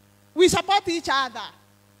 We support each other.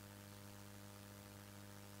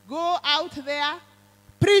 Go out there,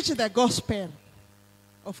 preach the gospel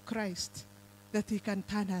of Christ, that he can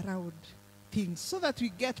turn around things so that we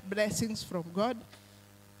get blessings from God,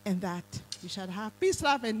 and that we shall have peace,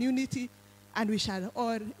 love, and unity, and we shall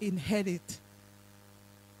all inherit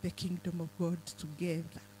the kingdom of God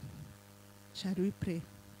together. Shall we pray?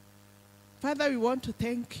 Father, we want to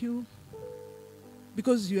thank you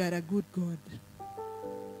because you are a good God,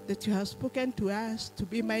 that you have spoken to us to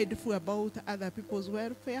be mindful about other people's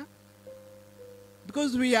welfare,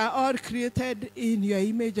 because we are all created in your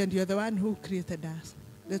image and you're the one who created us.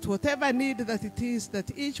 That whatever need that it is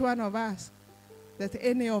that each one of us, that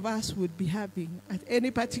any of us would be having at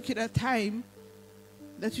any particular time,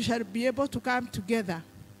 that we shall be able to come together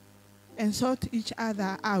and sort each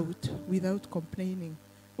other out without complaining.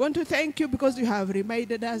 We want to thank you because you have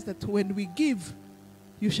reminded us that when we give,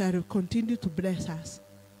 you shall continue to bless us,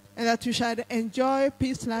 and that we shall enjoy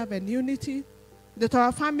peace, love, and unity, that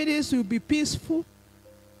our families will be peaceful.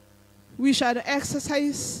 We shall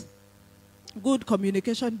exercise good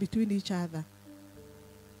communication between each other.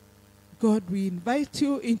 God, we invite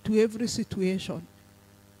you into every situation,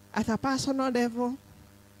 at a personal level,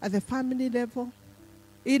 at the family level,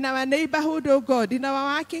 in our neighborhood, oh God, in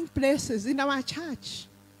our working places, in our church,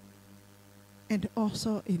 and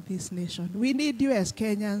also in this nation. We need you as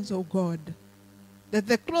Kenyans, oh God, that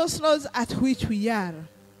the crossroads at which we are,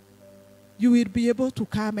 you will be able to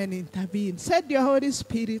come and intervene. Send your Holy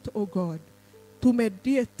Spirit, oh God, to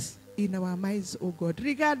mediate in our minds, oh God,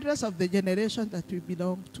 regardless of the generation that we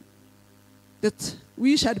belong to, that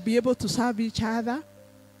we shall be able to serve each other,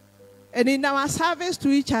 and in our service to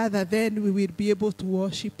each other, then we will be able to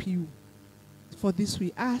worship you. For this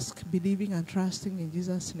we ask, believing and trusting in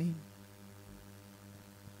Jesus' name.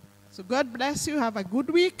 So God bless you, have a good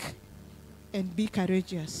week, and be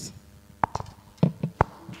courageous.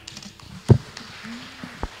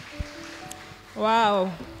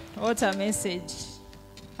 Wow, what a message.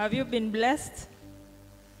 Have you been blessed?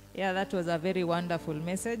 Yeah, that was a very wonderful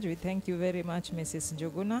message. We thank you very much, Mrs.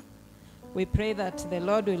 Njuguna. We pray that the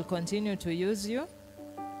Lord will continue to use you,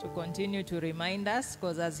 to continue to remind us,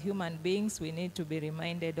 because as human beings, we need to be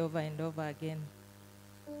reminded over and over again.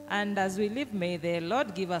 And as we live, may the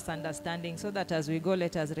Lord give us understanding, so that as we go,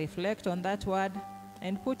 let us reflect on that word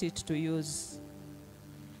and put it to use.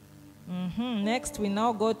 Next, we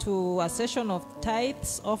now go to a session of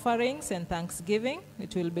tithes, offerings, and thanksgiving.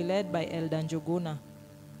 It will be led by Esther Njuguna.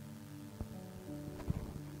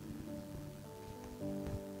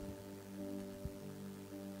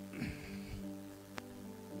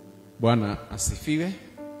 Bwana asifiwe.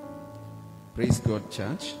 Praise God,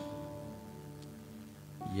 church.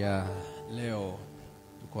 Ya leo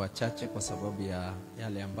tuko wachache kwa sababu ya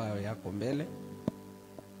yale ambayo yako mbele.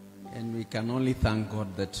 And we can only thank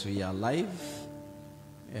God that we are alive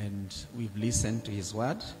and we've listened to his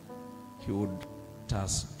word. He would want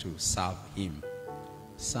us to serve him.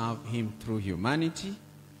 Serve him through humanity,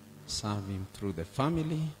 serve him through the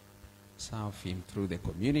family, serve him through the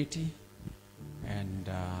community, and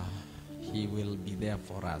he will be there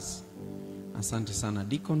for us. Asante sana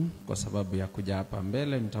Deacon kwa sababu ya kuja hapa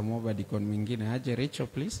mbele. Nitamwomba Deacon mwingine aje. Rachel,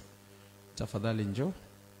 please. Tafadhali njoo.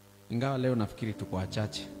 Ingawa leo nafikiri tuko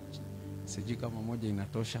wachache. Sijui kama moja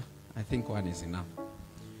inatosha. I think one is enough.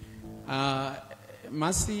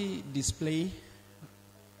 Mercy display.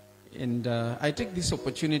 And I take this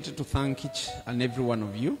opportunity to thank each and every one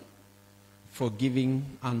of you for giving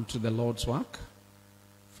unto the Lord's work,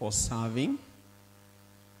 for serving.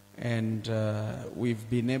 And we've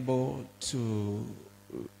been able to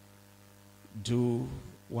do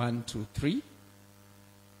 1, 2, 3.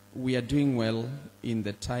 We are doing well in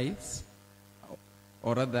the tithes,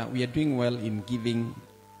 or rather, we are doing well in giving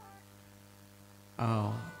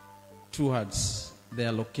towards the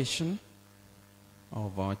allocation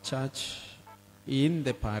of our church in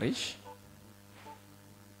the parish,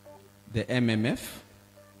 the MMF.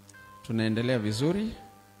 Tunaendelea vizuri.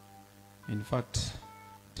 In fact,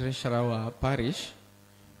 treasurer wa parish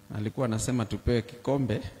alikuwa anasema tupewe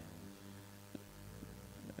kikombe,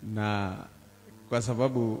 na kwa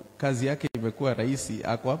sababu kazi yake imekuwa rahisi,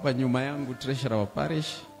 ako hapa nyuma yangu treasurer wa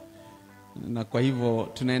parish, na kwa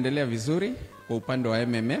hivyo tunaendelea vizuri kwa upande wa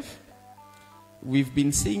MMF. We've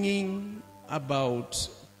been singing about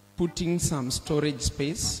putting some storage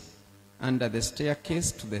space under the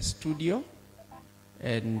staircase to the studio,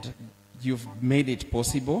 and you've made it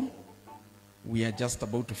possible. We are just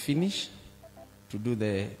about to finish to do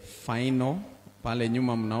the final. Pale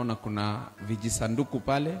nyuma mnaona kuna vijisanduku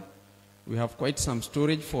pale. We have quite some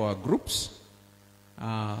storage for our groups,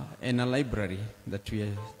 and a library that we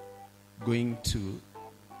are going to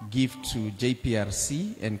give to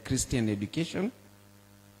JPRC and Christian Education,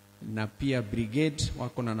 na pia Brigade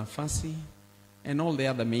wako na nafasi, and all the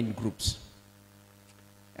other main groups.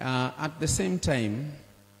 At the same time,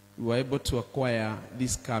 we were able to acquire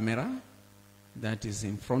this camera that is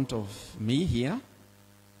in front of me here,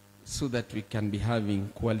 so that we can be having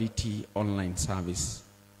quality online service,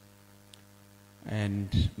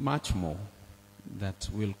 and much more that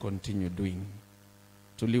we'll continue doing.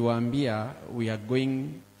 Tuliwaambia we are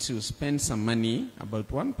going to spend some money, about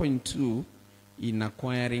 1.2, in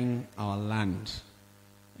acquiring our land.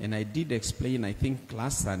 And I did explain, I think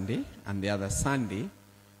last Sunday and the other Sunday,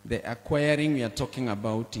 the acquiring we are talking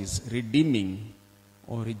about is redeeming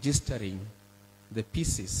or registering the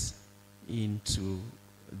pieces into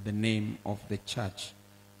the name of the church,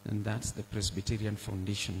 and that's the Presbyterian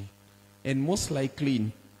Foundation. And most likely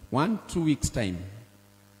in 1-2 weeks time,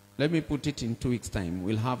 let me put it in 2 weeks time,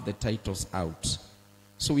 we'll have the titles out.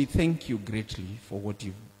 So we thank you greatly for what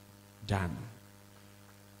you've done.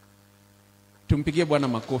 Tumpigie Bwana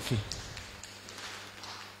makofi.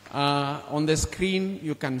 On the screen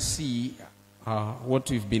you can see what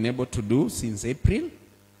we've been able to do since April,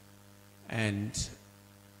 and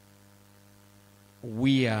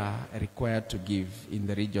we are required to give in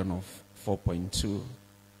the region of 4.2.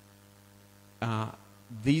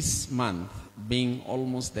 This month being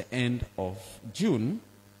almost the end of June,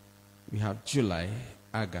 we have July,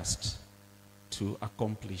 August to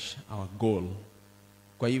accomplish our goal.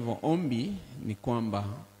 Kwa hivyo ombi ni kwamba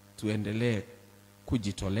tuendelee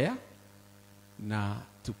kujitolea na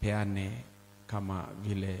tupeane kama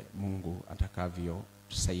vile Mungu atakavyo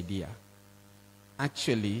tusaidia.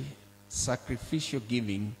 Actually, sacrificial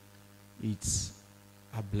giving, it's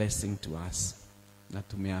a blessing to us. Na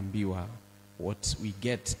tumeambiwa what we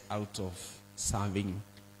get out of serving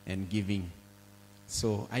and giving.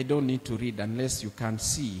 So I don't need to read unless you can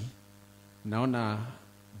see. Naona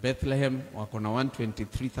Bethlehem wako na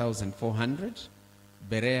 123,400,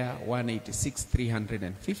 Berea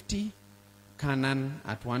 186,350, Canaan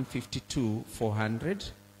at 152,400,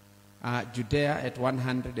 Judea at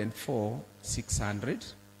 104,600,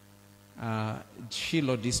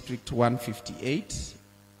 Shiloh District 158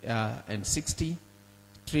 and 60,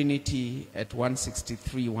 Trinity at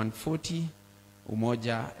 163,140,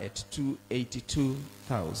 Umoja at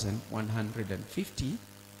 282,150,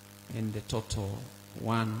 and the total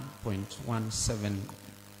 1.17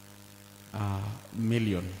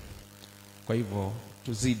 million. Kwa hivyo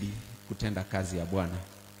tuzidi kutenda kazi ya Bwana.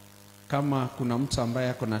 Kama kuna mtu ambaye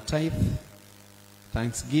ako na tithe,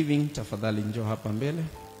 Thanksgiving, tafadhali njoo hapa mbele.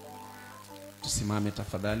 Tusimame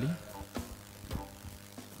tafadhali.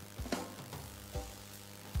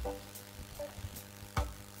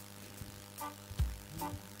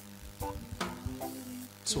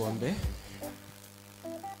 Tuombe.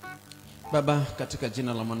 Baba, katika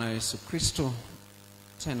jina la Mwana Yesu Kristo,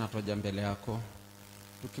 tena twaja mbele yako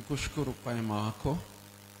tukikushukuru kwa neema yako.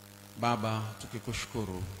 Baba,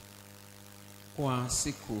 tukikushukuru kwa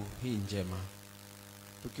siku hii njema.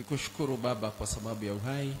 Tukikushukuru Baba kwa sababu ya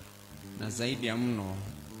uhai, na zaidi ya mno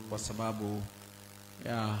kwa sababu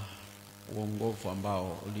ya uongofu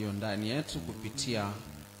ambao ulio ndani yetu kupitia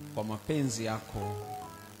kwa mapenzi yako,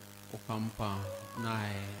 ukampa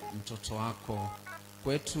naye mtoto wako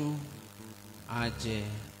kwetu aje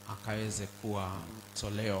akaweze kuwa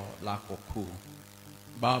toleo lako kuu.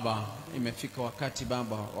 Baba, imefika wakati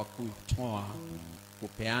Baba wa kutoa,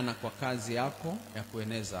 kupeana kwa kazi yako ya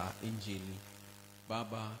kueneza Injili.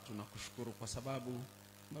 Baba, tunakushukuru kwa sababu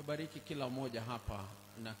umebariki kila mmoja hapa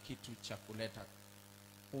na kitu cha kuleta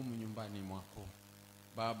humu nyumbani mwako.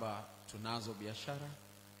 Baba, tunazo biashara,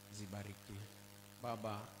 zibariki.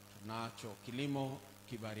 Baba, tunacho kilimo,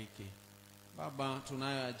 kibariki. Baba,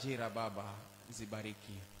 tunayo ajira Baba,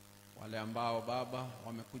 zibariki. Wale ambao Baba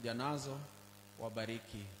wamekuja nazo,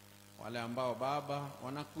 wabariki. Wale ambao Baba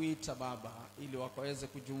wanakuita Baba ili wakaweze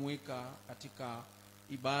kujumuika katika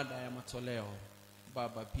ibada ya matoleo,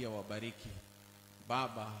 Baba pia wabariki.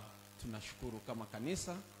 Baba, tunashukuru kama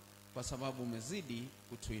kanisa kwa sababu umezidi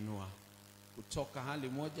kutuinua kutoka hali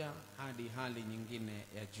moja hadi hali nyingine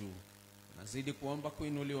ya juu. Unazidi kuomba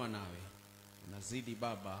kuinuliwa nawe. Unazidi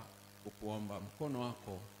Baba kukuomba mkono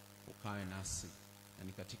wako ukawe nasi. Na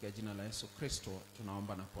ni katika jina la Yesu Kristo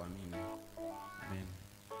tunaomba na kuamini. Amen.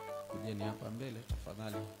 Kujeni hapa mbele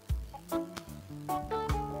tafadhali.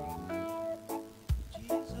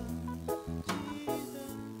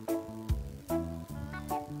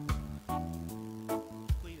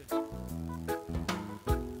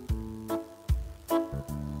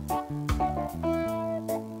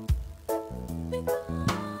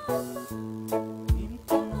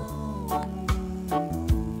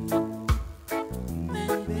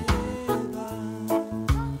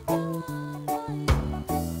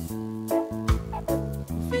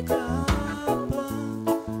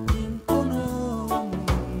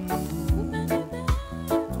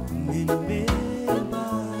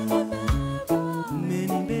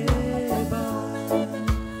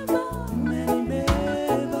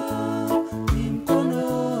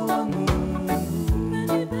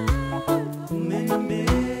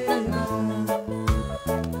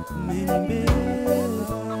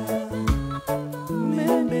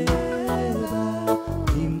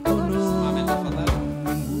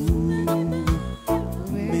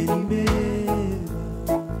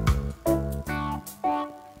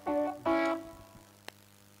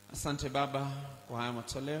 Asante Baba kwa haya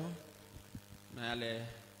matoleo na yale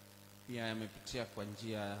pia yamepitia kwa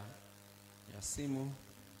njia ya simu.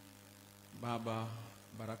 Baba,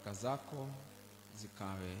 baraka zako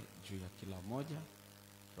zikawe juu ya kila moja.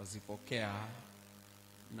 Twazipokea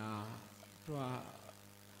na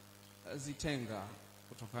twazitenga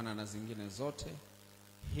kutokana na zingine zote.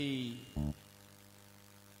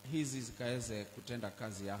 Hizi zikaweze kutenda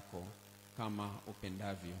kazi yako kama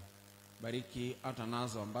upendavyo. Bariki hata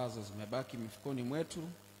nazo ambazo zimebaki mifukoni mwetu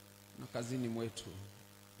na kazini mwetu.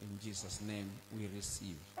 In Jesus' name we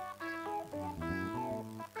receive.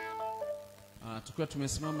 Tukiwa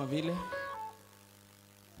tumesimama vile,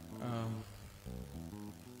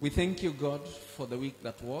 we thank you God for the week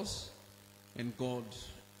that was, and God,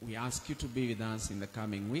 we ask you to be with us in the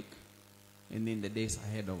coming week and in the days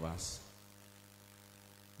ahead of us.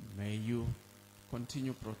 May you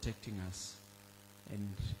continue protecting us,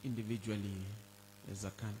 and individually as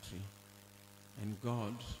a country. And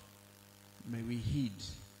God, may we heed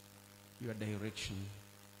your direction,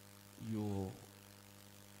 your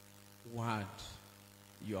word,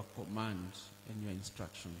 your command, and your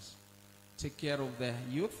instructions. Take care of the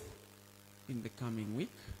youth in the coming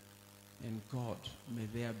week. And God, may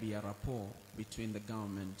there be a rapport between the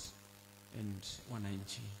government and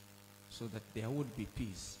wananchi, so that there would be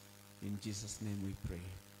peace. In Jesus' name we pray.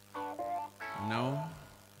 Now,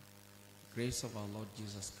 grace of our Lord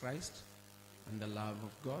Jesus Christ and the love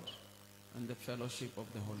of God and the fellowship of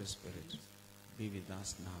the Holy Spirit be with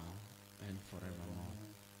us now and forevermore.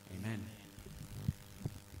 Amen.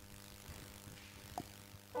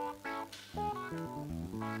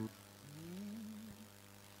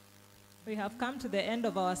 We have come to the end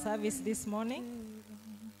of our service this morning.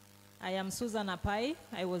 I am Susan Apai.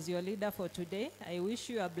 I was your leader for today. I wish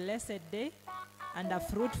you a blessed day and a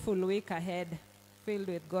fruitful week ahead, filled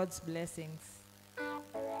with God's blessings.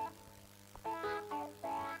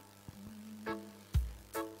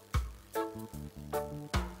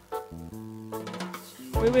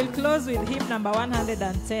 We will close with hymn number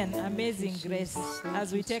 110, Amazing Grace,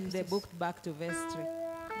 as we take the book back to vestry.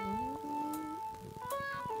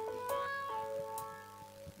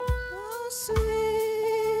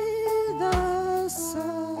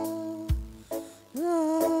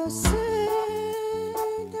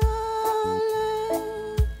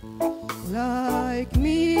 Like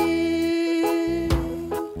me,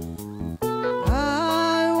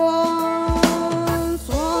 I once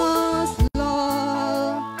was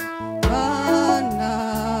lost, but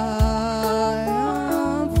now I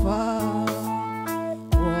am found.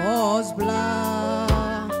 Was blind.